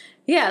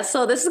 Yeah,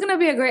 so this is going to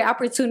be a great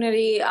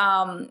opportunity.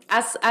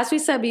 As we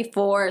said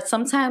before,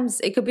 sometimes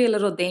it could be a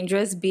little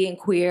dangerous being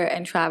queer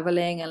and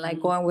traveling and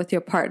like going with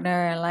your partner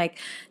and like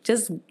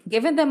just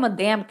giving them a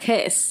damn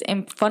kiss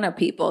in front of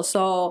people.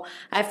 So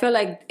I feel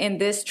like in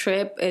this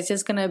trip, it's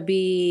just going to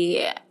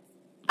be,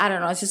 I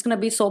don't know, it's just going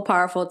to be so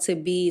powerful to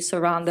be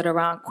surrounded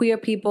around queer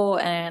people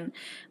and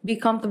be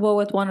comfortable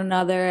with one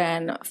another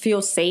and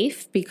feel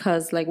safe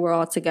because like we're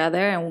all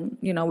together and,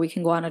 you know, we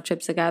can go on a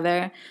trip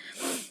together.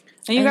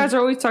 And you guys are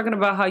always talking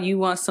about how you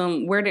want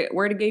some, where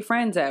the gay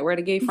friends at? Where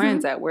the gay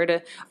friends at? All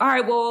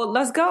right, well,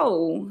 let's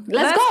go.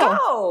 Let's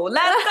go,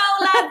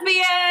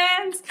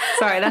 lesbians.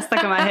 Sorry, that's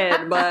stuck in my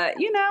head. But,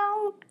 you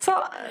know,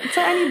 to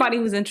anybody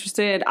who's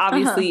interested,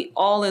 obviously,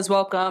 all is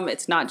welcome.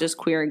 It's not just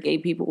queer and gay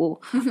people.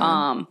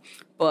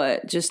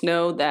 But just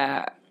know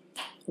that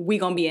we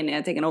going to be in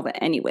there taking over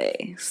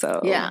anyway. So,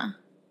 yeah.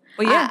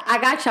 Well, yeah, I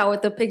got y'all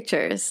with the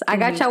pictures. I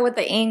got y'all with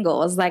the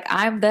angles. Like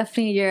I'm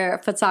definitely your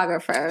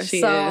photographer. She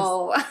is.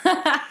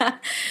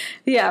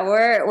 Yeah,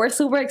 we're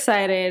super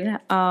excited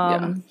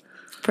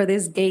for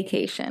this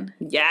gaycation.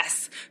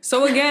 Yes.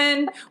 So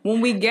again, when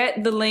we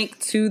get the link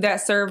to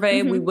that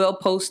survey, we will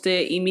post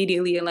it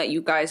immediately and let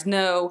you guys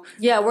know.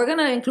 Yeah, we're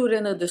gonna include it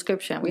in the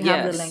description. We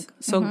have the link.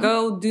 So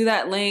go do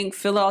that link,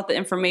 fill out the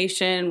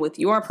information with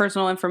your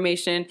personal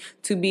information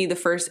to be the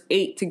first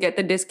 8 to get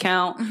the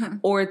discount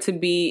or to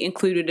be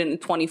included in the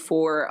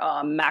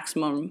 24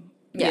 maximum,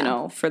 you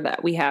know, for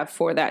that we have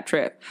for that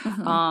trip.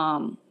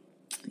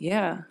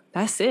 Yeah,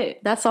 that's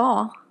it. That's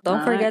all.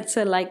 Don't forget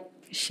to like,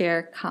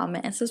 share,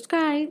 comment, and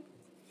subscribe.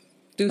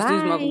 Deuce,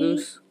 Mother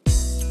Goose.